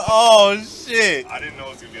 bro. Oh, shit. I didn't know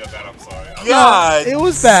it was going to be that bad. I'm sorry. God. It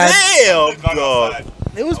was bad. Damn, dog.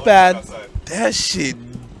 It was bad. That shit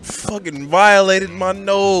fucking violated my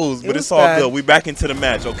nose. But it's all good. We back into the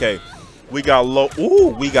match. Okay. We got low.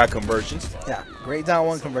 Ooh, we got conversions. Yeah, great down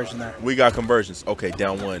one conversion there. We got conversions. Okay,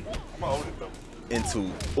 down one. Into,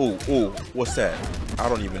 ooh, what's that? I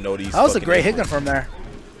don't even know these. That was a great hit confirm there.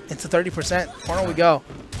 Into 30%. Corner we go.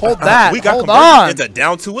 Hold that. We got Hold conversion on. into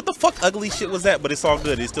down two. What the fuck ugly shit was that? But it's all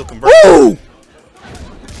good. It's still converted. Woo!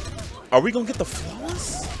 Are we going to get the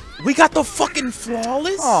flawless? We got the fucking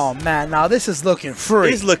flawless? Oh, man. Now this is looking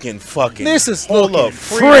free. It's looking fucking. This is hold looking up.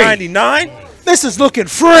 free. 399? This is looking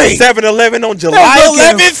free. 7-Eleven on July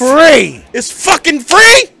 11th? Free. It's fucking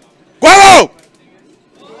free? Guamo!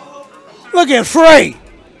 Looking free.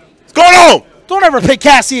 What's going on? Don't ever pick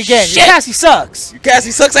Cassie again. Shit. Your Cassie sucks. Your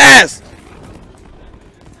Cassie sucks ass.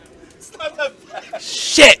 It's not that bad.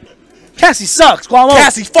 Shit. Cassie sucks, Guamo.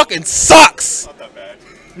 Cassie fucking sucks. Not that bad.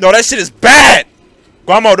 No, that shit is bad.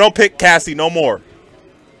 Guamo, don't pick Cassie no more.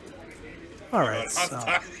 All right. So.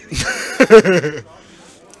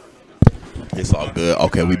 It's all good.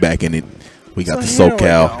 Okay, we back in it. We got the here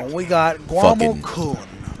SoCal. we got fucking Guamo-kun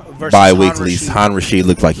versus bi-weeklies. Han Han Rashid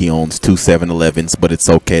looks like he owns 2 7-Elevens, but it's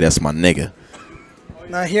okay. That's my nigga.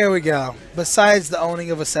 Now here we go. Besides the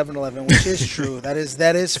owning of a 7-Eleven, which is true, that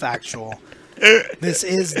is factual. This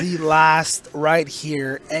is the last right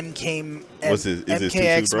here.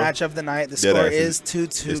 MKX match of the night. The score is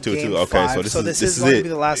 2-2. It's 2-2. Game Okay, 5. so this is going to be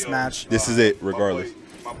the last match. This is it, regardless.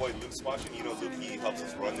 My boy Luke's watching. You know, Luke, he helps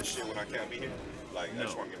us run this shit when I can't be here. Like, I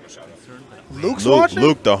just want to give him a shout out. Luke's watching?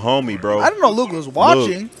 Luke, the homie, bro. I didn't know Luke was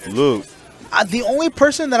watching. Luke. The only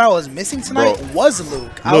person that I was missing tonight was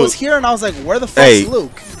Luke. I was here and I was like, where the fuck is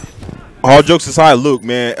Luke? All jokes aside, Luke,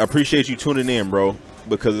 man, I appreciate you tuning in, bro.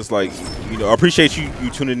 Because it's like, you know, I appreciate you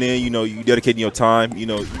tuning in. You know, you dedicating your time. You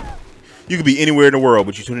know, you could be anywhere in the world,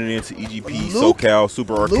 but you tuning in to EGP, SoCal,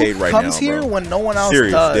 Super Arcade right now, Luke comes here when no one else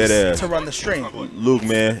dead does to run the stream. Luke,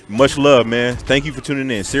 man, much love, man. Thank you for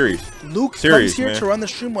tuning in. Serious. Luke comes here to run the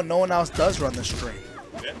stream when no one else does run the stream.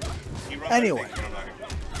 Anyway,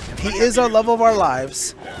 he is our love of our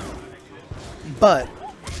lives, but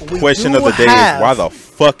we question of the day is why the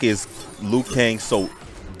fuck is Liu Kang so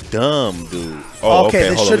dumb, dude? Oh, okay,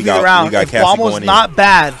 this hold should on. be the round. We got If Cassie Guamo's going not in.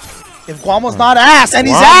 bad, if Guamo's not ass, and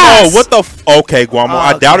he's Guamo, ass. what the okay, Guamo.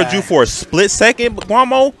 I doubted you for a split second,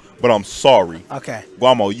 Guamo, but I'm sorry. Okay.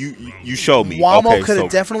 Guamo, you showed me. Guamo could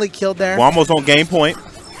have definitely killed there. Guamo's on game point,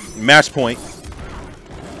 match point.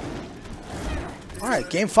 All right,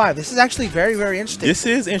 game 5. This is actually very, very interesting. This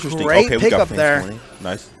is interesting. Great okay, pickup we got there. 20.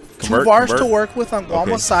 Nice. 2 bars to work with on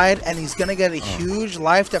Guamo's side, and he's going to get a huge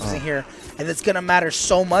life deficit here, and it's going to matter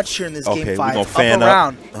so much here in this game 5. We're gonna fan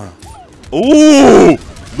around. Ooh!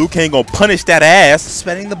 Liu Kang gonna punish that ass.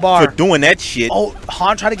 Spending the bar. For doing that shit. Oh,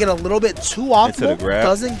 Han trying to get a little bit too optimal. Into the grab.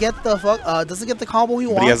 Doesn't get the combo he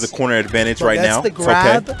wants. But he has the corner advantage right now. That's the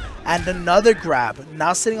grab and another grab.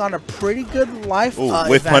 Now sitting on a pretty good life with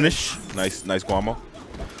advantage. punish. Nice Guamo.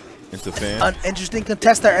 Into fan. An interesting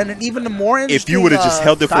contest there, and an even more interesting. If you would have just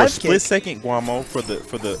held it for a dive split kick. second, Guamo, for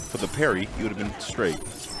the parry, you would have been straight.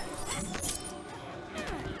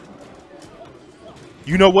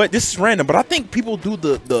 You know what? This is random, but I think people do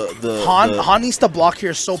the Han needs to block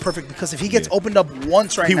here so perfect, because if he gets opened up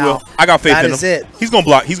once he now, will. I got faith in him. that is it. He's gonna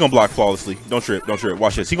block. He's gonna block flawlessly. Don't trip.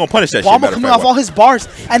 Watch this. He's gonna punish that shit. Guamo coming off all his bars,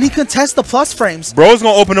 and he contests the plus frames. Bro's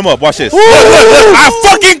gonna open him up. Watch this. Look, I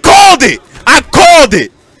fucking called it. I called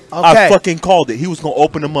it. Okay. I fucking called it. He was gonna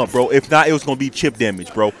open him up, bro. If not, it was gonna be chip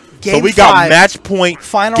damage, bro. Game so we got 5, match point,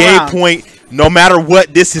 final game round. point. No matter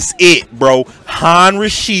what, this is it, bro. Han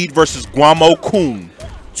Rashid versus Guamo-kun.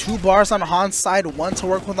 2 bars on Han's side, 1 to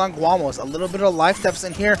work with on Guamo's. A little bit of life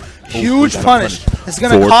deficit here. Huge punish. It's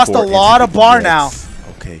going to cost a lot of bar now.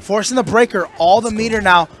 Okay. Forcing the breaker. All the meter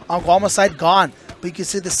now on Guamo's side gone. But you can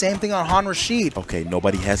see the same thing on Han Rashid. Okay,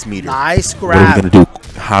 nobody has meter. Nice What are grab. we gonna do?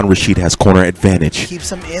 Han Rashid has corner advantage.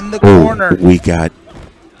 Keeps him in the corner. We got.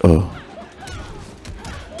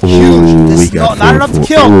 Huge. This is not enough to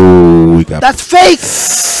kill. We got. That's fake.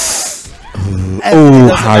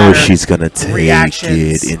 Han Rashid's gonna take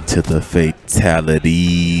it into the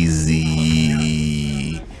fatalities.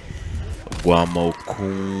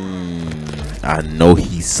 Guamo-kun. I know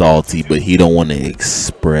he's salty, but he don't want to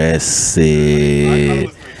express it.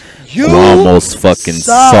 Guamo's fucking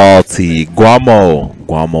salty.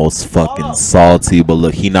 Guamo's fucking salty, but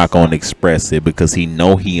look, he not gonna express it because he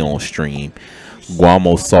know he on stream.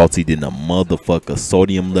 Guamo's salty than a motherfucker.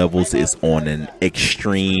 Sodium levels is on an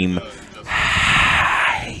extreme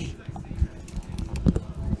high.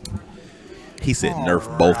 He said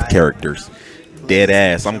nerf both characters. Dead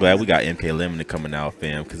ass. I'm glad we got MK11 coming out,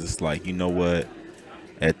 fam, because it's like, you know what?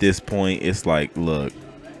 At this point, it's like, look,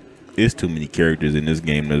 it's too many characters in this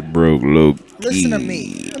game that's broke. Look, listen to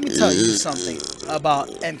me. Let me tell you something about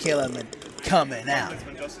MK11 coming out.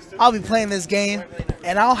 I'll be playing this game,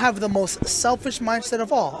 and I'll have the most selfish mindset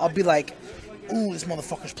of all. I'll be like, ooh, this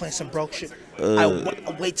motherfucker's playing some broke shit. I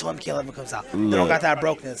wait till MK11 comes out. They don't got that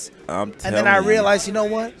brokenness. And then I realize, you know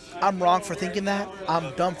what? I'm wrong for thinking that.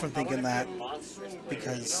 I'm dumb for thinking that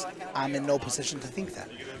because I'm in no position to think that.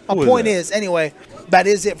 My point is, anyway, that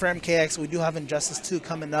is it for MKX. We do have Injustice 2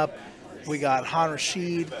 coming up. We got Han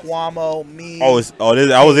Rashid, Guamo, me. That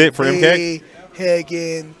was it for MKX?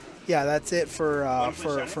 Hagen. Yeah, that's it for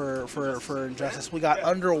Injustice. We got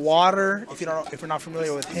Underwater. If you're not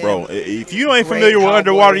familiar with him, bro, if you ain't familiar with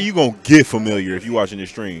Underwater, you gonna get familiar if you watching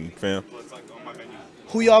this stream, fam.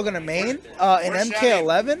 Who y'all gonna main? In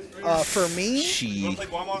MK11, for me.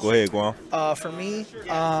 Go ahead, Guam. For me,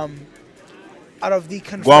 out of the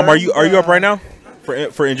confirmed, Guam, are you up right now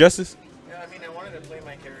for Injustice? Yeah, I mean, I wanted to play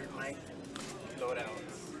my character, my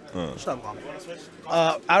loadout. Shut up, Guam.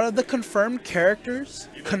 Out of the confirmed characters,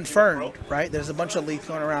 right? There's a bunch of leaks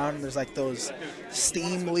going around. There's like those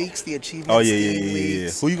Steam leaks, the achievements. Oh yeah.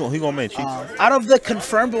 Who you gonna main? Out of the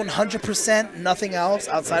confirmed 100%, nothing else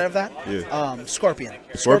outside of that. Yeah. Scorpion.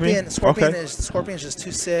 Scorpion Is just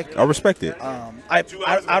too sick. I respect it.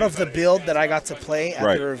 Out of the build that I got to play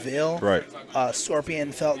at the reveal, right?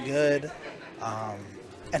 Scorpion felt good.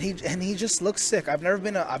 And he just looks sick. I've never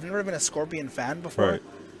been a Scorpion fan before. Right.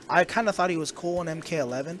 I kind of thought he was cool in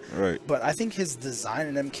MK11, right? But I think his design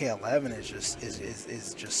in MK11 is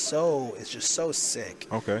just so sick.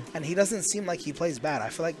 Okay. And he doesn't seem like he plays bad. I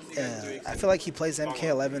feel like he plays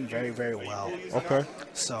MK11 very, very well. Okay.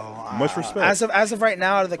 So much respect. As of right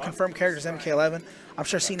now, out of the confirmed characters MK11, I'm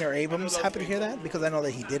sure Senior Abrams happy to hear that because I know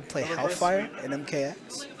that he did play Hellfire in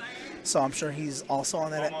MKX. So I'm sure he's also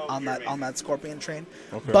on that Scorpion train.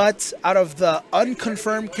 Okay. But out of the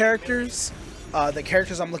unconfirmed characters, the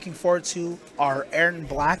characters I'm looking forward to are Aaron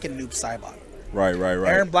Black and Noob Saibot. Right.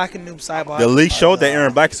 Aaron Black and Noob Saibot. The leak showed that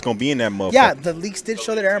Aaron Black is gonna be in that motherfucker. Yeah, the leaks did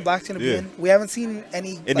show that Aaron Black's gonna be in. We haven't seen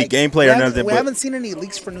any gameplay or nothing. We haven't seen any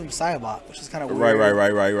leaks for Noob Saibot, which is kind of weird.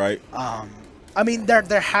 Right. I mean,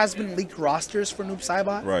 there has been leaked rosters for Noob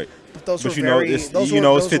Saibot. Right. But those but were very, those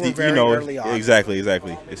were 50. Very early on. Exactly.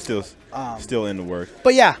 It's still in the works.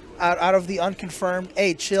 But yeah, out of the unconfirmed,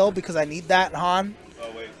 hey, chill because I need that, Han.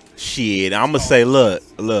 Shit, I'm gonna say, look,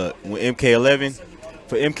 when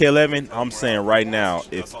MK11, I'm saying right now,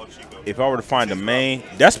 if I were to find a main,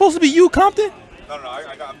 that's supposed to be you, Compton. No,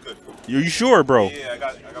 I'm good. You sure, bro? Yeah, I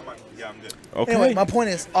got my. Yeah, I'm good. Okay. Anyway, my point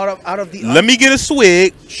is, out of the. Let me get a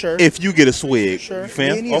swig. Sure. If you get a swig, sure.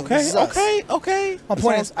 Fam. Okay. My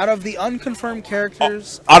point is, out of the unconfirmed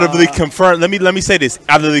characters. Out of the confirmed, let me say this.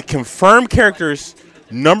 Out of the confirmed characters,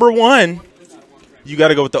 number one, you got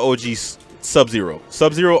to go with the OG Sub-Zero.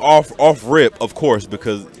 Sub-Zero off rip, of course,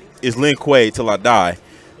 because it's Lin Kuei till I die.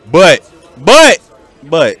 But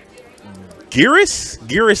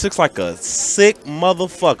Geras looks like a sick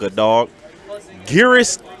motherfucker, dog.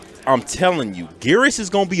 Geras, I'm telling you, Geras is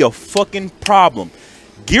gonna be a fucking problem.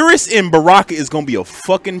 Geras and Baraka is gonna be a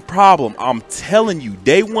fucking problem. I'm telling you,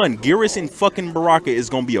 day one, Geras and fucking Baraka is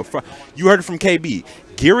gonna be a. You heard it from KB.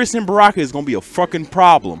 Geras and Baraka is gonna be a fucking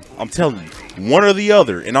problem. I'm telling you, one or the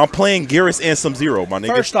other. And I'm playing Geras and Sub-Zero, my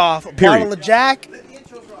nigga. First off, bottle of Jack.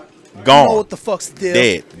 Gone. You know what the fuck's the deal?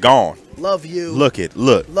 Dead. Gone. Love you. Look.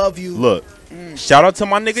 Love you. Look. Shout out to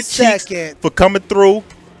my nigga Cheeks for coming through.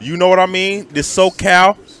 You know what I mean? This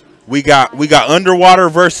SoCal. We got Underwater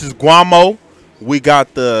versus Guamo. We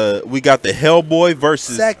got the Hellboy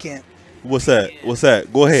versus. Second. What's that?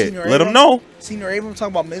 Go ahead. Senior Let Abram, them know. Senior Abram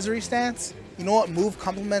talking about misery stance. You know what move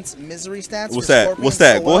complements misery stance? What's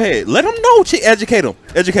that? Go ahead. Let them know. Educate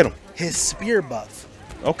them. His spear buff.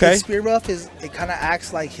 Okay. His spear buff it kind of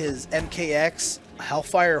acts like his MKX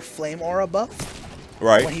Hellfire Flame Aura buff.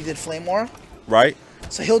 Right. When he did Flame Aura. Right.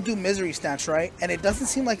 So he'll do Misery stance, right? And it doesn't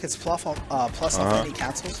seem like it's plus off any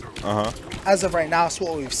cancels. As of right now, it's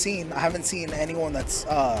what we've seen. I haven't seen anyone that's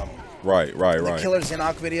right. the Killer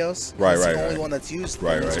Zinok videos. Right. He's the only one that's used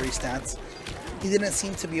Misery stance. He didn't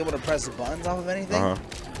seem to be able to press the buttons off of anything.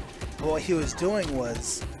 But what he was doing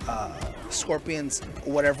was Scorpions,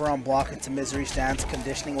 whatever on block into Misery stance,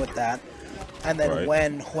 conditioning with that. And then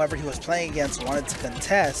when whoever he was playing against wanted to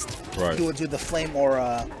contest, he would do the Flame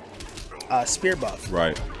Aura spear buff.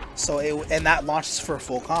 Right. So and that launches for a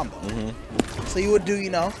full combo. So you would do, you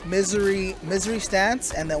know, misery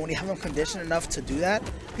stance, and then when you have him conditioned enough to do that,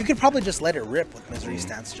 you could probably just let it rip with misery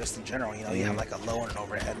stance just in general. You know, you have like a low and an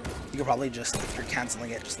overhead. You could probably just, if you're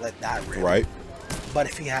canceling it, just let that rip. Right. But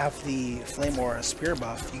if you have the Flame Aura spear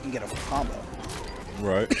buff, you can get a full combo.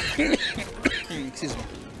 Right. Excuse me.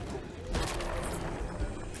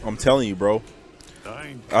 I'm telling you, bro.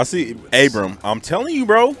 I see Abram. I'm telling you,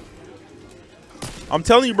 bro.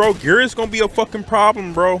 Gear is gonna be a fucking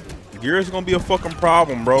problem, bro. Gear is gonna be a fucking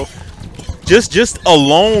problem, bro. Just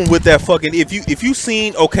alone with that fucking. If you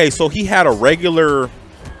seen, okay, so he had a regular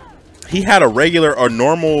or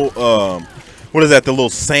normal. What is that? The little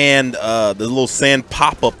sand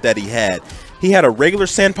pop up that he had. He had a regular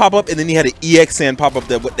sand pop up, and then he had an EX sand pop up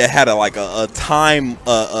that had a time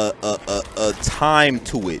time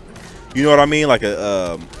to it. You know what I mean? Like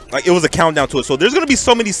like it was a countdown to it. So there's gonna be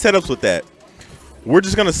so many setups with that. We're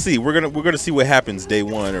just gonna see. We're gonna see what happens day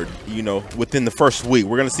one, or you know, within the first week.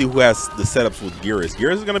 We're gonna see who has the setups with Gearus.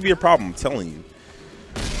 Gearus is gonna be a problem, I'm telling you.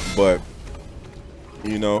 But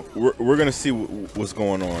you know, we're gonna see what's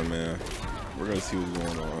going on, man. We're gonna see what's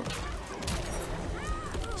going on.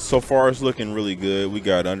 So far, it's looking really good. We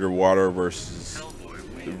got Underwater versus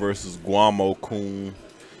Guamo-kun.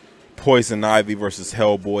 Poison Ivy versus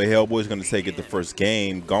Hellboy. Hellboy's going to take it the first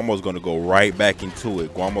game. Guamo's going to go right back into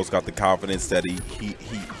it. Guamo's got the confidence that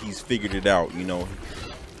he's figured it out. You know,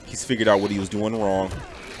 he's figured out what he was doing wrong.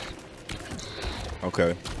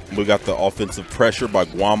 Okay, we got the offensive pressure by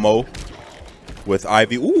Guamo with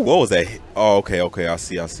Ivy. Ooh, what was that? Oh, okay, I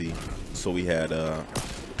see. So we had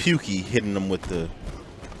Pukey hitting him with the,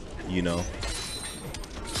 you know.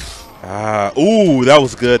 Ooh, that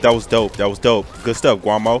was good. That was dope. Good stuff,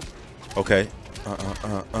 Guamo. Okay.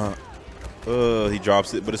 He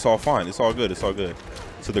drops it, but it's all fine. It's all good.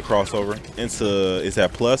 To the crossover. Is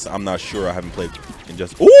that plus? I'm not sure. I haven't played in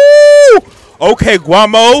just. Ooh! Okay,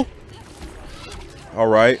 Guamo. All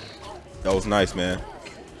right. That was nice, man.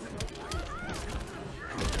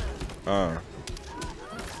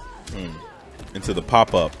 Into the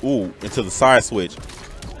pop up. Ooh, into the side switch.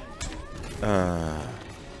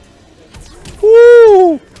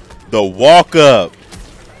 Woo! The walk up.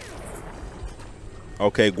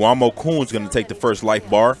 Okay, Guamo-kun's gonna take the first life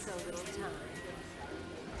bar.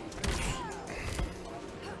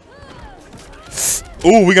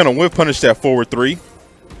 Ooh, we're gonna whip punish that forward 3.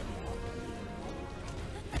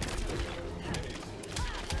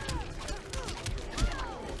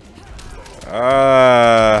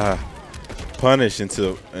 Punish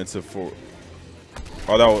into 4.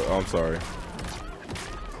 Oh, that was, I'm sorry.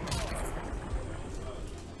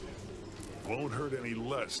 Won't hurt any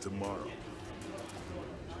less tomorrow.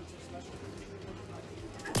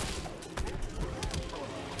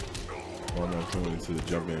 Coming into the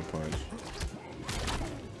jump in punch.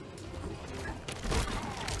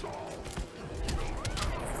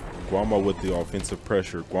 Guamo with the offensive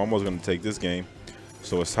pressure. Guamo's going to take this game.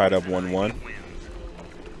 So it's tied up 1-1.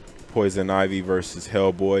 Poison Ivy versus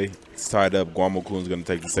Hellboy. It's tied up. Guamo-kun's going to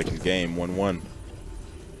take the second game, 1-1.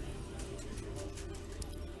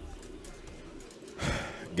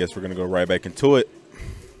 Guess we're going to go right back into it.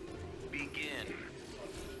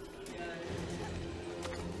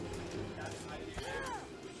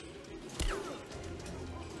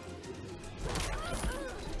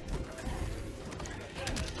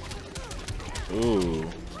 Ooh.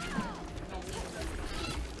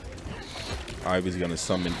 Ivy's gonna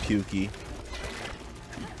summon Pukey.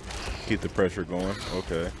 Keep the pressure going.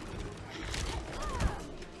 Okay.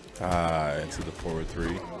 Into the forward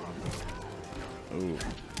 3. Ooh.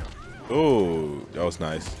 Ooh, that was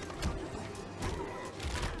nice.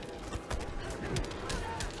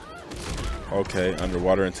 Okay,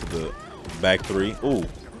 underwater into the back 3. Ooh,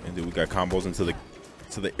 and then we got combos into the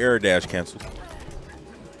air dash cancel.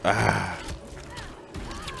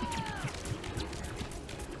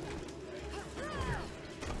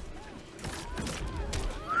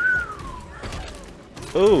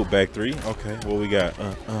 Ooh, back 3. Okay, what we got?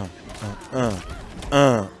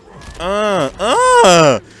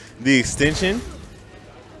 The extension.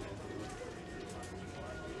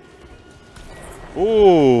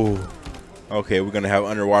 Ooh. Okay, we're gonna have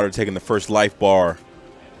Underwater taking the first life bar.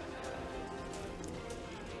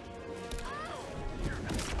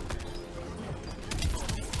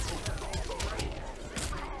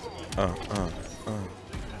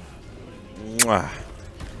 Mwah.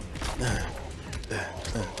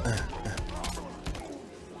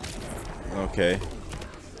 Okay.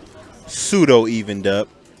 Pseudo evened up.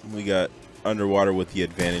 We got Underwater with the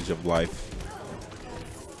advantage of life.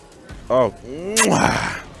 Oh.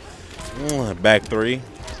 Mwah. Back three.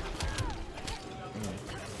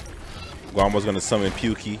 Guamo's going to summon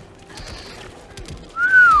Pukey.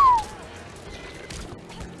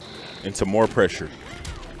 Into more pressure.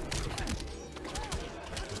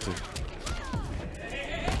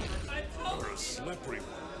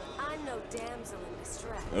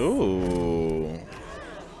 Ooh.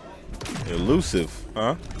 Elusive,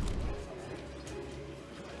 huh?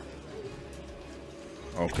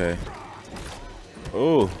 Okay.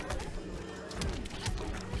 Ooh.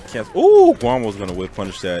 Can't. Ooh, Guamo's gonna whip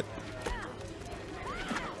punish that.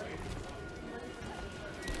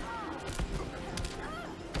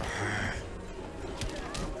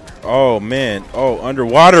 Oh man. Oh,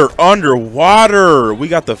 Underwater. Underwater. We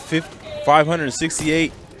got the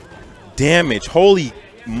 568 damage. Holy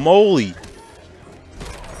moly.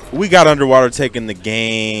 We got Underwater taking the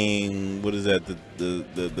game. What is that?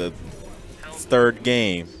 The third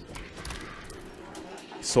game.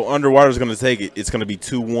 So Underwater's going to take it. It's going to be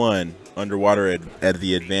 2-1. Underwater at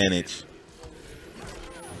the advantage.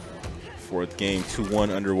 Fourth game,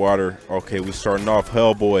 2-1 Underwater. Okay, we're starting off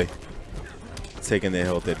Hellboy. Taking the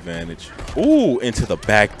health advantage. Ooh, into the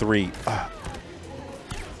back three. Ah.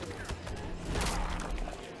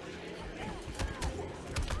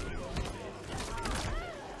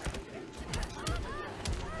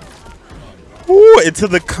 Ooh, into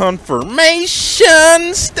the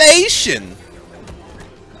confirmation station.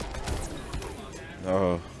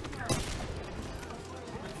 Oh.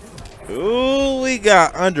 Ooh, we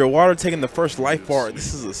got Underwater taking the first life bar.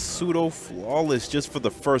 This is a pseudo flawless just for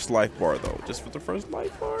the first life bar, though. Just for the first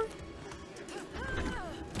life bar.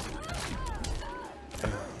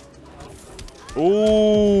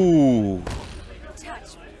 Ooh.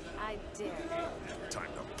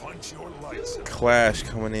 Clash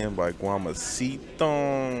coming in by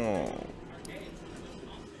Guamacito.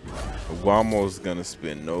 Guamo's gonna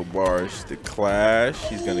spin no bars to Clash.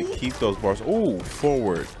 He's gonna keep those bars. Ooh,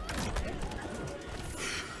 forward.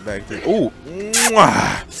 Back three. Ooh.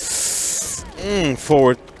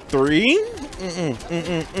 Forward three. Ooh,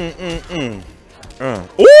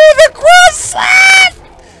 the cross slap!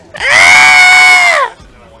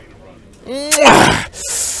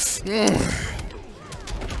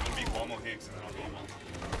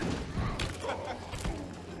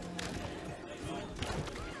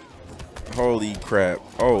 Holy crap.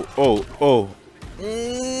 Oh.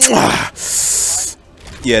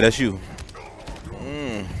 Yeah, that's you.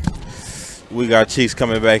 We got Cheeks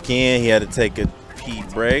coming back in. He had to take a pee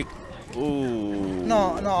break. Ooh.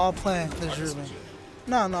 No, I'll play. There's really.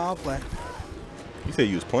 No, I'll play. You said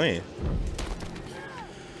you was playing.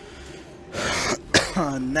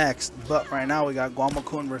 Next, but right now we got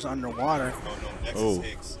Guamo-kun versus Underwater. No, next is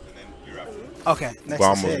Higgs, and then you're up. Okay, next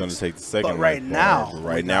Guamo's is going to take the second. But right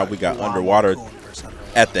now, we got Underwater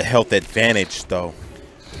at the health advantage, though.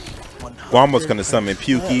 Guamo's going to summon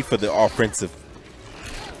Pukey for the offensive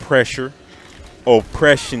pressure.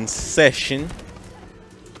 Oppression session.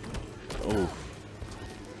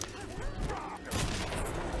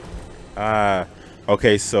 Oh.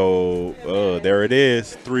 Okay, so there it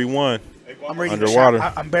is. 3-1. I'm reading Underwater.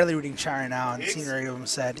 I'm barely reading chat right now, and Senior of them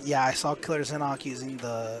said, "Yeah, I saw Killer Zinok using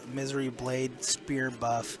the Misery Blade Spear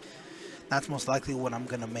buff. That's most likely what I'm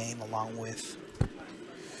gonna main along with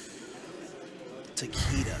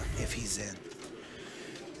Takeda if he's in."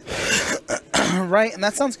 Right, and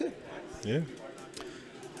that sounds good. Yeah.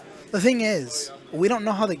 The thing is, we don't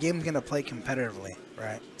know how the game's gonna play competitively,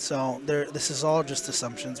 right? So this is all just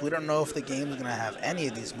assumptions. We don't know if the game's gonna have any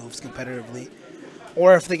of these moves competitively,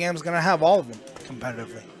 or if the game's gonna have all of them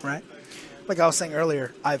competitively, right? Like I was saying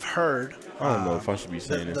earlier, I've heard. I don't know if I should be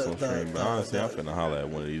saying this on stream, but honestly, I'm finna holler at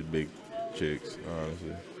one of these big chicks.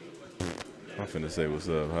 Honestly, I'm finna say what's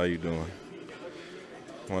up. How you doing?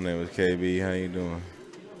 My name is KB. How you doing?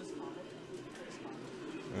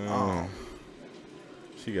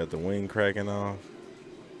 She got the wing cracking off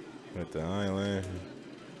with the eyelash.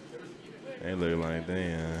 They look like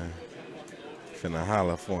they finna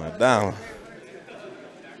holler for $1.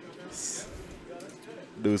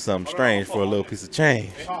 Do something strange for a little piece of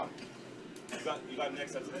change. You got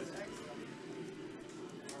next after this.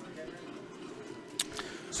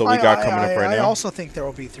 So we got coming up right I now. also think there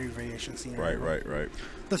will be 3 variations. Right.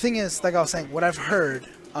 The thing is, like I was saying, what I've heard,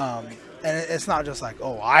 and it's not just like,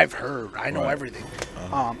 oh, I've heard, I know everything.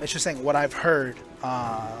 It's just saying what I've heard.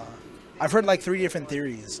 I've heard like 3 different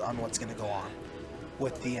theories on what's going to go on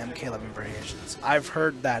with the MK11 variations. I've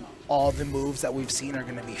heard that all the moves that we've seen are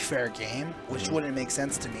going to be fair game, which wouldn't make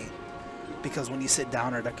sense to me. Because when you sit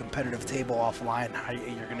down at a competitive table offline, how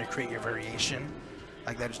you're going to create your variation,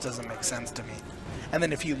 like that just doesn't make sense to me. And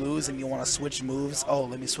then if you lose and you want to switch moves, oh,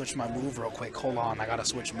 let me switch my move real quick. Hold on, I gotta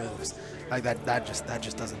switch moves. Like that just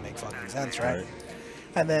doesn't make fucking sense, right?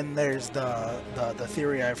 And then there's the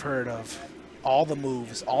theory I've heard of all the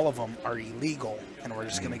moves, all of them are illegal, and we're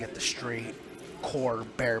just gonna get the straight core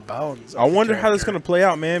bare bones. I wonder how that's gonna play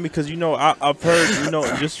out, man, because you know I've heard, you know,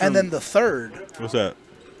 just from, and then the third. What's that?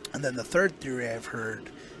 And then the third theory I've heard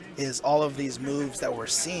is all of these moves that we're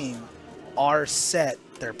seeing are set.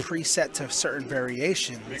 They're preset to certain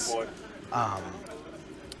variations.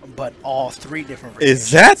 But all 3 different variations.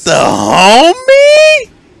 Is that the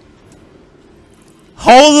homie?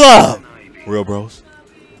 Hold up. Real bros.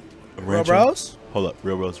 Real bros? Hold up.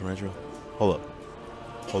 Real bros. Rancho. Hold up.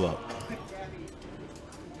 Hold up.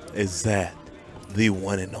 Is that the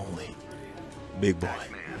one and only Big Boy?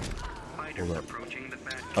 Hold up.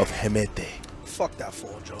 Of Hemete. Fuck that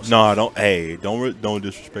fool, Joseph. Nah, don't. Hey, don't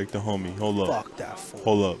disrespect the homie. Hold up. Fuck that fool.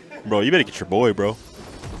 Hold up, bro. You better get your boy, bro.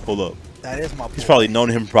 Hold up. That is my boy. He's probably known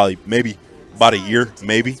him maybe about a year,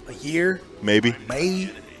 maybe. A year? Maybe.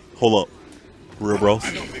 Maybe. Hold up. Real bros.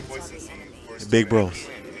 Big bros.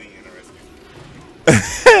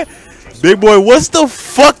 Big boy, what's the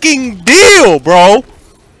fucking deal, bro?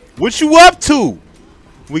 What you up to?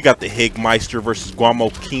 We got the Higmeister versus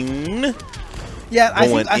Guamo King. Yeah, I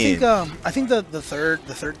think the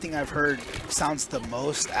third thing I've heard sounds the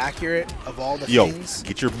most accurate of all the things.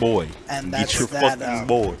 Get your boy. And that's get your that, fucking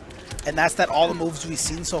boy. And that's that all the moves we've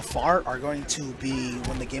seen so far are going to be,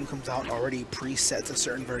 when the game comes out, already preset to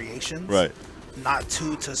certain variations. Right. Not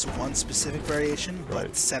to one specific variation,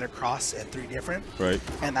 but set across at 3 different. Right.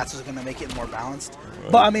 And that's what's going to make it more balanced.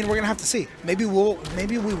 Right. But I mean, we're going to have to see. Maybe we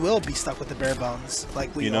will be stuck with the bare bones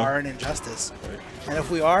like we are in Injustice. Right. And if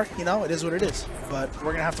we are, you know, it is what it is. But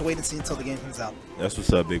we're going to have to wait and see until the game comes out. That's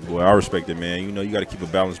what's up, big boy. I respect it, man. You know, you got to keep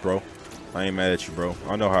it balanced, bro. I ain't mad at you, bro.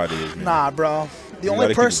 I know how it is, man. Nah, bro. The you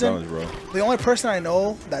only person, keep it balanced, the only person I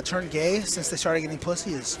know that turned gay since they started getting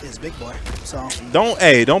pussy is Big Boy. So don't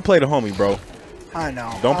play the homie, bro. I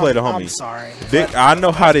know. Don't play the homie. I'm sorry. I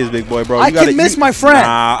know how it is, big boy, bro. I can miss my friend.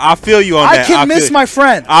 Nah, I feel you on that. I can miss my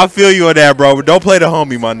friend. I feel you on that, bro. But don't play the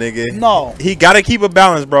homie, my nigga. No. He got to keep a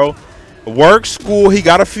balance, bro. Work, school, he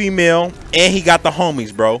got a female, and he got the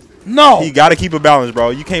homies, bro. No. He got to keep a balance, bro.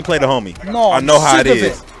 You can't play the homie. No. I know how it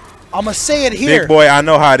is. I'm gonna say it here. Big boy, I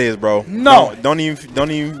know how it is, bro. No. Don't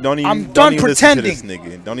even. I'm done pretending. Listen to this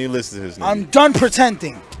nigga. Don't even listen to this nigga. I'm done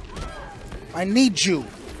pretending. I need you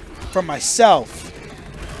for myself.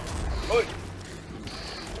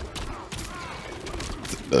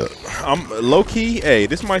 I'm low key. Hey,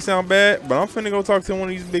 this might sound bad, but I'm finna go talk to one of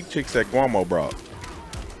these big chicks that Guamo brought.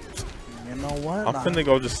 You know what? I'm finna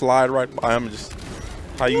go just slide right by him. Just,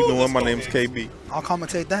 how you doing? My name's KB. I'll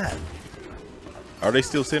commentate that. Are they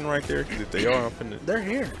still sitting right there? 'Cause if they are, I'm finna. They're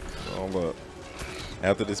here. Hold up.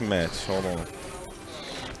 After this match, hold on.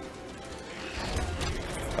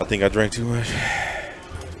 I think I drank too much.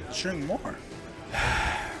 Drink more.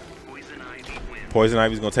 Poison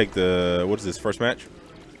Ivy's gonna take the, what is this, first match?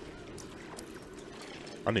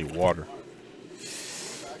 I need water.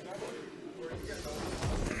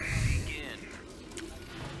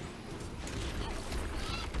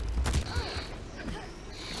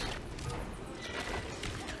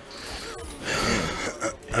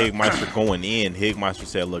 Higmeister going in. Higmeister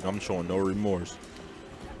said, look, I'm showing no remorse.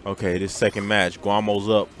 Okay, this second match, Guamo's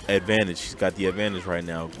up, advantage. He's got the advantage right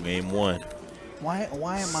now, game 1. Why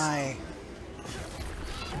am I...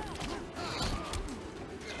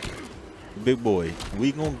 Big boy,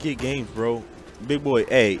 we gonna get games, bro. Big boy,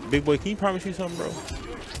 hey, big boy, can you promise me something, bro?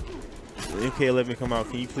 MK11 come out,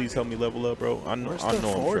 can you please help me level up, bro? I know I'm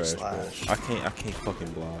trash, bro. I can't fucking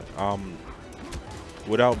block.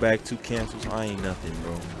 Without back 2 cancels, I ain't nothing,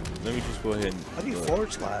 bro. Let me just go ahead and. How do you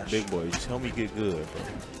 /? Big boy, just help me get good, bro.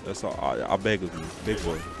 That's all. I beg of you, big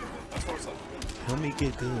boy. Help me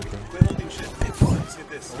get good, bro. Big boy.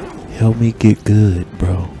 Help me get good,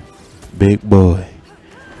 bro. Big boy.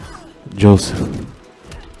 Joseph.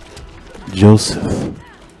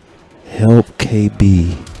 Help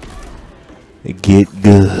KB get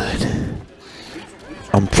good.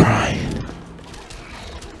 I'm trying.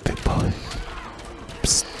 Big boy.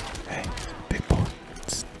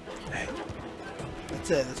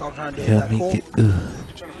 That's it. That's all I'm trying to do. Is Help that me cool? get good.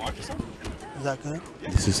 You trying to watch or something? Is that good?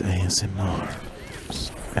 This is ASMR.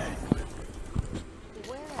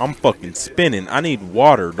 I'm fucking spinning. I need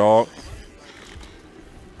water, dog.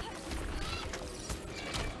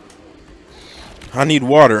 I need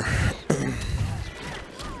water.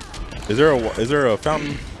 Is there a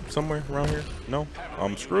fountain somewhere around here? No?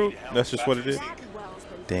 I'm screwed. That's just what it is.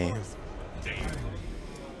 Damn.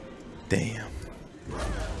 Damn.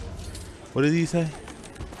 What did he say?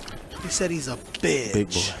 He said he's a bitch. Big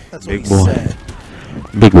boy. That's Big what boy. he said.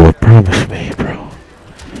 Big boy, promise me, bro.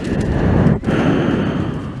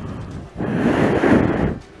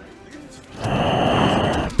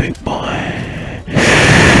 Big boy.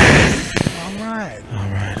 Alright.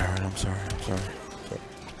 Alright, I'm sorry.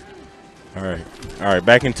 Alright,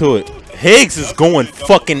 back into it. Higgs is going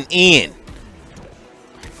fucking in.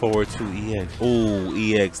 Forward to EX. Ooh,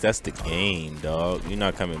 EX, that's the game, dog. You're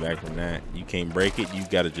not coming back from that. You can't break it. You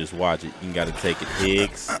gotta just watch it. You gotta take it.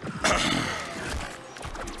 Higgs.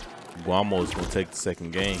 Guamo is gonna take the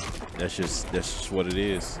second game. That's just what it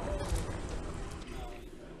is.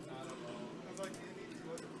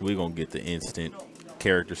 We're gonna get the instant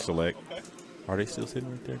character select. Are they still sitting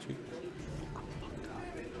right there, Chico?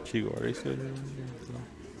 Chico, are they still there?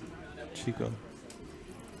 Chico.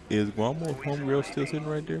 Is Guamo homegirl still sitting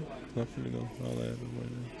right there? I'm finna go. I'll add him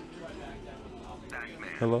right now.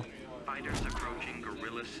 Hello?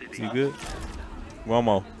 You good?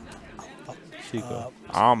 Guamo. Chico.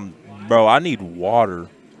 Bro, I need water.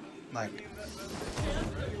 Like,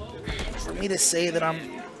 for me to say that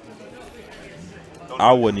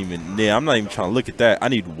I wouldn't even. Yeah, I'm not even trying to look at that. I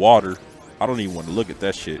need water. I don't even want to look at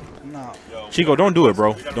that shit. No. Chico, don't do it,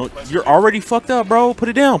 bro. Don't. You're already fucked up, bro. Put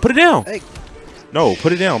it down. Put it down. Hey. No,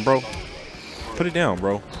 put it down, bro. Put it down,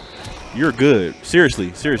 bro. You're good.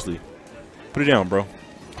 Seriously. Put it down, bro.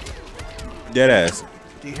 Dead ass.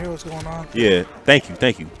 Do you hear what's going on? Yeah. Thank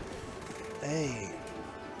you. Hey.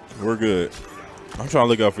 We're good. I'm trying to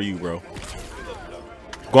look out for you, bro.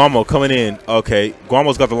 Guamo coming in. Okay.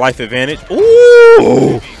 Guamo's got the life advantage.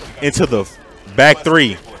 Ooh! Into the back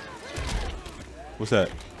three. What's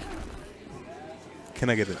that? Can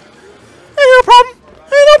I get it? Ain't no problem.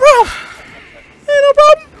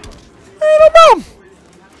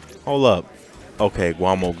 Hold up. Okay,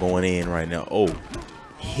 Guamo going in right now. Oh.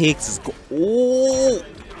 Higgs is Ooh.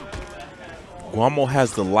 Guamo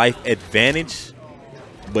has the life advantage,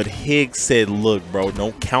 but Higgs said, look, bro,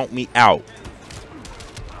 don't count me out.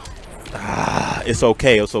 It's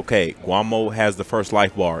okay. Guamo has the first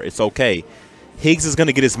life bar. It's okay. Higgs is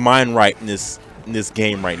gonna get his mind right in this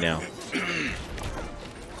game right now.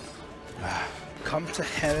 Come to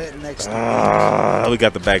heaven next week. We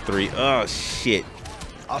got the back three. Oh shit.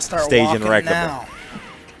 I'll start Stage walking interactive. now.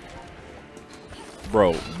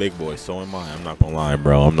 Bro, big boy, so am I. I'm not gonna lie,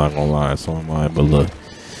 bro. So am I. But look,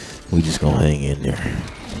 we just gonna hang in there.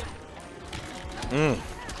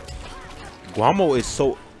 Guamo is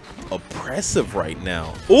so oppressive right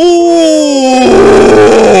now. Ooh!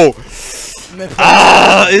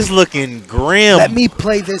 It's looking grim. Let me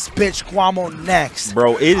play this bitch Guamo next.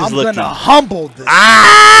 Bro, it is I'm looking... gonna humble this.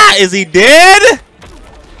 Is he dead?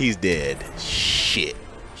 He's dead. Shit.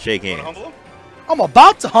 Shake hands. I'm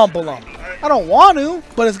about to humble him. I don't want to,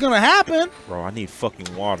 but it's gonna happen. Bro, I need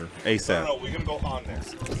fucking water. ASAP. No, we're gonna go on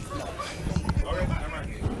this. Alright,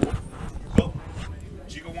 go.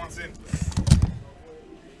 Chico wants in.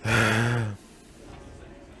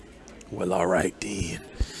 Well, alright then.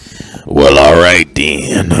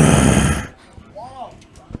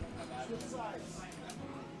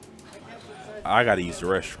 I gotta use the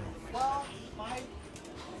restroom.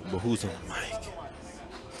 But who's on the mic?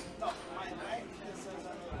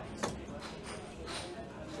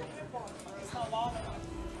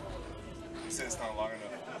 You said it's not long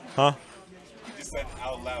enough. Huh? You just said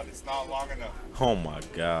out loud, it's not long enough. Oh my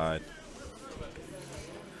god.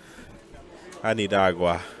 I need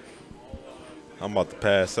agua. I'm about to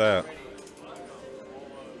pass out.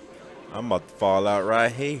 I'm about to fall out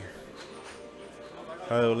right here.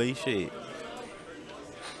 Holy shit.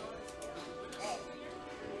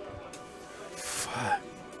 Fuck.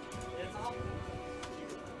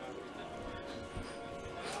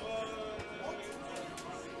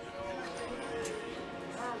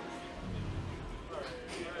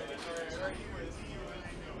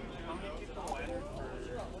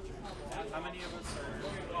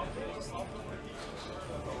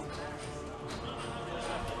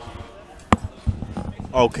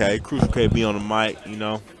 Okay, Crucial KB on the mic, you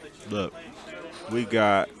know. Look, we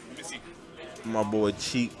got my boy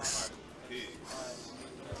Cheeks.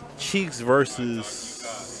 Cheeks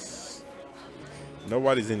versus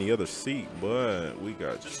Nobody's in the other seat, but we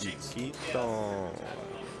got Chiquito.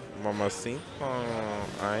 Mamacita.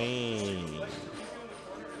 Ay.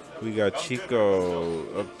 We got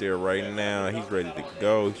Chico up there right now. He's ready to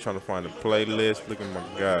go. He's trying to find a playlist. Look at my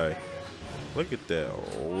guy. Look at that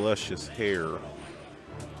luscious hair.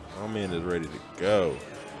 My man is ready to go.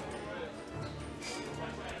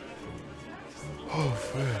 Oh,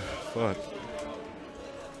 fuck.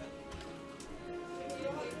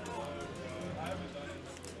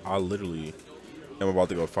 I literally am about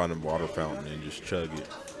to go find a water fountain and just chug it.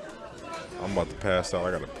 I'm about to pass out.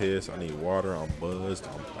 I gotta piss. I need water. I'm buzzed.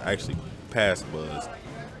 I'm actually past buzzed.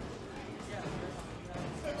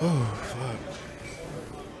 Oh, fuck.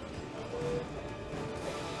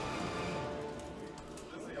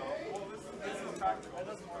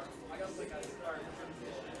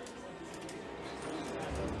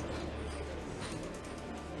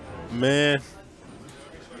 Man,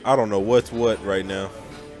 I don't know what's what right now.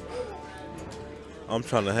 I'm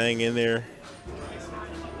trying to hang in there.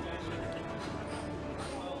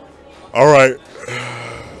 All right.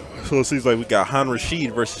 So it seems like we got Han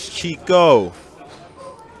Rashid versus Chico.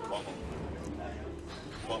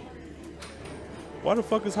 Why the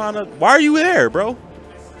fuck is Hana? Why are you there, bro?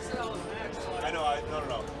 I know.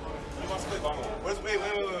 No. He wants to play Guamo. Wait.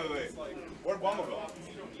 Where'd Guamo go?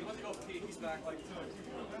 He wants to go pee. He's back like 2.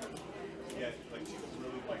 Yeah, like Chico's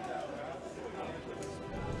really like that.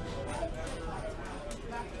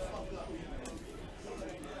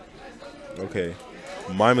 Okay.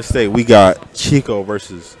 My mistake. We got Chico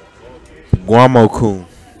versus Guamo-kun.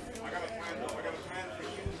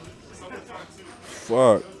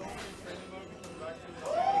 Fuck.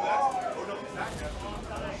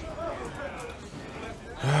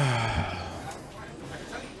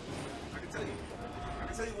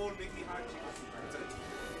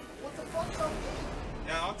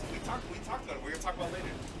 We talked about it. We're gonna talk about it later.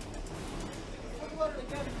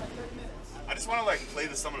 I just want to like play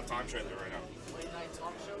the Summon of Time trailer right now.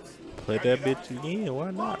 Play that bitch again.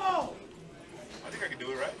 Why not? I think I can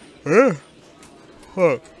do it, right? Yeah.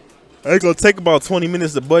 Fuck. It's gonna take about 20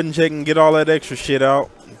 minutes to button check and get all that extra shit out.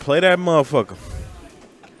 Play that motherfucker.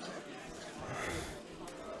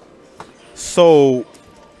 So,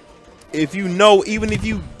 if you know, even if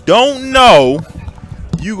you don't know,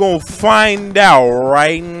 you gonna find out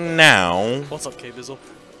right now. What's up, K-Bizzle?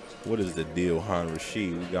 What is the deal, Han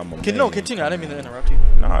Rashid? We got my man. No, continue. I didn't mean to interrupt you.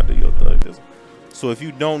 Nah, do your thug. So if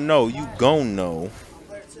you don't know, you gon' know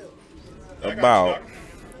about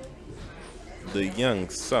the Young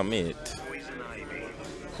Summit.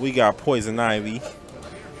 We got Poison Ivy,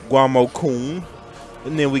 Guamo-kun,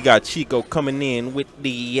 and then we got Chico coming in with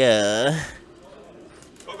the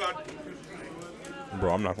Oh God.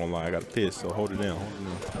 Bro, I'm not gonna lie, I got to piss, so hold it down.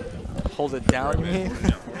 Hold it down, you mean?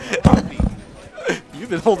 You've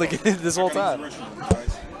been holding it this whole time.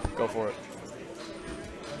 Go for it.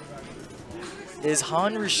 Is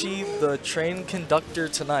Han Rashid the train conductor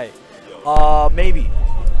tonight? Maybe.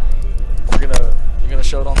 You're gonna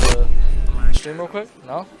show it on the stream real quick?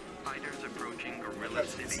 No?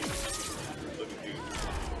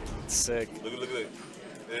 Sick. Look at it.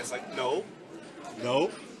 And it's like, no.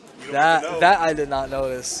 That I did not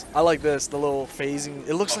notice. I like this, the little phasing.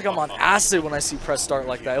 It looks like I'm on acid when I see press start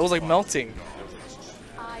like that. It was like melting.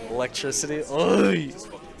 Electricity. Oy.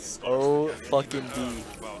 Oh fucking D.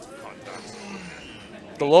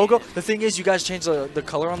 The logo, the thing is you guys changed the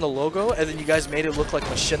color on the logo and then you guys made it look like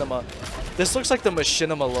Machinima. This looks like the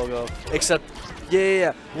Machinima logo, except,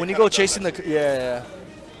 yeah. When you go chasing the, yeah.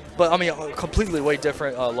 But I mean, a completely way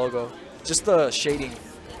different logo. Just the shading.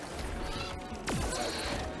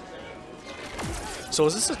 So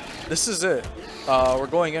this is it. We're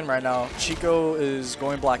going in right now. Chico is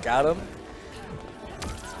going Black Adam.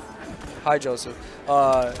 Hi, Joseph.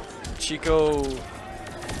 Chico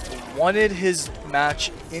wanted his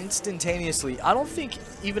match instantaneously. I don't think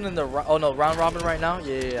even in the round robin right now.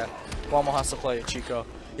 Yeah. Guamo has to play Chico.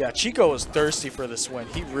 Yeah, Chico is thirsty for this win.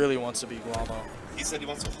 He really wants to beat Guamo. He said he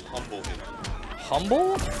wants to humble him.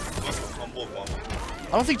 Humble? He wants to humble Guamo.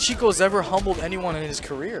 I don't think Chico's ever humbled anyone in his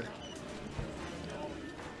career.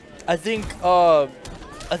 I think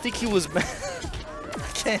he was. I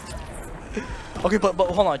can't. Okay, but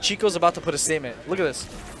hold on. Chico's about to put a statement. Look at this.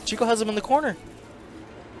 Chico has him in the corner.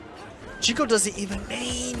 Chico doesn't even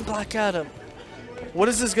main Black Adam. What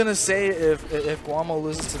is this gonna say if Guamo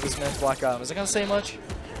loses to this man's Black Adam? Is it gonna say much?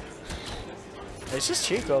 It's just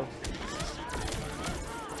Chico.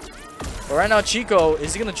 But right now, Chico,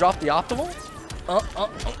 is he gonna drop the optimal?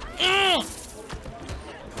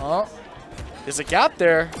 There's a gap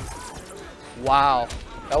there. Wow,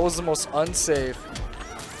 that was the most unsafe.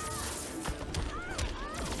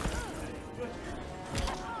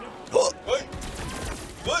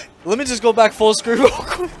 Let me just go back full screen real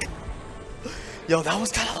quick. Yo, that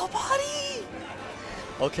was kind of low body.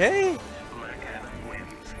 Okay.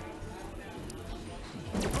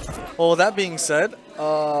 Well, that being said,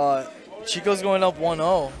 Chico's going up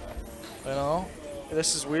 1-0. You know,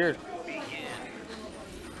 this is weird.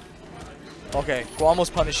 Okay, Guamo's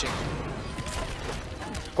punishing.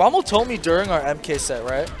 Guamo told me during our MK set,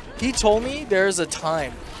 right? He told me there's a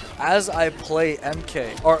time as I play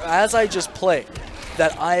MK, or as I just play,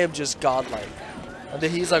 that I am just godlike. And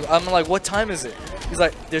then he's like, I'm like, what time is it? He's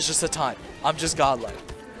like, there's just a time. I'm just godlike.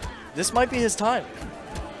 This might be his time.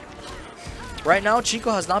 Right now,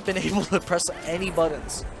 Chico has not been able to press any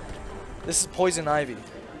buttons. This is Poison Ivy.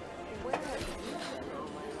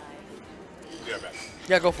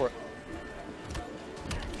 Yeah, go for it.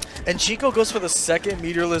 And Chico goes for the second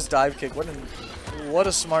meterless dive kick. What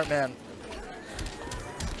a smart man.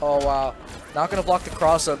 Oh, wow. Not going to block the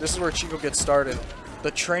cross-up. This is where Chico gets started.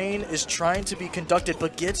 The train is trying to be conducted,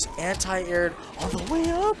 but gets anti-aired on the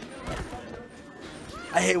way up.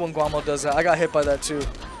 I hate when Guamo does that. I got hit by that, too.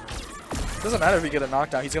 Doesn't matter if you get a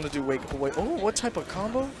knockdown. He's going to do wake. Oh, what type of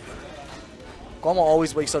combo? Guamo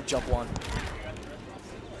always wakes up jump one.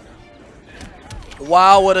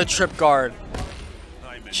 Wow, what a trip guard.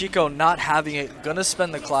 Chico not having it. Gonna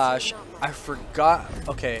spend the clash. I forgot.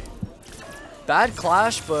 Okay. Bad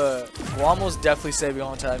clash, but Guamo's definitely saving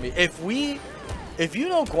on to me. If you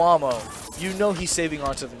know Guamo, you know he's saving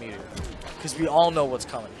onto the meter. Because we all know what's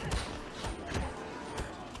coming.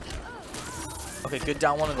 Okay, good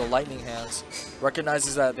down one of the lightning hands.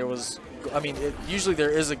 Recognizes that there was, I mean, usually there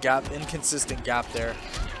is a gap, inconsistent gap there.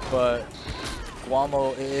 But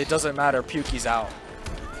Guamo, it doesn't matter. Pukey's out.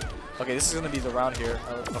 Okay, this is going to be the round here.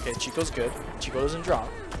 Okay, Chico's good. Chico doesn't drop.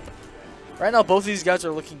 Right now, both of these guys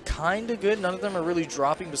are looking kind of good. None of them are really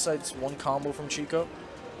dropping besides one combo from Chico,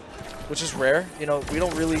 which is rare. You know, we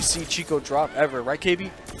don't really see Chico drop ever, right, KB?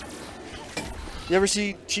 You ever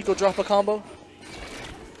see Chico drop a combo?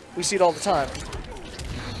 We see it all the time.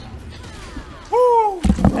 Woo!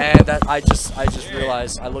 And that I just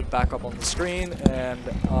realized, I looked back up on the screen and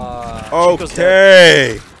Chico's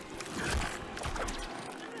dead.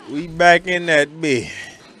 We back in that bit.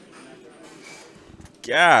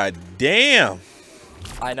 God damn.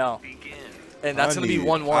 I know. And that's going to be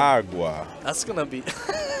 1-1. Agua. That's going to be...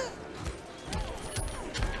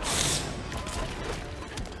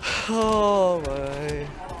 Oh, my.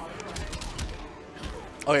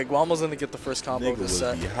 Okay, Guamo's going to get the first combo of this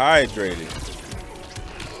set. Dehydrated.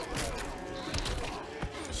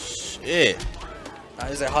 Shit.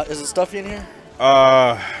 Is it stuffy in here?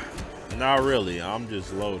 Not really. I'm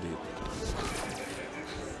just loaded.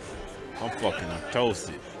 I'm fucking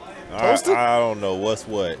toasted. Toasted? I don't know what's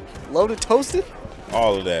what. Loaded, toasted?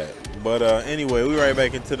 All of that. But anyway, we right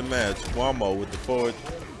back into the match. Guamo with the forward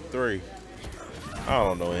 3. I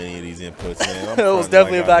don't know any of these inputs, man. It was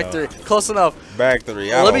definitely a back 3. Close enough. Back 3.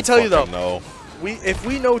 Well, let me tell you though. No. If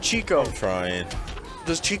we know Chico, I'm trying.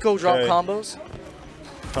 Does Chico drop combos?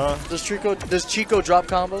 Huh? Does Chico drop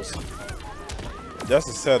combos? That's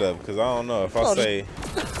a setup, because I don't know if I say...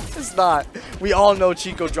 It's not. We all know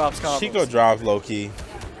Chico drops combos. Chico drops low-key.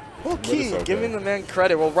 Low-key. Okay. Giving the man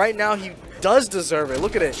credit. Well, right now he does deserve it.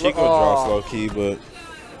 Look at it. Chico drops low-key, but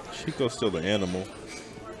Chico's still an animal.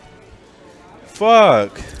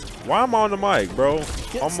 Fuck. Why am I on the mic, bro?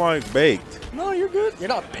 Yes. I'm like baked. No, you're good. You're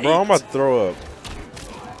not baked. Bro, I'm about to throw up.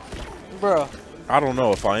 Bro. I don't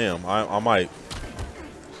know if I am. I might.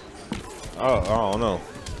 I don't know.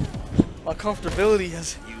 My comfortability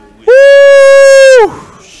has...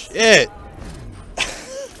 Woo! Shit.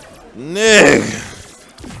 Nigga.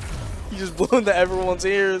 You just blew into everyone's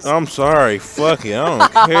ears. I'm sorry. Fuck it. I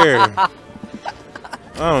don't care. I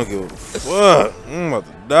don't give a fuck. I'm about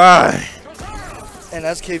to die. And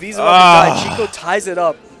as KV's about to die, Chico ties it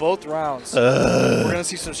up both rounds. We're going to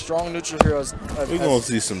see some strong neutral heroes. We're going to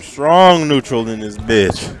see some strong neutral in this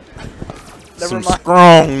bitch. Some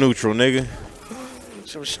strong neutral, nigga.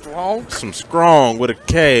 Some strong? Some strong with a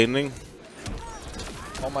K, nigga.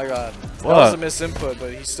 Oh my god. That was a misinput,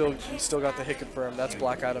 but he still got the hit confirmed. That's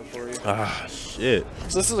Black Adam for you. Ah, shit.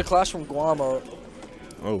 So this is a clash from Guamo.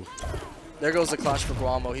 Oh. There goes the clash for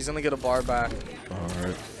Guamo. He's going to get a bar back. All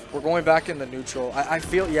right. We're going back in the neutral. I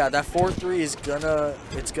feel, yeah, that 4-3 is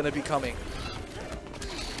it's gonna be coming.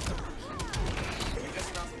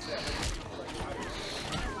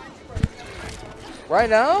 Right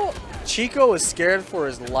now, Chico is scared for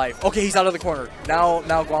his life. Okay, he's out of the corner. Now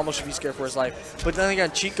Guamo should be scared for his life. But then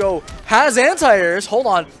again, Chico has anti-airs. Hold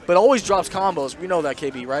on, but always drops combos. We know that,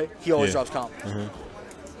 KB, right? He always drops combos.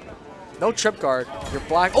 No trip guard. You're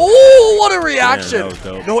black. Oh, what a reaction!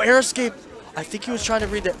 Man, no air escape. I think he was trying to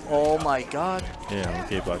read that. Oh my god. Yeah,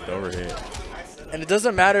 okay, blocked the overhead. And it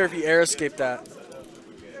doesn't matter if you air escape that.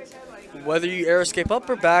 Whether you air escape up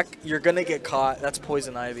or back, you're going to get caught. That's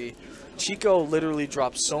Poison Ivy. Chico literally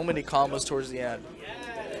dropped so many combos towards the end.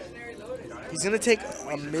 He's going to take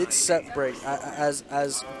a mid-set break. As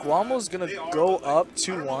Guamo's going to go up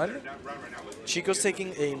 2-1, Chico's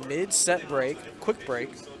taking a mid-set break, quick break.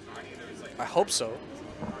 I hope so.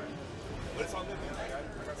 Let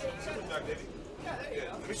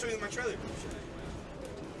me show you my trailer.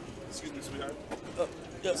 Excuse me, sweetheart.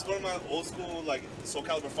 Yeah. It's one of my old school, like, Soul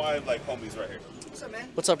Calibur 5, like, homies right here. What's up, man?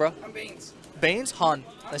 What's up, bro? I'm Baines. Baines? Han.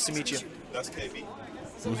 Nice to meet you. That's KB.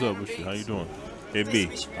 What's up with you? How you doing?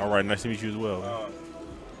 KB. All right, nice to meet you as well.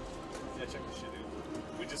 Yeah, check this shit,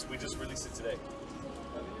 dude. We just released it today.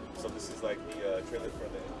 So this is like the trailer for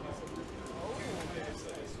the.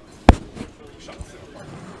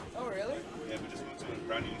 Oh, really? Yeah, we just moved to a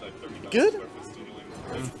brand new, like, 30,000 Good? square foot studio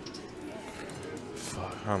in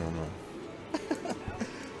Fuck, I don't know.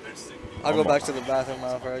 I'll go back to the bathroom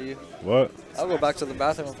if I were you. What? I'll go back to the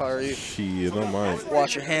bathroom if I were you. Shit, don't mind.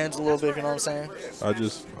 Wash your hands a little bit, you know what I'm saying? I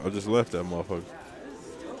just left that motherfucker.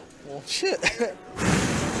 Well, shit.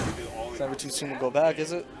 It's never too soon to go back,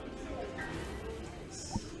 is it?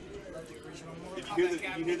 If you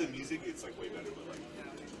hear the music, it's like way better, but like.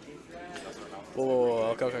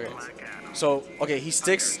 Whoa, okay. So, okay, he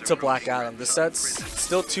sticks to Black Adam. The set's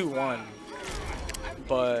still 2-1,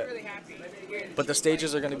 but the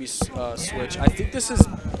stages are going to be switched. I think this is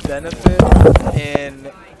benefit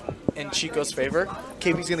in Chico's favor.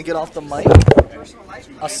 KB's going to get off the mic.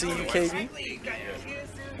 I'll see you, KB.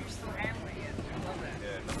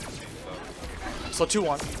 So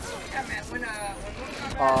 2-1.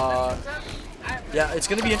 Yeah, it's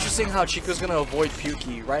going to be interesting how Chico's going to avoid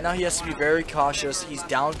Pukey. Right now, he has to be very cautious. He's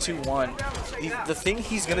down 2-1. The thing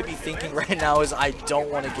he's going to be thinking right now is, I don't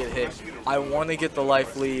want to get hit. I want to get the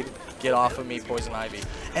life lead. Get off of me, Poison Ivy.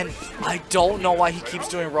 And I don't know why he keeps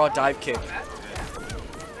doing raw dive kick.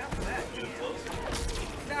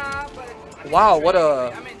 Wow, what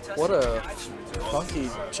a funky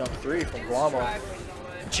jump 3 from Guamo.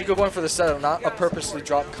 Chico going for the setup, not a purposely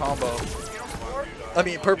dropped combo. I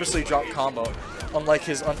mean, purposely dropped combo, unlike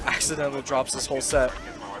his accidental drops this whole set.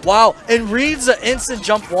 Wow, and reads the instant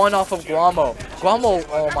jump 1 off of Guamo. Guamo,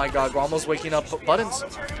 oh my god, Guamo's waking up buttons.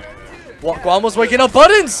 Guamo's waking up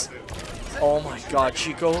buttons! Oh my god,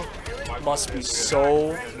 Chico must be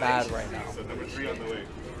so mad right now.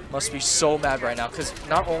 Must be so mad right now, because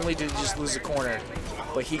not only did he just lose the corner,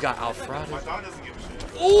 but he got out-fronted.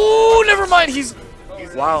 Oh, never mind, he's...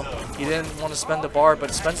 Wow, he didn't want to spend the bar,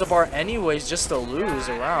 but spends the bar anyways just to lose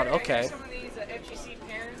a round. Okay. Some of these FGC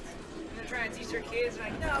parents, and they're trying to teach their kids,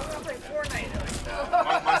 like, no, we're going to play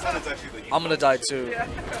Fortnite. My son is actually the I'm going to die too. Yeah.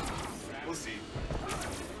 We'll see.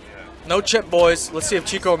 No chip, boys. Let's see if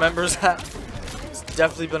Chico remembers that. It's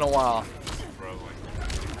definitely been a while. Bro,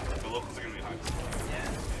 like, the locals are going to be high.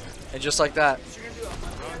 And just like that,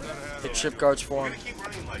 the chip guards for him. Keep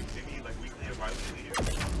running, like, maybe, like, weekly or bi-weekly here.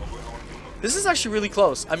 This is actually really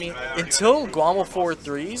close. I mean, until Guamo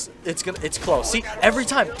 4-3s, it's close. See, every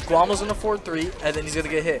time Guamo's in a 4-3, and then he's gonna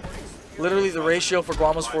get hit. Literally, the ratio for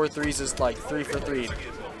Guamo's 4-3s is like 3 for 3.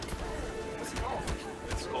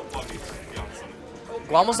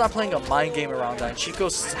 Guamo's not playing a mind game around that, and Chico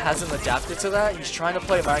hasn't adapted to that. He's trying to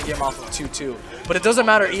play a mind game off of 2-2. But it doesn't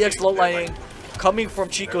matter. EX low lining coming from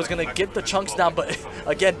Chico is gonna get the chunks down, but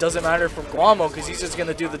again, doesn't matter from Guamo because he's just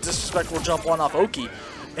gonna do the disrespectful jump 1 off Oki.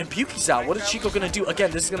 And Pukey's out. What is Chico going to do? Again,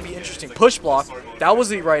 this is going to be interesting. Push block. That was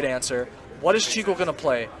the right answer. What is Chico going to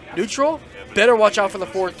play? Neutral? Better watch out for the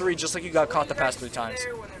 4-3, just like you got caught the past 3 times.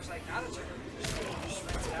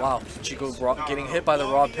 Wow. Chico getting hit by the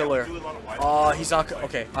raw pillar. He's not...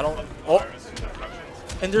 Okay, I don't... Oh.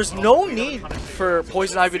 And there's no need for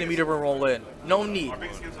Poison Ivy to meet him and roll in. No need.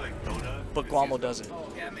 But Guamo doesn't.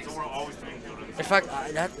 In fact,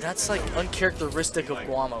 that's like uncharacteristic of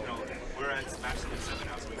Guamo.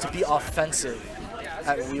 To be offensive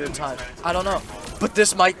at weird times. I don't know. But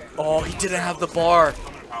this might... Oh, he didn't have the bar.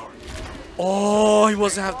 Oh, he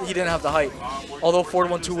didn't have the height. Although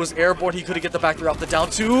 4-1-2 was airborne, he couldn't get the back 3 off the down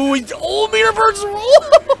 2. Oh, meter birds roll!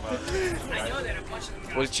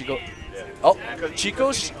 What did Chico... Oh,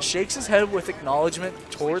 Chico shakes his head with acknowledgement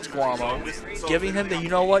towards Guamo, giving him the, you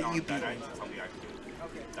know what, you beat me.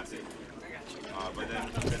 But then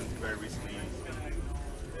very recently...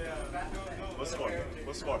 What's the score?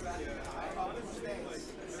 What's the score?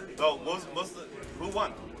 So, who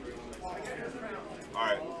won?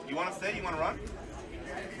 Alright. You want to stay? You want to run?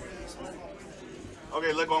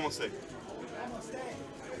 Okay, let Guamo stay.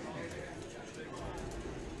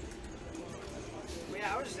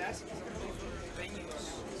 was just asking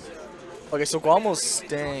venues. Okay, so Guamo's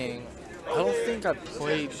staying. I don't think I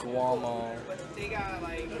played Guamo. They got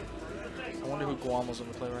like. I wonder who Guamo's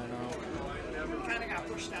gonna play right now. Kind of got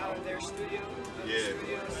pushed out of their studio. Yeah.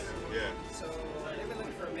 So they've been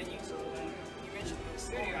looking for a venue. So you mentioned the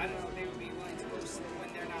studio. I don't know if they would be willing to host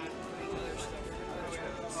when they're not doing other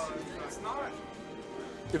stuff. It's not.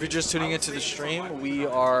 If you're just tuning into the stream, we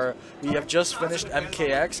have just finished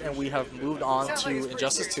MKX and we have moved on to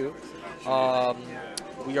Injustice 2.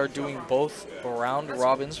 We are doing both round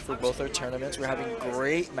robins for both our tournaments. We're having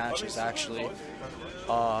great matches actually.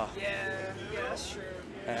 That's true.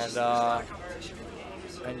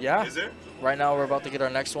 And yeah, right now we're about to get our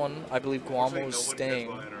next one. I believe Guamo is staying.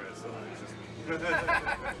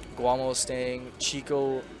 Guamo is staying.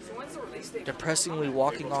 Chico depressingly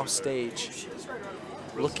walking off stage,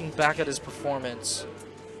 looking back at his performance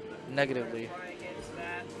negatively.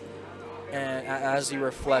 And as he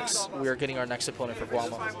reflects, we are getting our next opponent for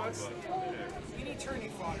Guamo.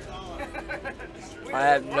 I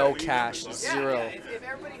have no cash, zero. If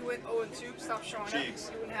everybody went 0-2, stop showing up, you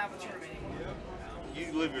wouldn't have a tournament anymore.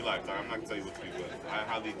 You live your life, dog. I'm not gonna tell you what to do, but I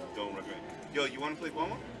highly don't recommend. Yo, you want to play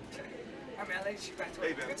Guamo? I mean, I like you back to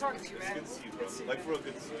Hey, man. Good talking to you, man. It's good to see you, bro. Like, for real,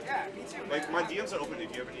 good to see you. Yeah, me too, Like, man. my DMs are open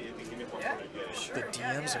if you ever need anything. Give me a call. Yeah? Sure. The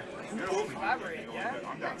DMs are You're We'll open. collaborate, yeah? I'm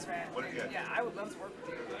down. Thanks, man. What do you got? Yeah, I would love to work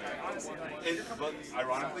with you. Like, honestly, like. But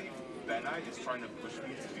ironically, Bad Night is trying to push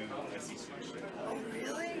me to do SEC shit. Oh,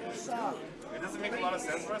 really? What's up? It doesn't make a lot of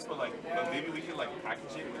sense for us, but like, but maybe we could like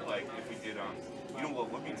package it with like if we did you know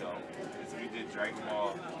what would be dope is if we did Dragon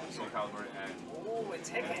Ball, Soul Calibur, and Oh, and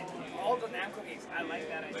Tekken. All the Namco games. I like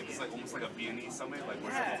that idea. like it's like almost like a B&E summit, like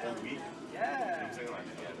where it's like a whole week. You know what Yeah. I'm saying? Like,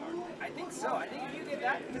 yeah, dog. I think so. I think if you did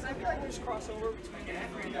that, because I feel like there's crossover between the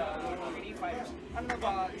anime and 3D fighters. I don't know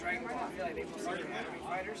about Dragon Ball. I feel like they mostly do anime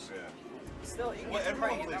fighters. Yeah. Still, you can Well, get everyone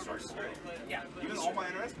probably plays numbers. Dragon Ball. Yeah. Even all my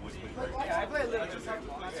NRS boys play Dragon Ball. Yeah, I play a little bit of Dragon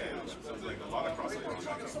Ball. Not too much. So it's like a lot of crossover on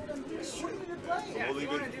that. Yeah, if you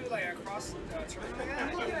want to do like a cross tournament,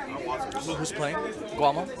 I want to. Who's playing?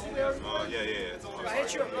 Guamo? Yeah. I hit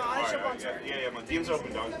you up. I'll hit you up on Twitter. Yeah, my DMs are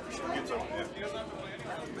open, dog. DMs are open, yeah.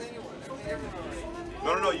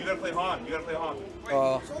 No, you gotta play Han. You gotta play Han.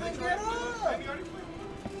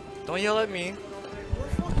 Don't yell at me.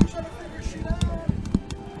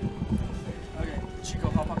 Okay, Chico,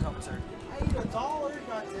 hop on commentary. I need $1,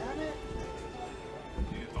 goddammit.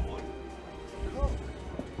 You need $1?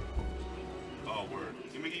 Oh, word.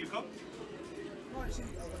 Can we get you a cup? No, I just need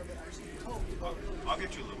a little bit. I just need Coke. I'll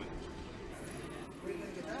get you a little bit. Where are you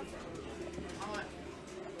going to get that from?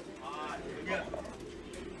 Yeah.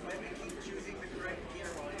 Maybe keep choosing the correct gear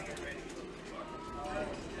while you get ready.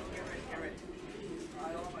 Get ready.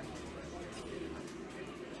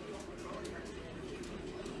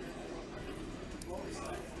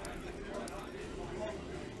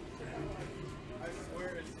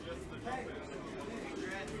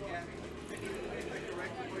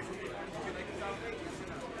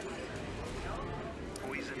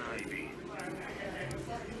 Poison Ivy.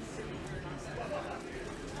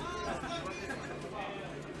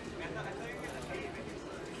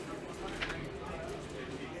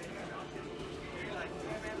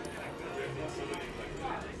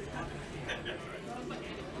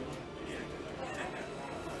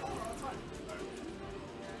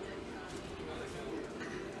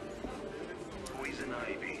 Poison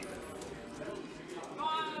Ivy.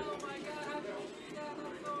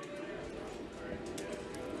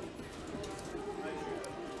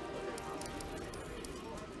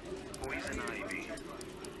 Poison Ivy.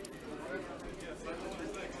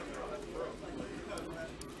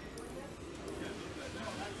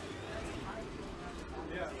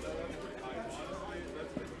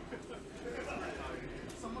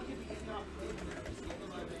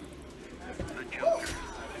 The Joker.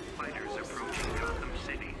 Fighters approaching Gotham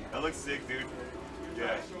City. That looks sick, dude.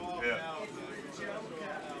 Yeah. It's all good.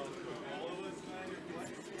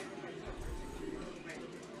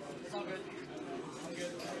 I'm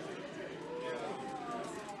good.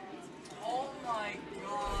 Oh my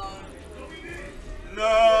god.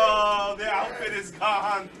 No, the outfit is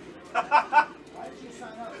gone. Why did you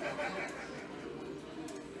sign up?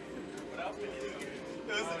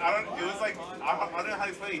 It was like, I don't know how to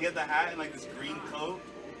explain it. He had the hat and like this green coat.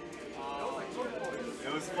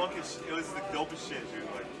 It was fucking, it was the dopest shit, dude.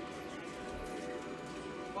 Like,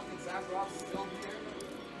 Fucking Zach Ross is still here.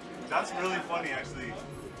 that's really funny, actually.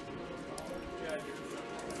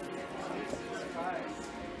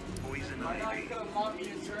 Poison I Ivy. could have bought me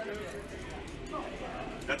a tournament.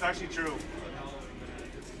 That's actually true.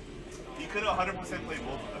 He could have 100% played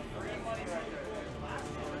both of them.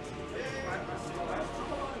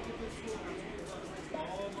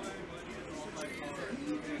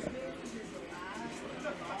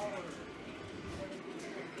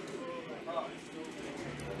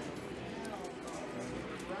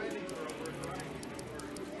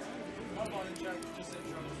 Poison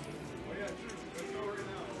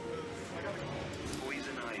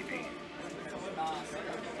Ivy.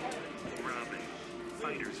 Robin.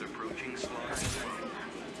 Fighters approaching Slaughter Zone.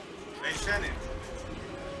 Hey, Shannon.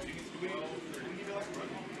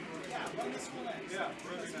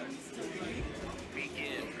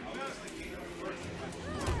 Begin.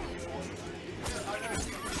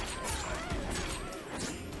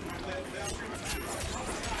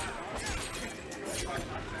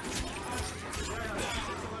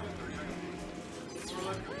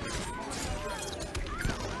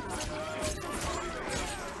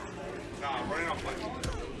 Nah, I'm running off like.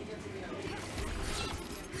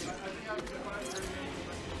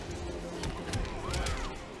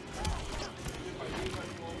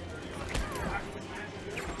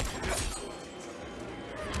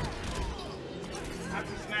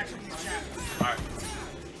 Alright.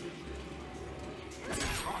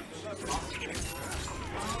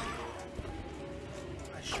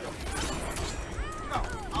 No,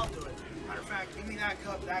 I'll do it. Matter of fact, give me that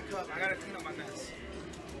cup, that cup. I gotta clean up my mess.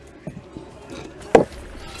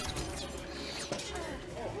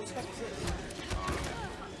 Oh, whose cup is this?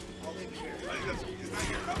 I'll leave it here. I think that's, is that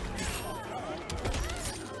your cup?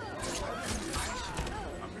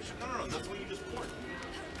 I'm pretty sure, no, that's what you just poured.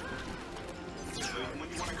 When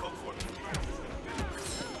you want a Coke for it.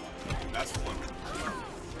 That's the one.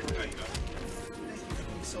 There you go. Thank you for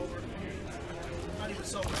being sober. Not even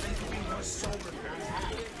sober. Thank you for being more sober than I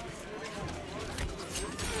have.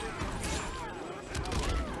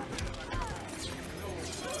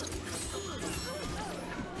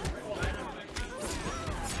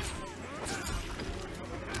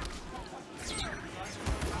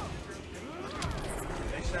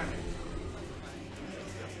 Hey, Shannon.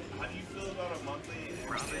 How do you feel about a monthly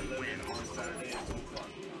and living on Saturday at 2 o'clock?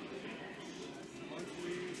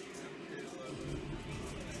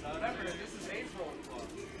 Remember, this is April.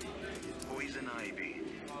 Poison Ivy.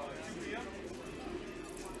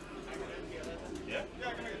 Yeah?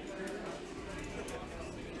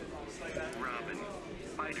 Robin.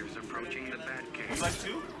 Fighters approaching the Batcave. You like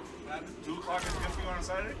 2? 2 o'clock is good for you on a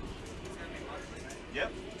Saturday?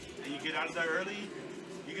 Yep. And you get out of there early.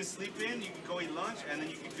 You can sleep in, you can go eat lunch, and then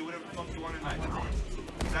you can do whatever the fuck you want at night.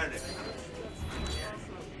 Saturday.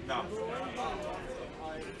 No.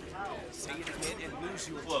 Say it again and lose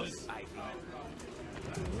your Close. teeth, Ivy.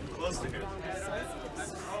 Close to here.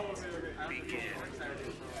 Begin.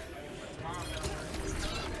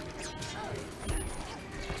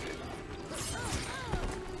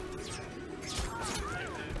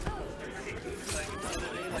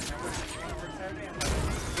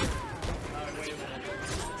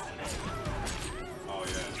 Oh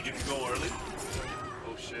yeah. You can go early?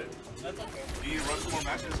 Oh shit. Do you run some more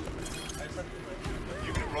matches?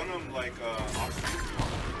 You can run them like off stream.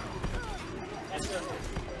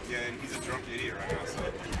 Yeah, and he's a drunk idiot right now, so.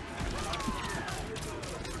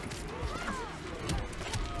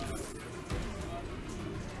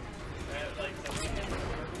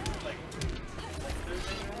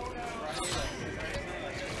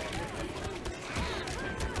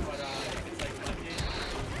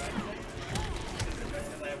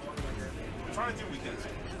 I'm trying to do weekends.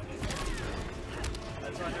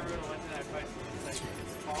 That's why I never went to that fight. It's like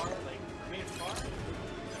far, like for me it's far.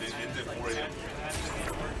 And it ends at 4 a.m.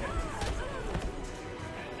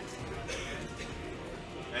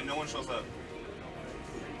 And no one shows up.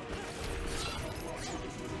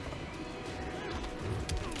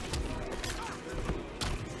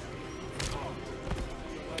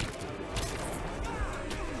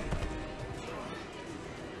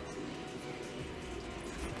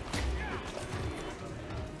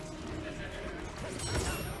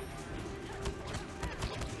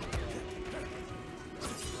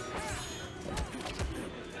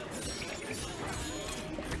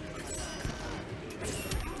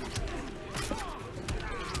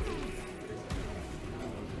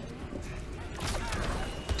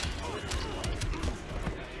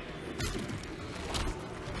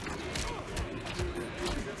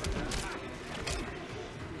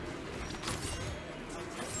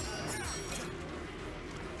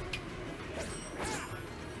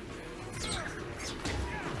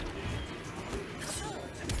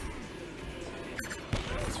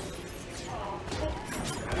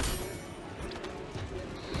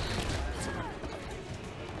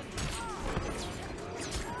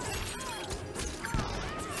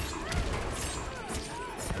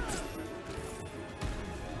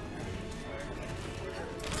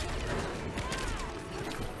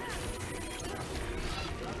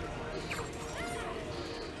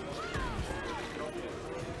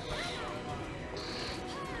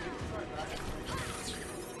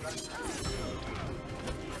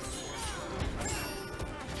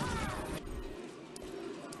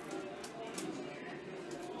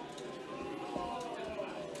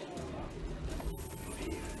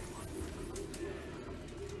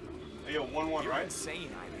 Hey, yo, 1-1, right? Insane,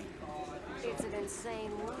 Ivy. It's an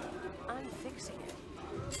insane one. I'm fixing it.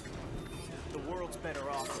 The world's better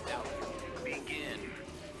off without you. Begin.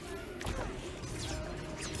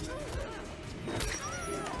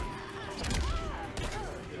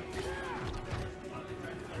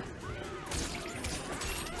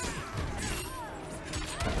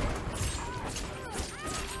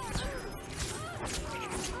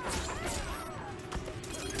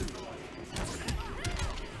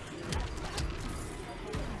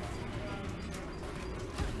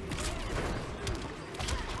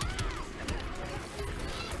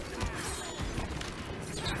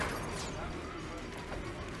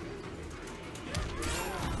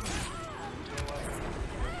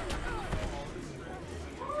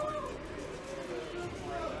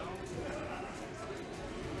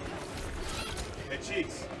 Hey,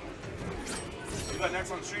 Cheeks. You got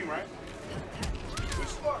next on stream, right? Which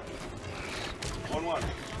score? 1-1.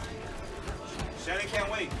 Shannon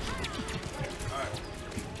can't wait. All right.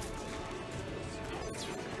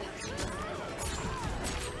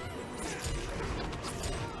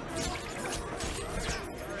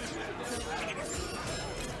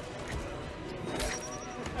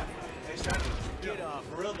 Hey, Shannon. Get off.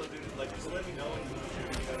 For real though, dude. Like, just let me know when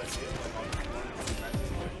you got a hit.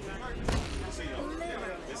 So, you know,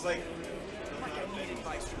 it's like I need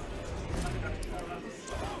advice from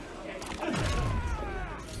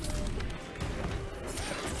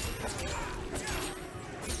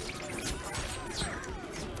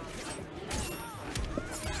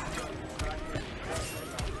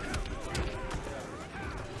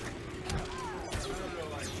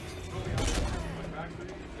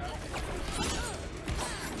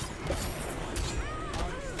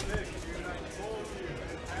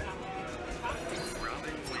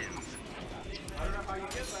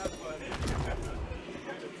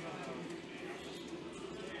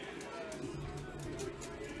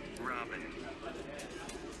Robin.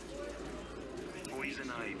 Poison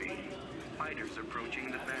Ivy. Fighters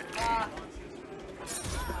approaching the bat.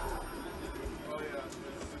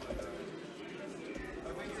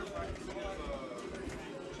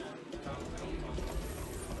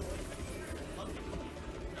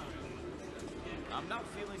 I'm not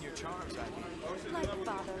feeling your charms, Ivy. Like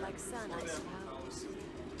father, like son, I suppose.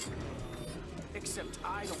 Except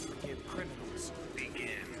I don't forgive criminals. Begin.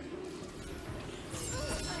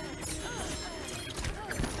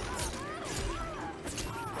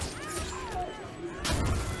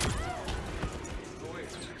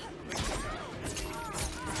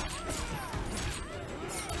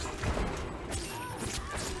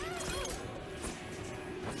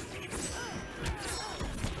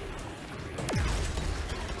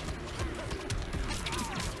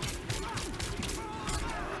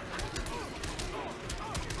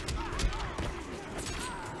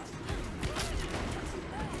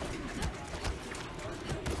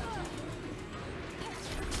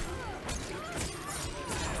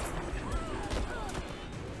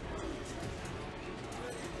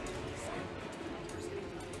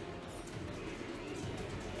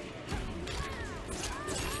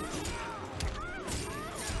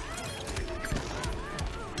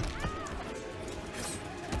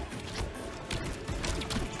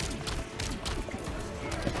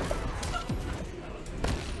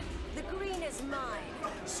 The green is mine.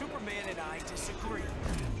 Superman and I disagree.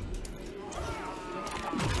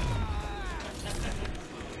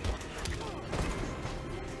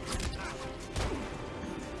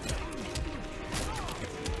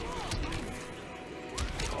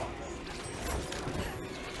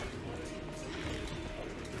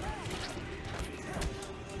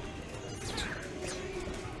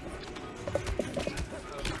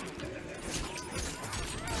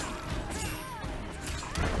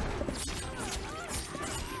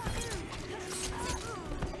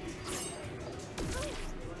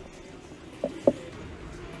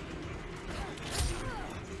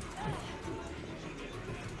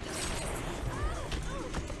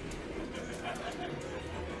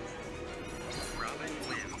 Robin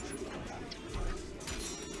wins.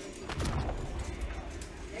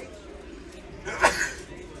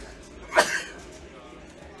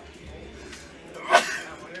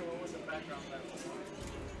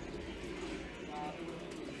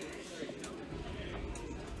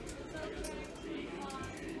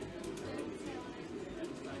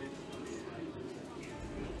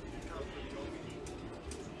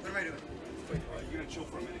 What am I doing? You're gonna chill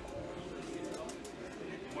for a minute.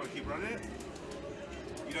 You wanna keep running it?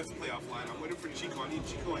 You'd have to play offline. I'm waiting for Chico. I need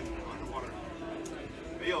Chico in underwater.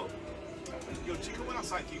 Hey, yo. Yo, Chico went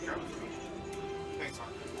outside. Can you grab him for me? Thanks,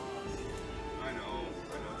 Hawk. I know.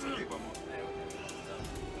 It's okay, Bumble.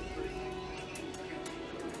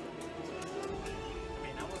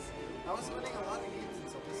 winning a lot of games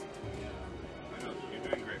until this one. I know, you're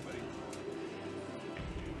doing great, buddy.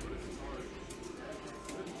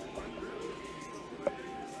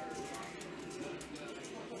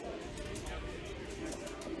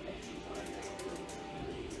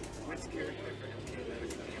 Which character for MK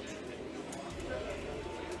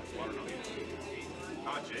I don't know.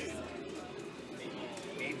 Not Jade.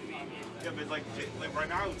 Maybe. Yeah, but like right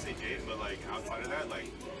now I would say Jade, but like outside of that, like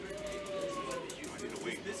I need to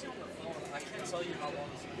wait. This on the phone. I can't tell you how long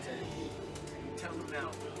this will take. Tell him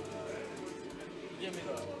now. Give me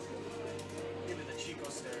the Chico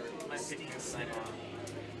stare. My picking a sign on.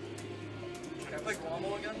 Can I play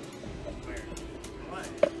Guamo again? Where? What?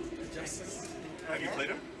 Justice. Have you played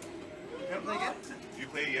him? You gonna play again? You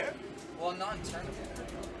play it yet? Well, not in tournament.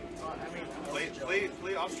 I mean,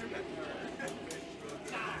 Play off stream then.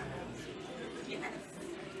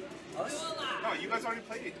 Us? No, you guys already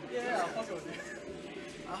played it. Yeah, I'll fuck with you.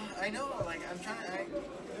 I know, like, I'm trying to...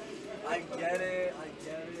 I get it.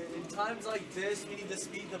 In times like this, we need to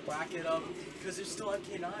speed the bracket up because there's still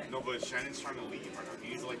MK9. No, but Shannon's trying to leave right now. He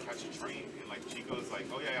needs to like catch a train, and like Chico's like,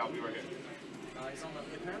 oh yeah, I'll be right here. He's on the.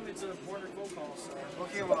 Apparently, it's an important phone call. So.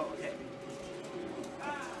 Okay, well, okay.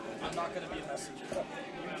 I'm not gonna be a messenger.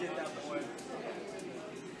 You get that boy.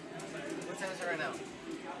 What time is it right now?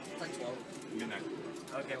 It's like 12. Midnight.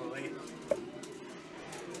 Okay, well, wait.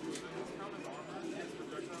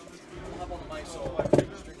 I'll hop on the mic so I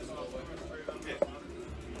can stream this all the way.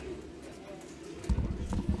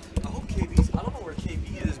 I hope KB's. I don't know where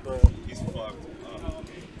KB is, but he's fucked.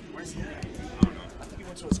 Where's he at? I don't know. I think he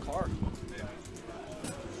went to his car.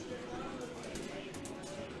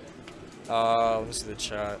 Let me see the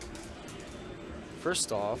chat.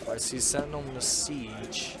 First off, I see Sentinel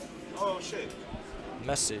Message. Oh shit.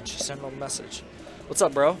 Message. Sentinel Message. What's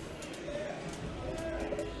up, bro?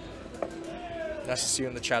 Nice to see you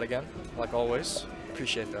in the chat again, like always.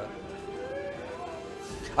 Appreciate that.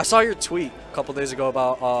 I saw your tweet a couple days ago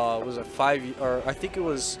about was it 5 or I think it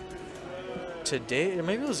was today or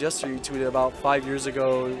maybe it was yesterday. You tweeted about 5 years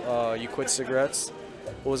ago you quit cigarettes.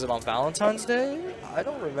 What was it, on Valentine's Day? I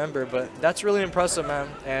don't remember, but that's really impressive, man.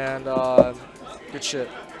 And good shit.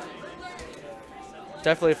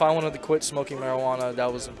 Definitely, if I wanted to quit smoking marijuana,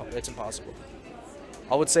 it's impossible.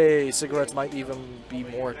 I would say cigarettes might even be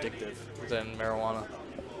more addictive than marijuana,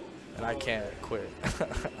 and I can't quit.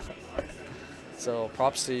 So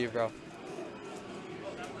props to you, bro.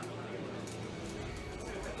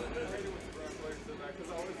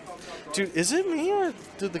 Dude, is it me or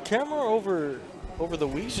did the camera over the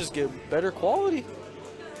weeks just get better quality?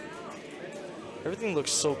 Everything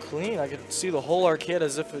looks so clean. I can see the whole arcade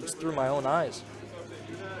as if it's through my own eyes.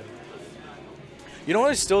 You know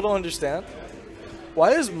what I still don't understand?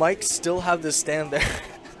 Why does Mike still have this stand there?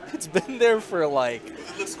 It's been there for like...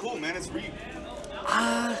 It looks cool, man. It's Reed.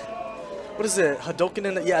 What is it? Hadoken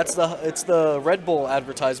in the... Yeah, it's the Red Bull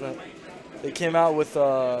advertisement. They came out with...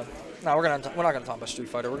 No, we're not gonna talk about Street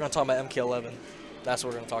Fighter. We're gonna talk about MK11. That's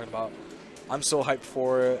what we're gonna talk about. I'm so hyped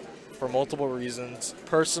for it for multiple reasons.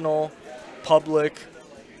 Personal, public,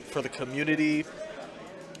 for the community,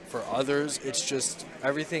 for others. It's just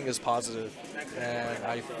everything is positive, and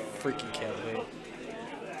I freaking can't wait.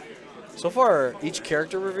 So far, each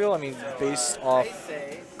character reveal, I mean, based off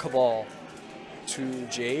Cabal to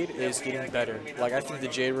Jade, is getting better. Like, I think the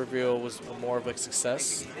Jade reveal was more of a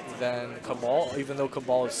success than Cabal, even though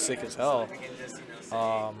Cabal is sick as hell.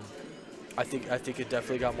 I think it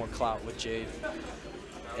definitely got more clout with Jade,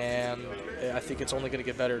 and I think it's only gonna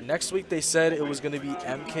get better. Next week they said it was gonna be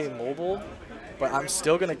MK Mobile, but I'm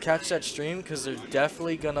still gonna catch that stream because they're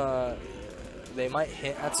definitely gonna. They might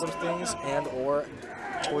hint at some things, and or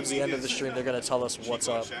towards the end of the stream they're gonna tell us what's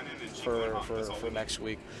up for next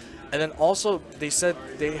week. And then also they said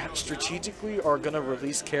they strategically are gonna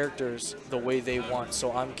release characters the way they want.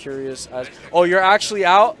 So I'm curious as. Oh, you're actually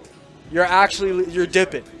out. You're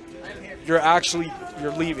dipping. You're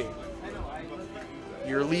leaving.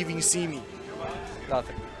 You're leaving see me.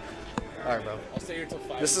 Nothing. Alright, bro. I'll stay here till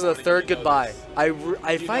 5. This is a third goodbye.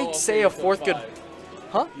 If I say a fourth good...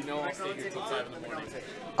 Huh? You know I'll stay here till 5 in the morning.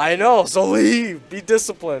 I know, so leave. Be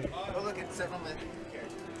disciplined. Oh, look, it's setting on my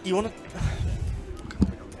You wanna...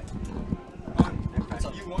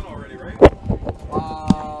 You won already, right? I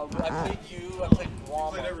played you, I played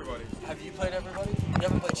Guamo. Played everybody. Have you played everybody? You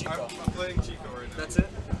haven't played Chico. I'm playing Chico right now. That's it?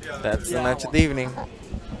 Yeah. That's the match of the evening.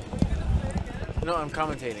 No, I'm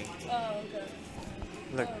commentating. Oh, okay.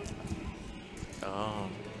 Look. Oh.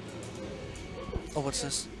 Oh, what's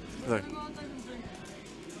this? Look.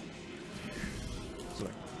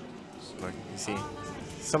 Look. Look. You see?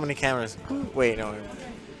 So many cameras. Wait, no.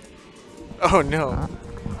 Oh no.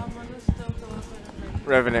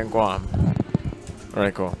 Revenant Guam. All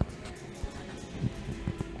right, cool.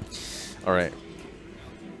 All right.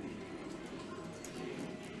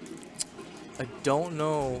 I don't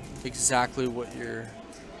know exactly what you're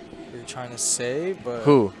trying to say, but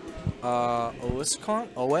Who? OSCon?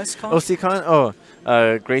 OCCon?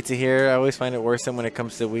 Oh, great to hear. I always find it worrisome when it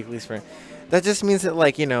comes to weeklies. For that just means that,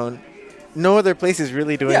 like, you know, no other place is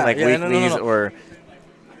really doing weeklies or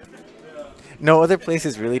no other place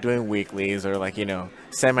is really doing weeklies or like, you know,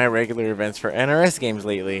 semi-regular events for NRS games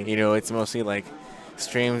lately. You know, it's mostly like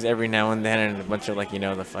streams every now and then and a bunch of like, you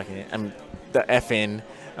know, the fucking the effing.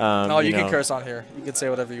 No, you can know. curse on here. You can say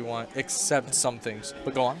whatever you want, except some things.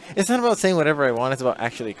 But go on. It's not about saying whatever I want. It's about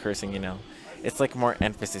actually cursing. You know, it's like more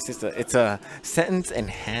emphasis. It's a sentence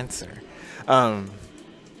enhancer.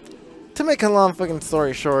 To make a long fucking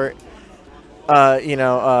story short, you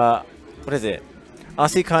know, what is it?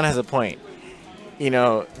 AussieCon has a point. You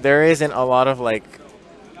know, there isn't a lot of like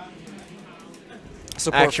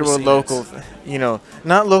support actual locals. You know,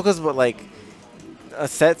 not locals, but like a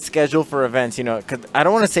set schedule for events, you know, 'cause I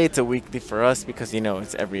don't want to say it's a weekly for us because, you know,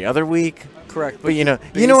 it's every other week. Correct. But you know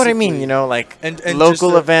what I mean, you know, like and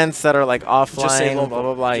local events that are like offline, just say local. blah,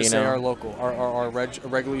 blah, blah, just you say know. our local, our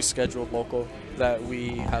regularly scheduled local that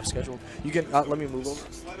we have scheduled. You can, let me move over.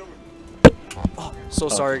 Oh, so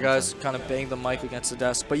sorry guys, kind of banged the mic against the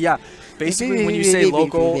desk. But yeah, basically when you say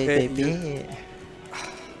local, my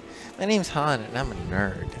name's Han and I'm a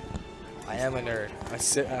nerd. I am a nerd. I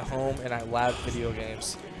sit at home and I lab video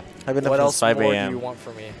games. I've been what up else since 5 more a.m. do you want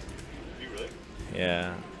from me?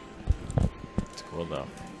 Yeah. It's cool though.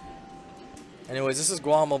 Anyways, this is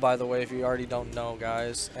Guamo, by the way, if you already don't know,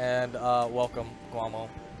 guys. And welcome, Guamo.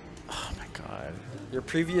 Oh my god. Your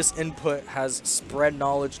previous input has spread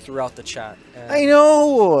knowledge throughout the chat. I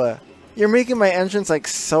know! You're making my entrance like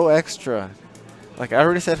so extra. Like I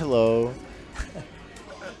already said hello.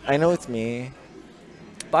 I know it's me.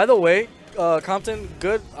 By the way, Compton,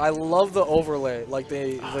 good. I love the overlay. Like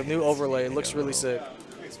the new overlay. It looks really sick.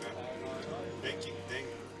 Thanks, man.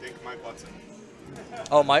 Thank my button.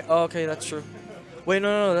 Oh, my. Oh, okay, that's true. Wait,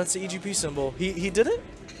 no, that's the EGP symbol. He did it?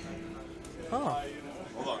 Huh.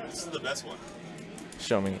 Hold on, this is the best one.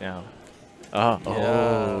 Show me now. Oh.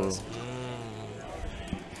 Yes.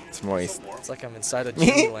 It's moist. It's like I'm inside a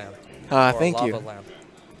genie lamp. Thank a you. lava lamp.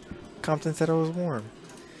 Compton said I was warm.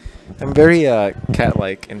 I'm very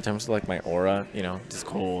cat-like in terms of like my aura, you know, just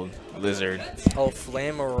cold, lizard. Oh,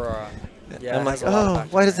 flame aurora. Yeah, I'm like, oh,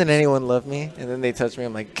 why doesn't anyone love me? And then they touch me.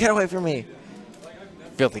 I'm like, get away from me.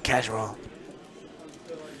 Filthy casual.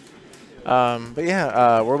 But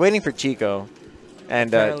yeah, we're waiting for Chico.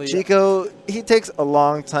 And Chico, he takes a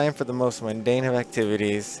long time for the most mundane of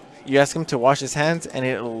activities. You ask him to wash his hands, and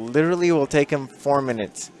it literally will take him 4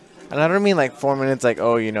 minutes. And I don't mean like 4 minutes like,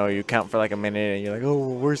 oh, you know, you count for like a minute and you're like,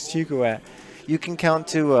 oh, where's Chico at? You can count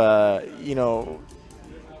to, you know,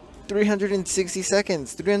 360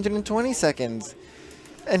 seconds, 320 seconds.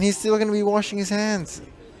 And he's still going to be washing his hands.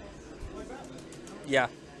 Yeah.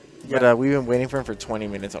 But we've been waiting for him for 20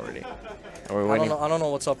 minutes already. I don't know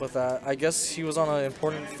what's up with that. I guess he was on an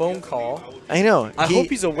important phone call. I know. I hope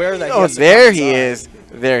he's aware that. Oh, there he is.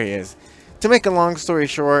 There he is. To make a long story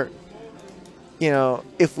short, you know,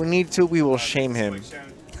 if we need to, we will shame him.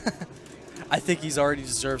 I think he's already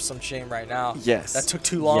deserved some shame right now. Yes. That took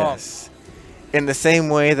too long. Yes. In the same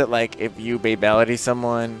way that, like, if you babality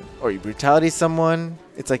someone or you brutality someone,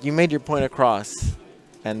 it's like you made your point across,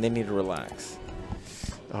 and they need to relax.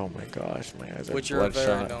 Oh my gosh, my eyes are Which you're very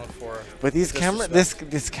bloodshot. known for. But these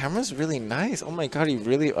this camera's really nice. Oh my god, you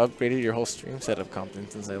really upgraded your whole stream setup, Compton,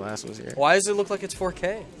 since I last was here. Why does it look like it's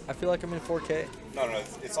 4K? I feel like I'm in 4K. No,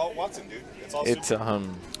 it's all Watson, dude. It's all. It's super.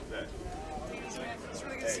 It's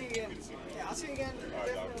really good to see you again. Yeah, I'll see you again. All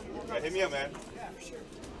right, dog. Yeah, hit me up, man. Yeah, for sure.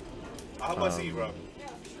 I hope I see you, bro.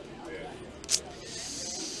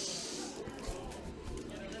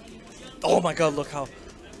 Oh my god, look how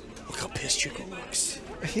pissed Chico looks.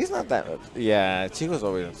 He's not that. Yeah, Chico's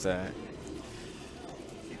always upset.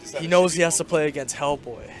 He knows he has to play against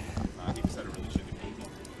Hellboy. He just had a really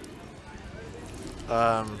shitty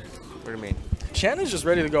What do you mean? Shannon's just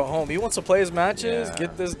ready to go home. He wants to play his matches,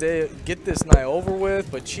 get this night over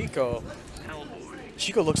with. But Chico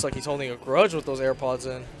looks like he's holding a grudge with those AirPods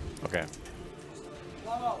in. Okay.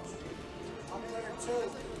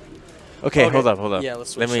 Okay, hold up. Yeah,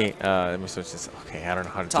 let's switch. Let me switch this. Okay, I don't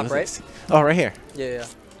know how to Top do right? this. Oh, right here. Yeah.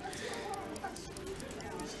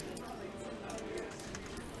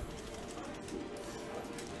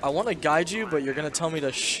 I want to guide you, but you're gonna tell me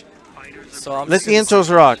to shh. So I'm. Let the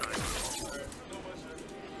intros rock.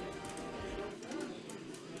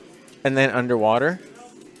 And then underwater.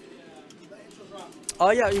 Oh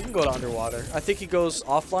yeah, you can go to underwater. I think he goes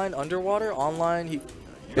offline, underwater, online.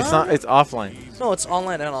 It's not. It's offline. No, it's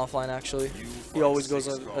online and offline actually. He always goes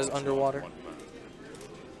as underwater.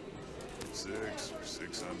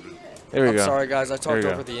 600. There we I'm go. sorry guys, I talked There we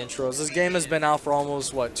over go. the intros. This game has been out for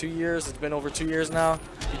almost what, 2 years? It's been over 2 years now.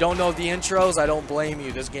 You don't know the intros, I don't blame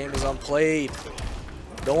you. This game is unplayed.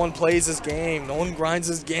 No one plays this game. No one grinds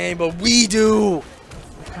this game, but we do.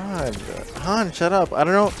 God, Han, shut up. I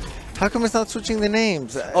don't know. How come it's not switching the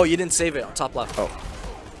names? Oh, you didn't save it on top left. Oh.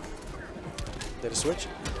 Did it switch?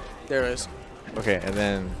 There it is. Okay, and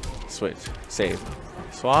then switch, save,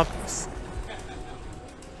 swap.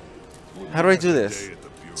 How do I do this?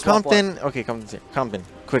 Swap Compton. Okay, Compton.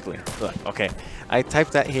 Quickly. Look, okay, I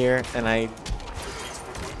typed that here, and I.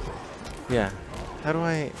 Yeah. How do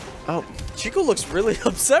I? Oh. Chico looks really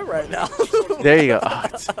upset right now. There you go. Oh,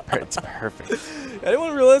 it's perfect.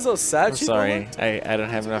 Anyone realize how sad I'm Chico sorry. looked? I don't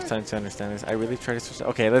have enough time to understand this. I really try to switch.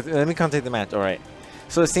 Okay, let me commentate the match. All right.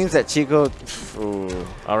 So it seems that Chico. Ooh,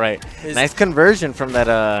 all right. Nice conversion from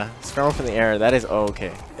that scramble from the air. That is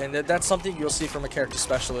okay. And that's something you'll see from a character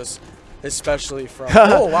specialist, especially from.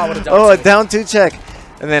 Oh wow, what a down oh, a two. down two check,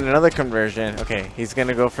 and then another conversion. Okay, he's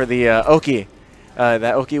gonna go for the Oki.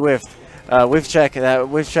 That Oki whiff. Whiff check. That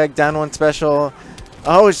whiff check down one special.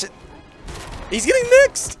 Oh shit. He's getting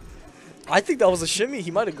mixed. I think that was a shimmy.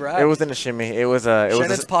 He might have grabbed. It wasn't a shimmy. It was a. It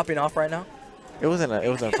Shannon's was. popping off right now. It wasn't a. It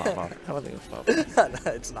wasn't a pop off. I don't think it was pop off.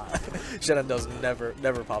 No, it's not. Shannon does never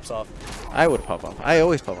pops off. I would pop off. I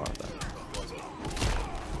always pop off though.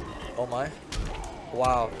 Oh my.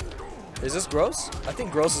 Wow. Is this Gross? I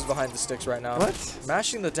think Gross is behind the sticks right now. What?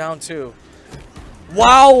 Mashing the down two.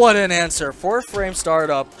 Wow, what an answer. 4-frame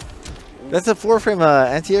startup. That's a 4-frame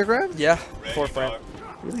anti-air grab? Yeah, 4-frame.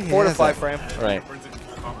 Really 4 to has 5 that. frame. Right.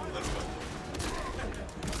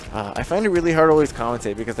 I find it really hard to always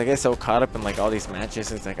commentate because I get so caught up in like all these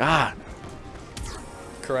matches. It's like,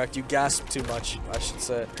 Correct. You gasp too much, I should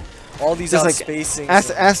say. All these just out like spacings.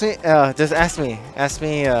 ask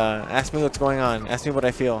me what's going on. Ask me what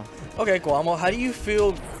I feel. Okay, Guamo, how do you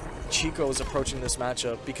feel Chico is approaching this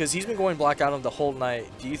matchup? Because he's been going Black Adam the whole night.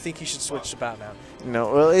 Do you think he should switch to Batman?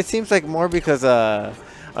 No, well, it seems like more because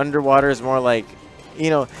Underwater is more like,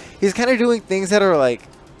 he's kind of doing things that are like,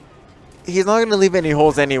 he's not going to leave any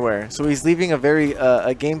holes anywhere. So he's leaving a very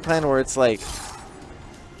a game plan where it's like,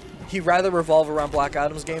 He'd rather revolve around Black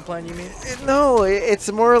Adam's game plan, you mean? no, it's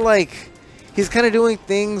more like he's kind of doing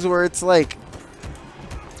things where it's like,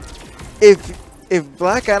 if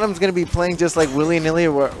Black Adam's going to be playing just like willy-nilly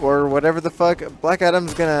or whatever the fuck, Black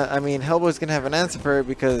Adam's going to, Hellboy's going to have an answer for it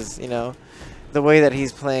because, the way that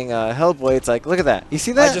he's playing Hellboy, it's like, look at that. You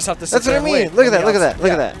see that? I just have to sit That's there what I and mean. wait. Look at that, look at that,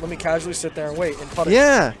 look at Yeah, that. Let me casually sit there and wait and putt it.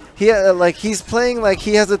 Yeah, he's playing like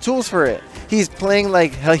he has the tools for it. He's playing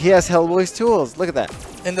like he has Hellboy's tools. Look at that.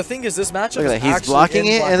 And the thing is, this matchup Look at that. is He's actually blocking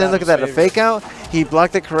in it, Black and then look at that. Adam's A fake out. He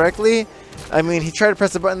blocked it correctly. He tried to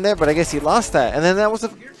press the button there, but I guess he lost that. And then that was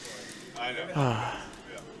a.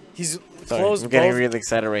 He's Sorry, closed I'm getting both- really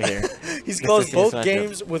excited right here. He's It's closed a serious both matchup.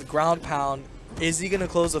 games with ground pound. Is he going to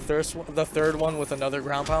close the third one with another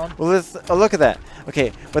ground pound? Well, look at that.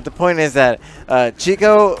 Okay, but the point is that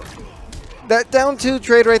Chico, that down two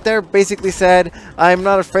trade right there basically said, I'm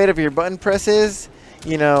not afraid of your button presses.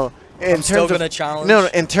 I'm still gonna challenge. No,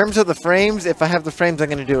 in terms of the frames, if I have the frames, I'm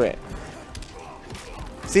gonna do it.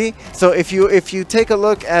 See, so if you take a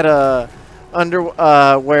look at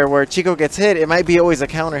where Chico gets hit, it might be always a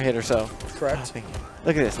counter hit or so. Correct. Thank you.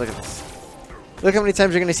 Look at this. Look at this. Look how many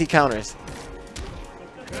times you're gonna see counters.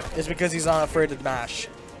 It's because he's not afraid to mash.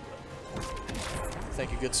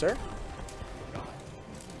 Thank you, good sir.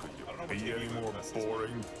 Be any more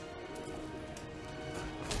boring?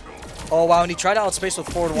 Oh, wow, and he tried to outspace with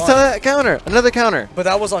forward You one. saw that counter, another counter. But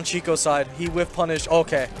that was on Chico's side. He whiff punished.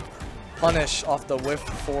 Okay. Punish off the whiff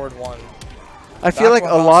forward one. I feel like a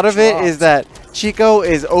Backward lot bounce of it dropped. is that Chico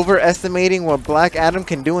is overestimating what Black Adam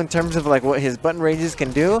can do in terms of like what his button ranges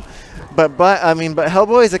can do. But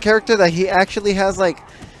Hellboy is a character that he actually has like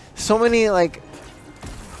so many like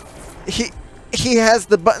he has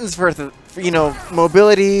the buttons for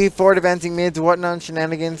mobility, forward advancing mids, whatnot,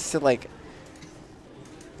 shenanigans to like.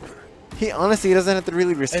 He honestly doesn't have to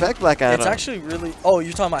really respect Black Adam. It's actually really. Oh,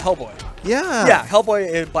 you're talking about Hellboy. Yeah. Yeah,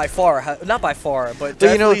 Hellboy by far, not by far, but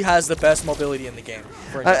definitely has the best mobility in the game.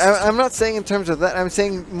 For I'm not saying in terms of that. I'm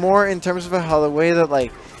saying more in terms of how the way that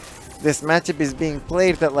like this matchup is being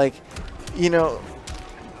played. That like,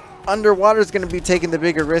 Underwater is going to be taking the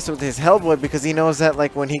bigger risk with his Hellboy because he knows that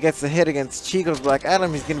like when he gets the hit against Chico's Black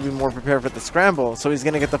Adam, he's going to be more prepared for the scramble. So he's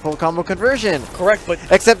going to get the full combo conversion. Correct, but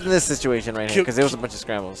except in this situation right here because there was a bunch of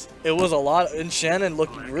scrambles. It was a lot, and Shannon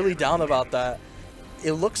looked really down about that.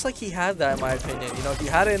 it looks like he had that, in my opinion. You know, he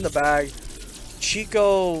had it in the bag.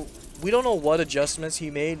 Chico, we don't know what adjustments he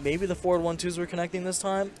made. Maybe the forward 1-2s were connecting this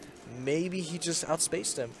time. Maybe he just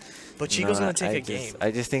outspaced him. But Chico's going to take a game. I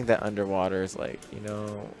just think that underwater is like, you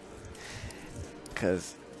know,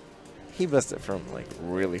 because he busted from like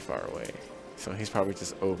really far away. So he's probably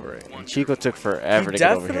just over it. And Chico took forever to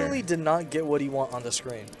get over here. He definitely did not get what he want on the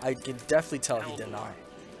screen. I can definitely tell he did not.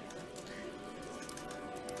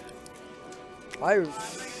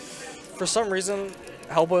 For some reason,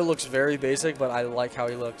 Hellboy looks very basic, but I like how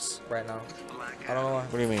he looks right now. I don't know why.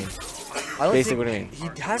 What do you mean? I don't Basic, think what do you mean?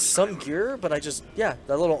 He has some gear, but that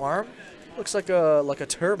little arm looks like a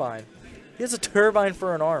turbine. He has a turbine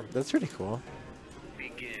for an arm. That's pretty cool.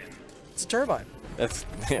 It's a turbine. That's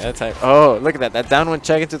hype. Oh, look at that. That downwind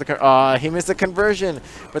check into the he missed the conversion,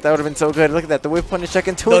 but that would have been so good. Look at that. The whip punish check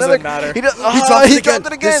into another. Doesn't matter. He dropped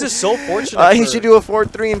it again. This is so fortunate. He should do a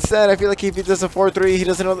 4-3 instead. I feel like if he does a 4-3, he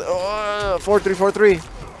doesn't know. 4-3,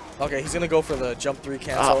 4-3. Okay, he's gonna go for the jump 3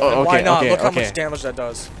 cancel. Okay, why not? okay, Look how okay. much damage that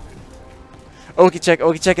does. Oki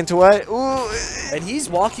check into what? Ooh. And he's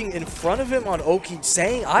walking in front of him on Oki,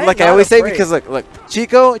 saying, "I." Like I always say, because look,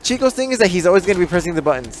 Chico's thing is that he's always gonna be pressing the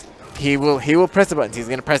buttons. He will press the buttons. He's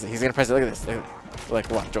gonna press it. He's gonna press it. Look at this. Like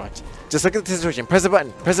watch. Just look at the situation. Press the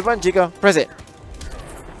button. Press the button, Chico. Press it.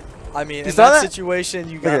 I mean, You in saw that that? situation,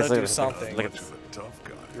 you Look at gotta this, do something. Look at this.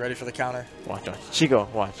 You ready for the counter? Watch. Chico,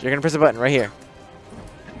 watch. You're gonna press the button right here.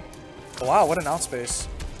 Oh, wow, what an outspace.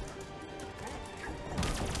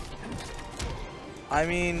 I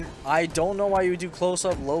mean, I don't know why you would do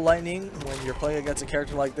close-up low lightning when you're playing against a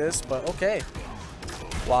character like this, but okay.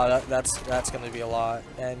 Wow, that's going to be a lot.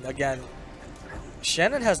 And again,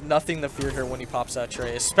 Shannon has nothing to fear here when he pops that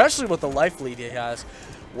tray, especially with the life lead he has.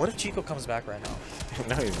 What if Chico comes back right now?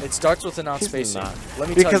 No, he's not. It starts with an outspacing. Let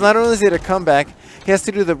me tell because you. not only is it a comeback, he has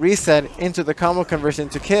to do the reset into the combo conversion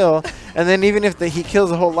to kill, and then even if he kills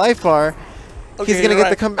the whole life bar, he's gonna get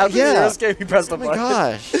the comeback. After the hero escape, he pressed the button.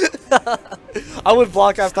 Gosh. I would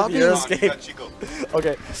block after Stop the hero being escape.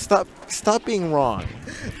 Okay. Stop being wrong.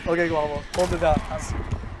 Okay, Guamo, hold it down.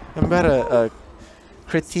 I'm about to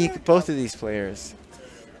critique both of these players.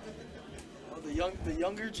 The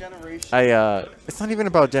younger generation. It's not even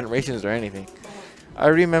about generations or anything. I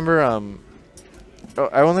remember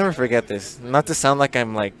I will never forget this. Not to sound like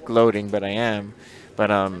I'm like gloating, but I am. But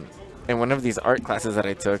in one of these art classes that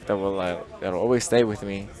I took that'll always stay with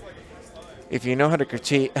me. If you know how to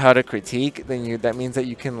critique, then that means that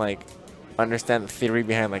you can like understand the theory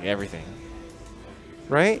behind like everything.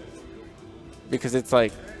 Right? Because it's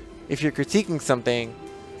like if you're critiquing something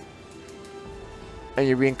and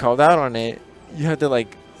you're being called out on it, you have to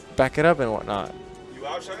like back it up and whatnot.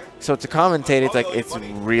 So to commentate, it's like it's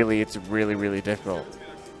really difficult.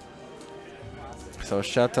 So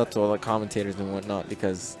shout out to all the commentators and whatnot,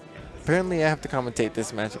 because apparently I have to commentate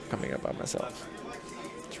this matchup coming up by myself.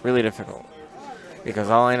 It's really difficult because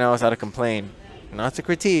all I know is how to complain, not to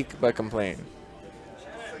critique, but complain.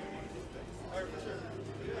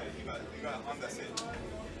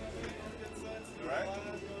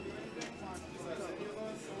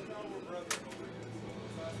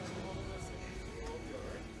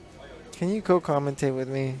 Can you co-commentate with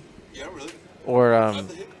me? Yeah, really. Or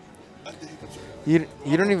you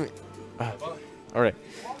don't even. All right,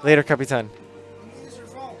 later, Capitan.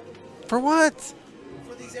 For what?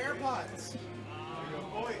 For these AirPods.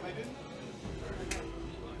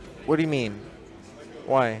 What do you mean?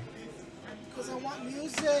 Why? Because I want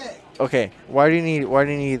music. Okay, why do you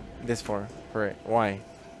need this for it? Why?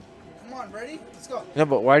 Come on, ready? Let's go. No,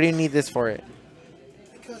 but why do you need this for it?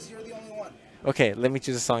 Because you're the only one. Okay, let me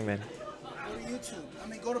choose a song then. Go to YouTube. I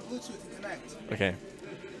mean, go to Bluetooth and connect. Okay.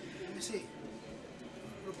 Let me see.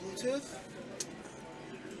 Go to Bluetooth.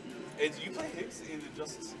 Hey, do you play Higgs in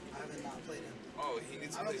Injustice? I have not played him. Oh, he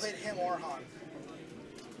needs to I haven't played him or Han.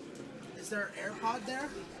 Is there an AirPod there?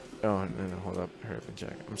 Oh, no, hold up. Hurry up and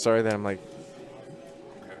check. I'm sorry that I'm like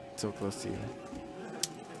so close to you.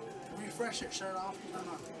 Refresh it, shut it off, turn it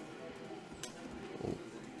on.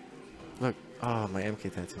 Look, oh, my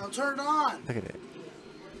MK tattoo. No, turn it on. Look at it.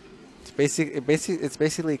 It's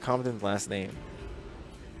basically Compton's last name.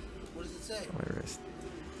 What does it say? On my wrist.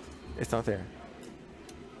 It's not there.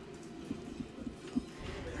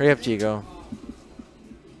 Hurry up, Chico.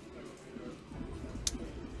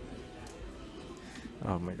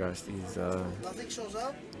 Oh my gosh, these Nothing shows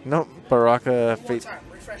up? Nope, Baraka. One more time.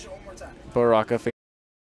 Refresh it one more time. Baraka.